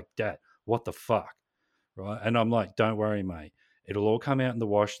 And he's like, "Dad, what the fuck?" Right? And I'm like, "Don't worry, mate. It'll all come out in the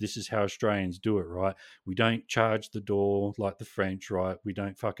wash. This is how Australians do it, right? We don't charge the door like the French, right? We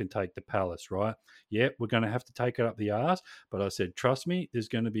don't fucking take the palace, right? Yep, we're going to have to take it up the arse." But I said, "Trust me, there's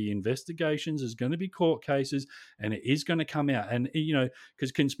going to be investigations, there's going to be court cases, and it is going to come out." And,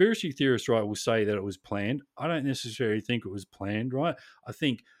 because conspiracy theorists, right, will say that it was planned. I don't necessarily think it was planned, right? I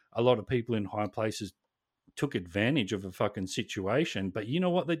think a lot of people in high places took advantage of a fucking situation. But you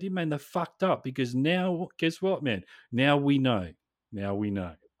know what they did, man? They fucked up because now, guess what, man? Now we know. Now we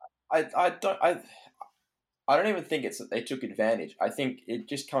know. I don't even think it's that they took advantage. I think it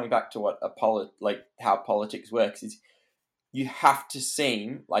just coming back to what like how politics works is you have to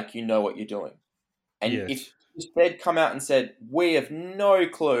seem like you know what you're doing. And if Yes, they'd come out and said, "We have no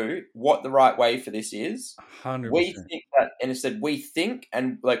clue what the right way for this is. We 100%. think that," and instead we think,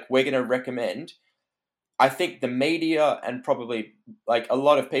 and like we're going to recommend. I think the media and probably like a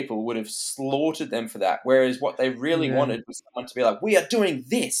lot of people would have slaughtered them for that. Whereas what they really Yeah, wanted was someone to be like, "We are doing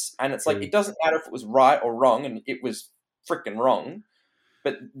this," and it's like true. it doesn't matter if it was right or wrong, and it was freaking wrong,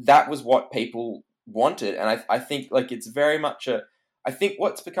 but that was what people wanted, and I think like it's very much a. I think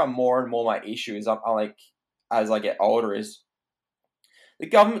what's become more and more my issue is I like as I get older is the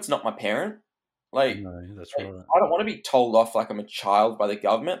government's not my parent. Like, No, that's right. I don't want to be told off like I'm a child by the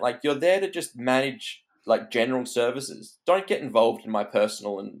government. Like you're there to just manage like general services. Don't get involved in my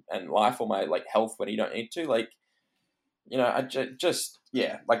personal and life or my like health when you don't need to. Like I just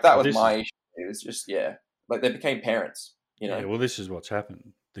yeah, like that Well, was this my is, issue. It was just yeah, like they became parents. yeah, well, this is what's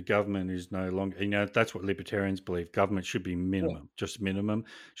happened. The government is no longer, that's what libertarians believe. Government should be Yeah. minimum, just minimum,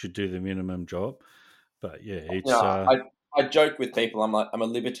 should do the minimum job. But yeah, You it's, know, I joke with people. I'm like I'm a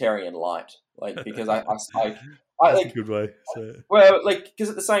libertarian light, like because I that's a like good way. So, well like because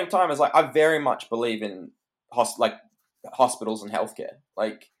at the same time as like I very much believe in like hospitals and healthcare.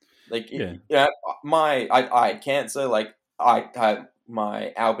 yeah, I had cancer. Like I had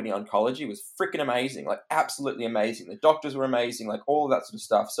my Albany oncology was freaking amazing, like absolutely amazing. The doctors were amazing, like all of that sort of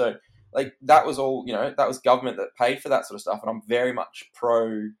stuff. So like that was all that was government that paid for that sort of stuff, and I'm very much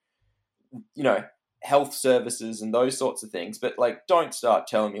pro health services and those sorts of things. But like, don't start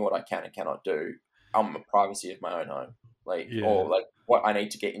telling me what I can and cannot do on the privacy of my own home, like yeah. or like what I need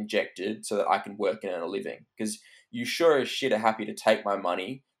to get injected so that I can work and earn a living. Because you sure as shit are happy to take my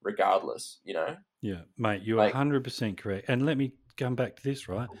money regardless. Yeah, mate, you're Like 100% correct. And let me come back to this,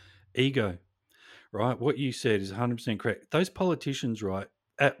 right? Ego, right? What you said is 100% correct. Those politicians, right,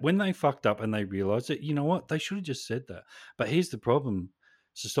 when they fucked up and they realized it, you know what? They should have just said that. But here's the problem: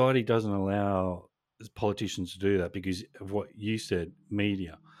 society doesn't allow politicians to do that because of what you said,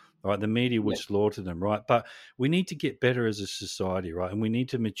 media. Right, the media would yeah, slaughter them, right? But we need to get better as a society, right? And we need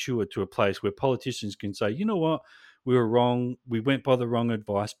to mature to a place where politicians can say, "You know what? We were wrong. We went by the wrong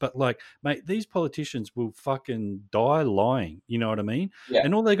advice." But like, mate, these politicians will fucking die lying. You know what I mean? yeah,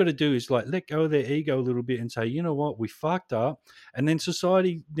 And all they got to do is like let go of their ego a little bit and say, "You know what? We fucked up." And then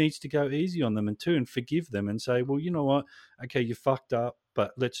society needs to go easy on them and forgive them and say, "Well, you know what? Okay, you fucked up,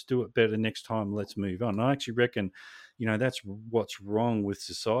 but let's do it better next time. Let's move on." I actually reckon, that's what's wrong with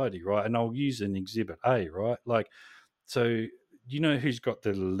society, right? And I'll use an exhibit A, right? Like, so who's got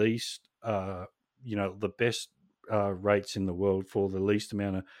the least, the best rates in the world for the least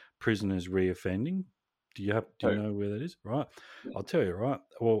amount of prisoners reoffending? Do you too. know where that is? Right. Yeah. I'll tell you, right?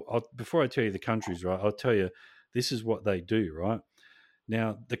 Well, before I tell you the countries, right, I'll tell you this is what they do, right?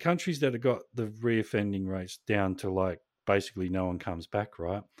 Now, the countries that have got the reoffending rates down to like basically no one comes back,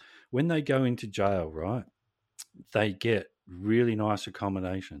 right? When they go into jail, right, they get really nice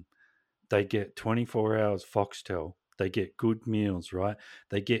accommodation. They get 24 hours Foxtel. They get good meals, right?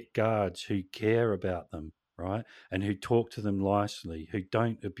 They get guards who care about them, right? And who talk to them nicely, who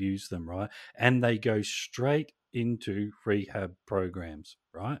don't abuse them, right? And they go straight into rehab programs,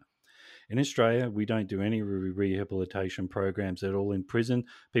 right? In Australia, we don't do any rehabilitation programs at all in prison.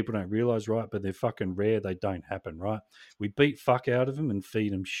 People don't realise, right? But they're fucking rare. They don't happen, right? We beat fuck out of them and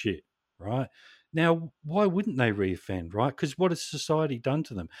feed them shit, right? Now, why wouldn't they reoffend, right? Because what has society done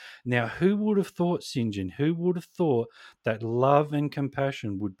to them? Now, who would have thought, Synjon, who would have thought that love and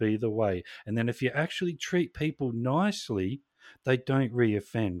compassion would be the way? And then if you actually treat people nicely, they don't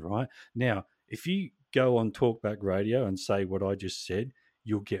reoffend, right? Now, if you go on Talkback Radio and say what I just said,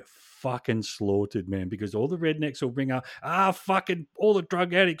 you'll get fucking slaughtered, man, because all the rednecks will bring up, fucking all the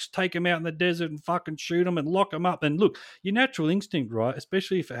drug addicts, take them out in the desert and fucking shoot them and lock them up. And look, your natural instinct, right,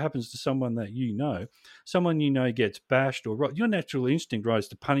 especially if it happens to someone that someone you know gets bashed or right, your natural instinct, right, is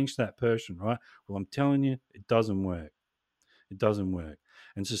to punish that person, right? Well, I'm telling you, it doesn't work. It doesn't work.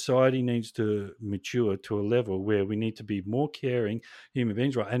 And society needs to mature to a level where we need to be more caring human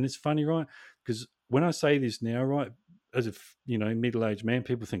beings, right? And it's funny, right? Because when I say this now, right, as a middle-aged man,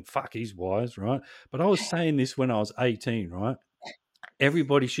 people think, fuck, he's wise, right? But I was saying this when I was 18, right?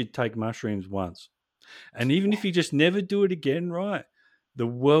 Everybody should take mushrooms once. And even if you just never do it again, right, the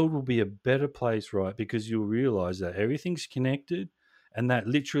world will be a better place, right? Because you'll realize that everything's connected and that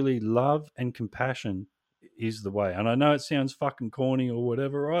literally love and compassion is the way. And I know it sounds fucking corny or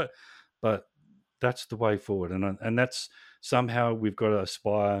whatever, right? But that's the way forward. And that's somehow we've got to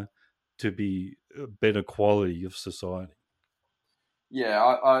aspire to be a better quality of society. Yeah,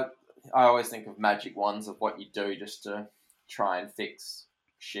 I always think of magic ones of what you do just to try and fix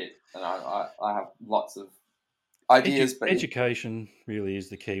shit. And I have lots of ideas. But education really is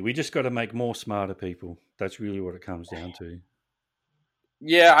the key. We just got to make more smarter people. That's really what it comes down to.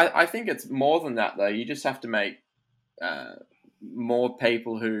 Yeah, I think it's more than that, though. You just have to make more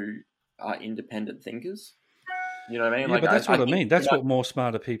people who are independent thinkers. You know what I mean? Yeah, but that's what I mean. That's what more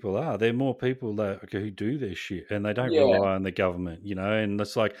smarter people are. They're more people who do their shit and they don't rely on the government, and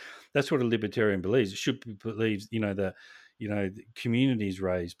it's like, that's what a libertarian believes. It should be believes, that, communities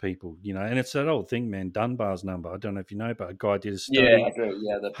raise people, and it's that old thing, man, Dunbar's number. I don't know if you know, but a guy did a study. Yeah, I do.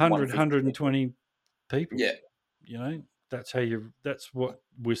 Yeah, 120 people. Yeah. That's what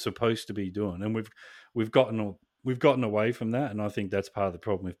we're supposed to be doing. And we've gotten away from that, and I think that's part of the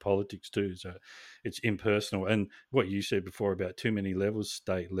problem with politics too. So it's impersonal, and what you said before about too many levels,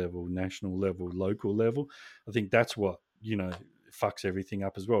 state level, national level, local level, I think that's what fucks everything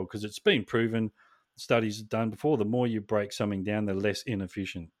up as well, because it's been proven, studies done before, the more you break something down, the less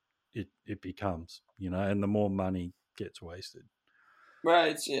inefficient it becomes, and the more money gets wasted.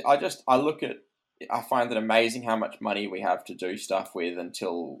 Well, I find it amazing how much money we have to do stuff with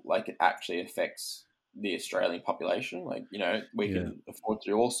until it actually affects the Australian population. We can afford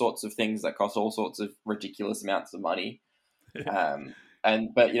to do all sorts of things that cost all sorts of ridiculous amounts of money.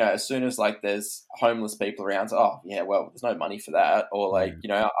 But as soon as there's homeless people around, there's no money for that. Or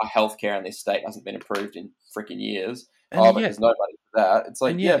our healthcare in this state hasn't been improved in freaking years. But there's no money for that. It's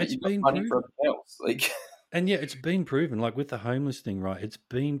but you've got money for everything else. And it's been proven, with the homeless thing, right? It's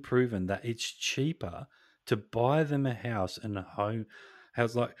been proven that it's cheaper to buy them a house and a home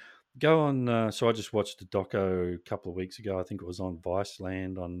house. Go on. So I just watched a doco a couple of weeks ago. I think it was on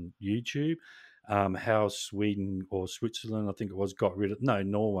Viceland on YouTube. How Sweden or Switzerland, I think it was,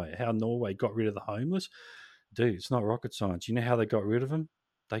 Norway. How Norway got rid of the homeless. Dude, it's not rocket science. You know how they got rid of them?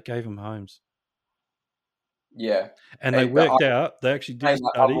 They gave them homes. Yeah, and they worked out. They actually did.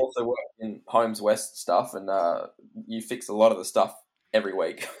 I've also worked in Homes West stuff, and you fix a lot of the stuff every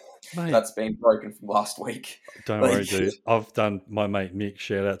week. Mate, that's been broken from last week. Don't worry, dude. I've done my mate Mick.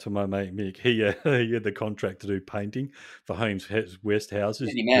 Shout out to my mate Mick. He had the contract to do painting for Homes West houses.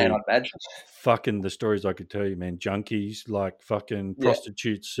 Busy man, I'd imagine. Fucking the stories I could tell you, man. Junkies, fucking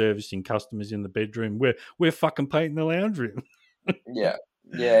prostitutes servicing customers in the bedroom. We're fucking painting the lounge room. Yeah.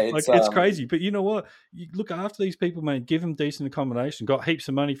 Yeah, it's crazy. But you know what? You look after these people, man. Give them decent accommodation. Got heaps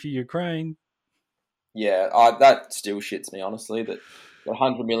of money for Ukraine. Yeah, that still shits me, honestly. That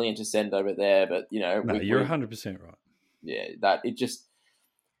 100 million to send over there, but you're 100% right. Yeah, that it just,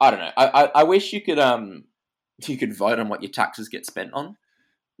 I don't know. I wish you could vote on what your taxes get spent on.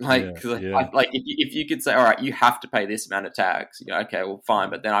 If you could say, all right, you have to pay this amount of tax. Okay, well,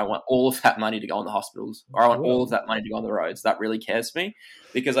 fine, but then I want all of that money to go on the hospitals, or I want all of that money to go on the roads. That really cares me,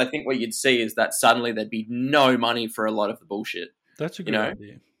 because I think what you'd see is that suddenly there'd be no money for a lot of the bullshit. That's a You good know,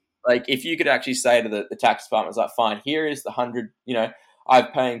 idea. like if you could actually say to the tax department, it's like, fine, here is the 100.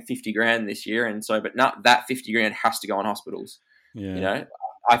 I'm paying 50 grand this year, and so, but not that 50 grand has to go on hospitals. Yeah.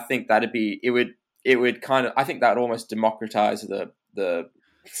 I think it would kind of, I think that would almost democratize the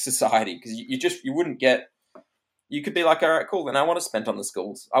society, because you wouldn't get, you could be like, all right, cool, then I want to spend on the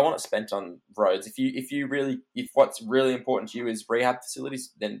schools, I want to spend on roads. If what's really important to you is rehab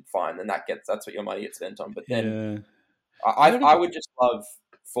facilities, then fine, then that's what your money gets spent on. But then Yeah. I would just love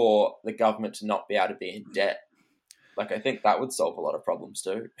for the government to not be able to be in debt. Like, I think that would solve a lot of problems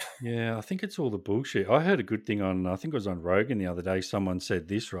too. Yeah, I think it's all the bullshit. I heard a good thing on, I think it was on Rogan the other day. Someone said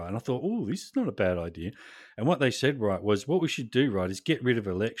this, right? And I thought, oh, this is not a bad idea. And what they said, right, was what we should do, right, is get rid of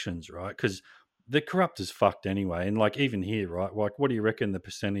elections, right? Because they're corrupt as fucked anyway. And like even here, right, like what do you reckon the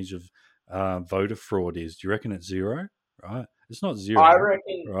percentage of voter fraud is? Do you reckon it's zero? Right? It's not zero, I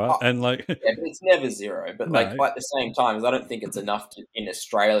reckon, right? And like, yeah, but it's never zero. But like no, at the same time, I don't think it's enough in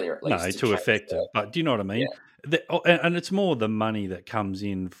Australia at least no, to too change effective. But do you know what I mean? yeah. And it's more the money that comes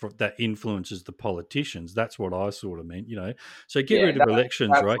in that influences the politicians. That's what I sort of meant, So get Yeah, rid of elections,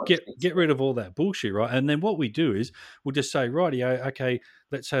 that's right? what Get rid of all that bullshit, right? And then what we do is we'll just say, rightio, okay,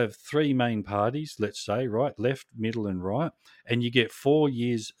 let's have 3 main parties, let's say, right, left, middle, and right, and you get 4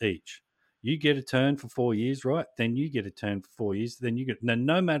 years each. You get a turn for 4 years, right? Then you get a turn for 4 years. Then you get, then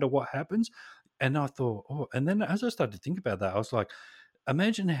no matter what happens. And I thought, oh, and then as I started to think about that, I was like,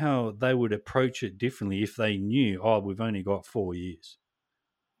 imagine how they would approach it differently if they knew, oh, we've only got 4 years.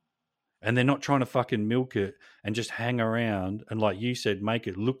 And they're not trying to fucking milk it and just hang around and, like you said, make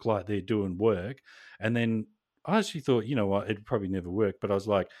it look like they're doing work. And then I actually thought, you know what, it'd probably never work. But I was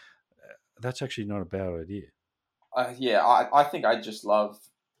like, that's actually not a bad idea. Yeah, I think I'd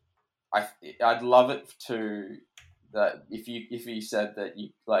love it to that if you said that you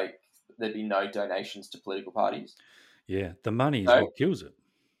like there'd be no donations to political parties. Yeah, the money is No? what kills it.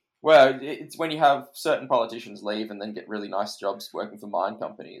 Well, it's when you have certain politicians leave and then get really nice jobs working for mine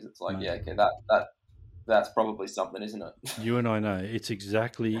companies. It's like, Mate. yeah, okay, that's probably something, isn't it? You and I know it's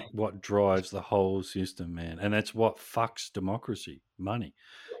exactly what drives the whole system, man. And that's what fucks democracy, money,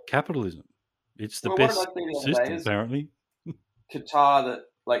 capitalism. It's the Well, what did I best see the other day system, is apparently. Qatar, that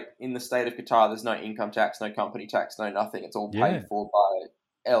like in the state of Qatar, there's no income tax, no company tax, no nothing. It's all Yeah. paid for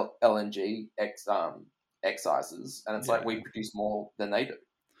by LNG excises, and it's like we produce more than they do.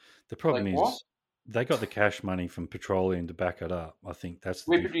 The problem Like, is what? they got the cash money from petroleum to back it up. I think that's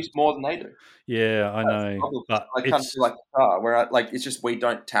the We difference. produce more than they do. Yeah, I That's the know, problem. but Like countries like Qatar, where it's just we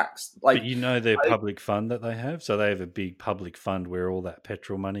don't tax. but you know their I- public fund that they have, so they have a big public fund where all that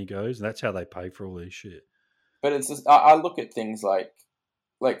petrol money goes, and that's how they pay for all this shit. but it's just I look at things like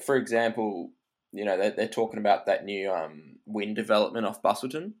for example, they're talking about that new wind development off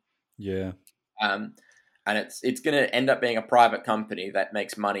Busselton. Yeah, And it's going to end up being a private company that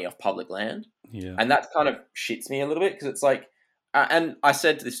makes money off public land. yeah, And that kind of shits me a little bit, because it's like, and I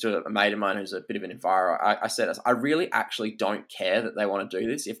said this to a mate of mine who's a bit of an enviro. I said, I really actually don't care that they want to do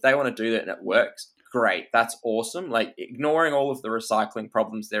this. If they want to do that and it works, great. That's awesome. Like, ignoring all of the recycling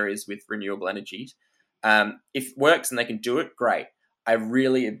problems there is with renewable energies. If it works and they can do it, great. I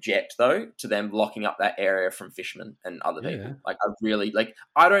really object, though, to them locking up that area from fishermen and other people. Like,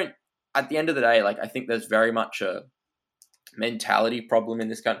 at the end of the day, like, I think there's very much a mentality problem in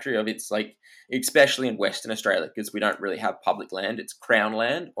this country of, it's like, especially in Western Australia, because we don't really have public land. It's Crown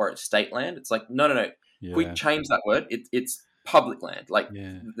land or it's state land. It's like, no. yeah. If we change that word, it's public land. Like,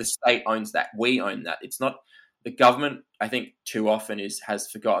 Yeah. the state owns that. We own that. It's not the government. I think too often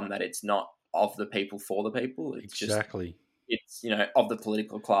has forgotten that it's not of the people for the people. It's Exactly. just, it's, of the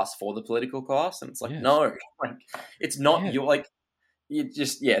political class for the political class. And it's like, Yes. no, like, it's not. Yeah. You're like, you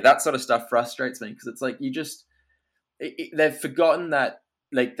just, that sort of stuff frustrates me, because it's like, they've forgotten that,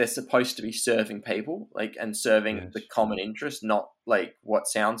 like, they're supposed to be serving people, like, and serving Yes. the common interest, not like what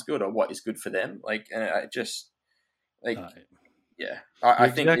sounds good or what is good for them. Like, and I just, like, No. yeah, You're I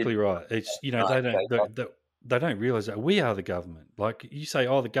think exactly right. It's they don't realize that we are the government. Like you say,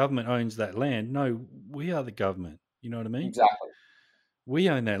 oh, the government owns that land. No, we are the government. You know what I mean? exactly. We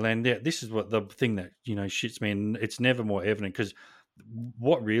own that land. Yeah, this is what the thing that shits me, and it's never more evident, because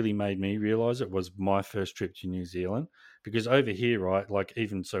what really made me realize it was my first trip to New Zealand. Because over here, right, like,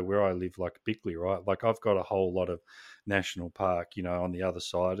 even so where I live, like Bickley, right, like I've got a whole lot of national park, on the other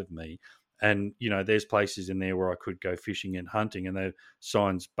side of me. And, there's places in there where I could go fishing and hunting, and the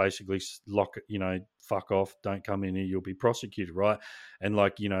signs basically lock it, fuck off, don't come in here, you'll be prosecuted, right? And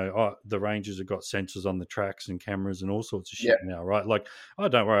like, the rangers have got sensors on the tracks and cameras and all sorts of shit now, right? Like, oh,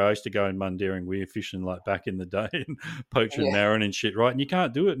 don't worry, I used to go in Mundaring weir fishing like back in the day and poaching marron and shit, right? And you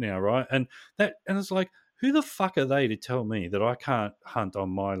can't do it now, right? And it's like, who the fuck are they to tell me that I can't hunt on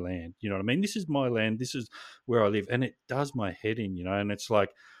my land? You know what I mean? This is my land. This is where I live, and it does my head in, and it's like,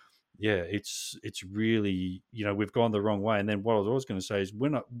 yeah, it's really, we've gone the wrong way. And then what I was always going to say is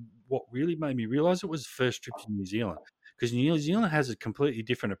what really made me realize it was the first trip to New Zealand, because New Zealand has a completely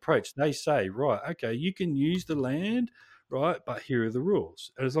different approach. They say, right, okay, you can use the land, right, but here are the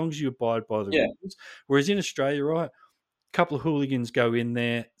rules. And as long as you abide by the rules. Whereas in Australia, right, a couple of hooligans go in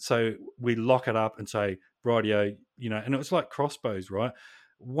there, so we lock it up and say, rightio, and it was like crossbows, right?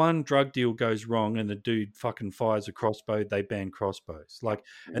 One drug deal goes wrong and the dude fucking fires a crossbow, they ban crossbows. Like,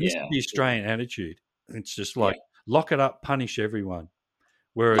 and this is the Australian attitude. It's just like, lock it up, punish everyone.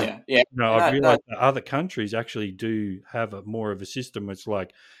 Whereas, I've realized that other countries actually do have more of a system. It's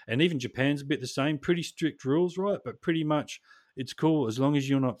like, and even Japan's a bit the same, pretty strict rules, right? But pretty much it's cool. As long as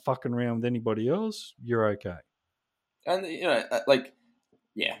you're not fucking around with anybody else, you're okay. And,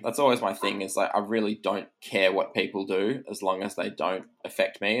 that's always my thing, is like, I really don't care what people do as long as they don't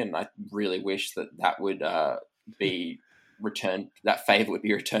affect me. And I really wish that would be returned, that favor would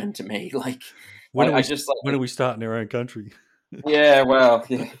be returned to me. Like, when are we starting our own country? Yeah, well,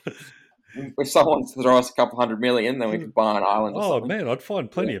 yeah. If someone wants to throw us a couple $100 million, then we could buy an island or something. Man, I'd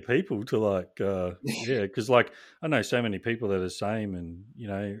find plenty of people to because I know so many people that are the same, and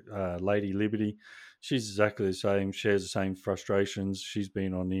Lady Liberty, she's exactly the same, shares the same frustrations. She's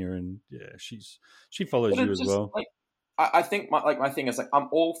been on here, and she follows you as well. Like, I think my thing is, like, I'm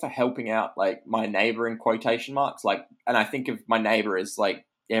all for helping out, like, my neighbor in quotation marks, like, and I think of my neighbor as like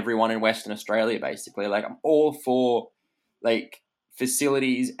everyone in Western Australia, basically. Like, I'm all for, like,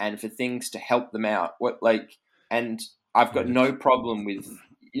 facilities and for things to help them out. And I've got no problem with,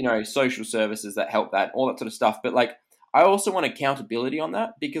 social services that help that, all that sort of stuff. But, like, I also want accountability on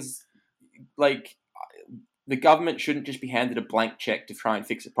that, because, like, the government shouldn't just be handed a blank check to try and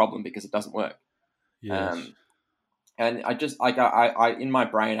fix a problem because it doesn't work. Yes. And I just, like, I in my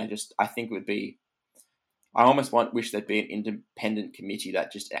brain, I think it would be, I almost wish there'd be an independent committee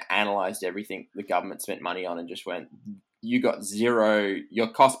that just analysed everything the government spent money on and just went, you got zero, your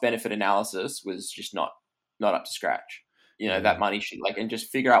cost-benefit analysis was just not up to scratch. That money should, like, and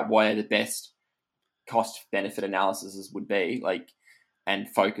just figure out where the best cost-benefit analyses would be, like, and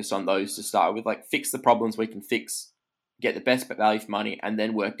focus on those to start with. Like, fix the problems we can fix, get the best value for money, and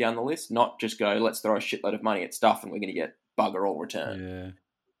then work down the list, not just go, let's throw a shitload of money at stuff and we're going to get bugger all return.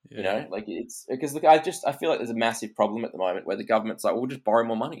 Like, it's because, look, I feel like there's a massive problem at the moment where the government's like, we'll just borrow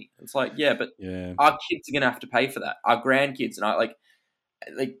more money. It's like, but our kids are going to have to pay for that. Our grandkids, and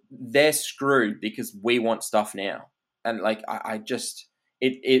like they're screwed because we want stuff now. And, like,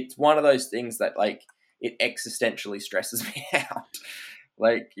 it's one of those things that, like, it existentially stresses me out.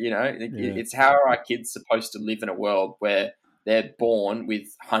 Like, it's how are our kids supposed to live in a world where they're born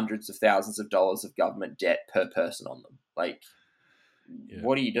with hundreds of thousands of dollars of government debt per person on them? Like,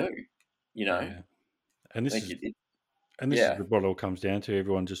 what do you do? And this is what it all comes down to.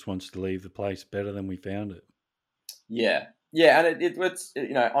 Everyone just wants to leave the place better than we found it. And it's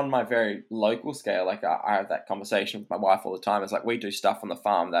on my very local scale, like, I have that conversation with my wife all the time. It's like, we do stuff on the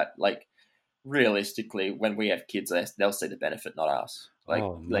farm that, like, realistically, when we have kids, they'll see the benefit, not us. Like,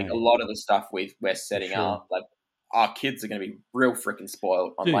 like, a lot of the stuff we're setting up, like, our kids are going to be real freaking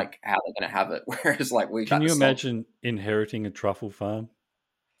spoiled on, like, how they're going to have it. Whereas, like, can you imagine inheriting a truffle farm?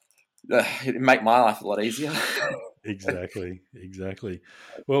 It'd make my life a lot easier. Exactly.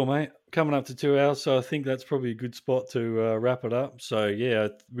 Well, mate, coming up to 2 hours, so I think that's probably a good spot to wrap it up. So, I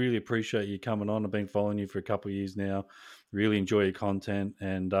really appreciate you coming on. I've been following you for a couple of years now. Really enjoy your content.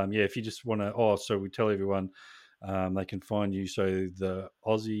 And, if you just want to... so we tell everyone they can find you. So the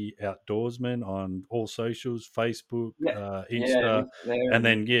Aussie Outdoorsman on all socials, Facebook, Insta. And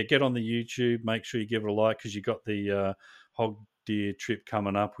then, get on the YouTube. Make sure you give it a like, because you got the hog deer trip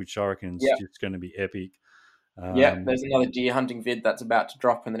coming up, which I reckon is just going to be epic. There's another deer hunting vid that's about to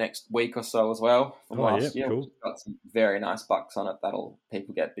drop in the next week or so as well from last year. Cool. Got some very nice bucks on it that'll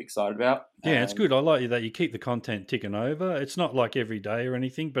people get excited about. It's good. I like that you keep the content ticking over. It's not like every day or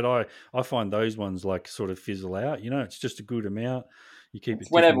anything, but I find those ones, like, sort of fizzle out. It's just a good amount. You keep it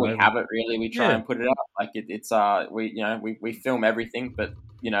whenever we have it. Really, we try and put it up. Like, it's we film everything, but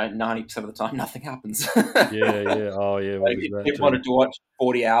 90% of the time nothing happens. Oh yeah. Like, if people wanted to watch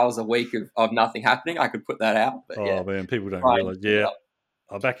 40 hours a week of nothing happening, I could put that out. But man, people don't realize.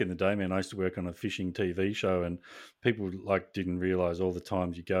 Back in the day, man, I used to work on a fishing TV show, and people, like, didn't realize all the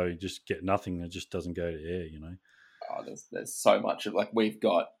times you go, you just get nothing. It just doesn't go to air. There's so much of, like, we've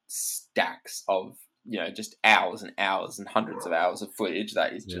got stacks of just hours and hours and hundreds of hours of footage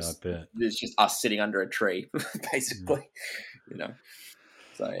that is just it's just us sitting under a tree, basically.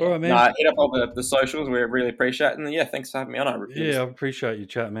 So, All right, man. No, hit up all the socials. We really appreciate it. And yeah, thanks for having me on. I appreciate your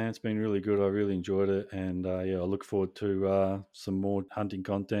chat, man. It's been really good. I really enjoyed it. And I look forward to some more hunting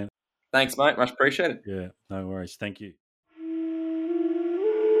content. Thanks, mate. Much appreciated. Yeah, no worries. Thank you.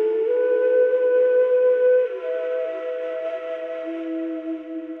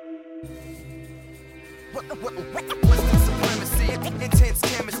 Western supremacy, intense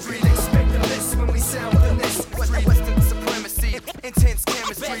chemistry. Expect the list when we sound the list. Western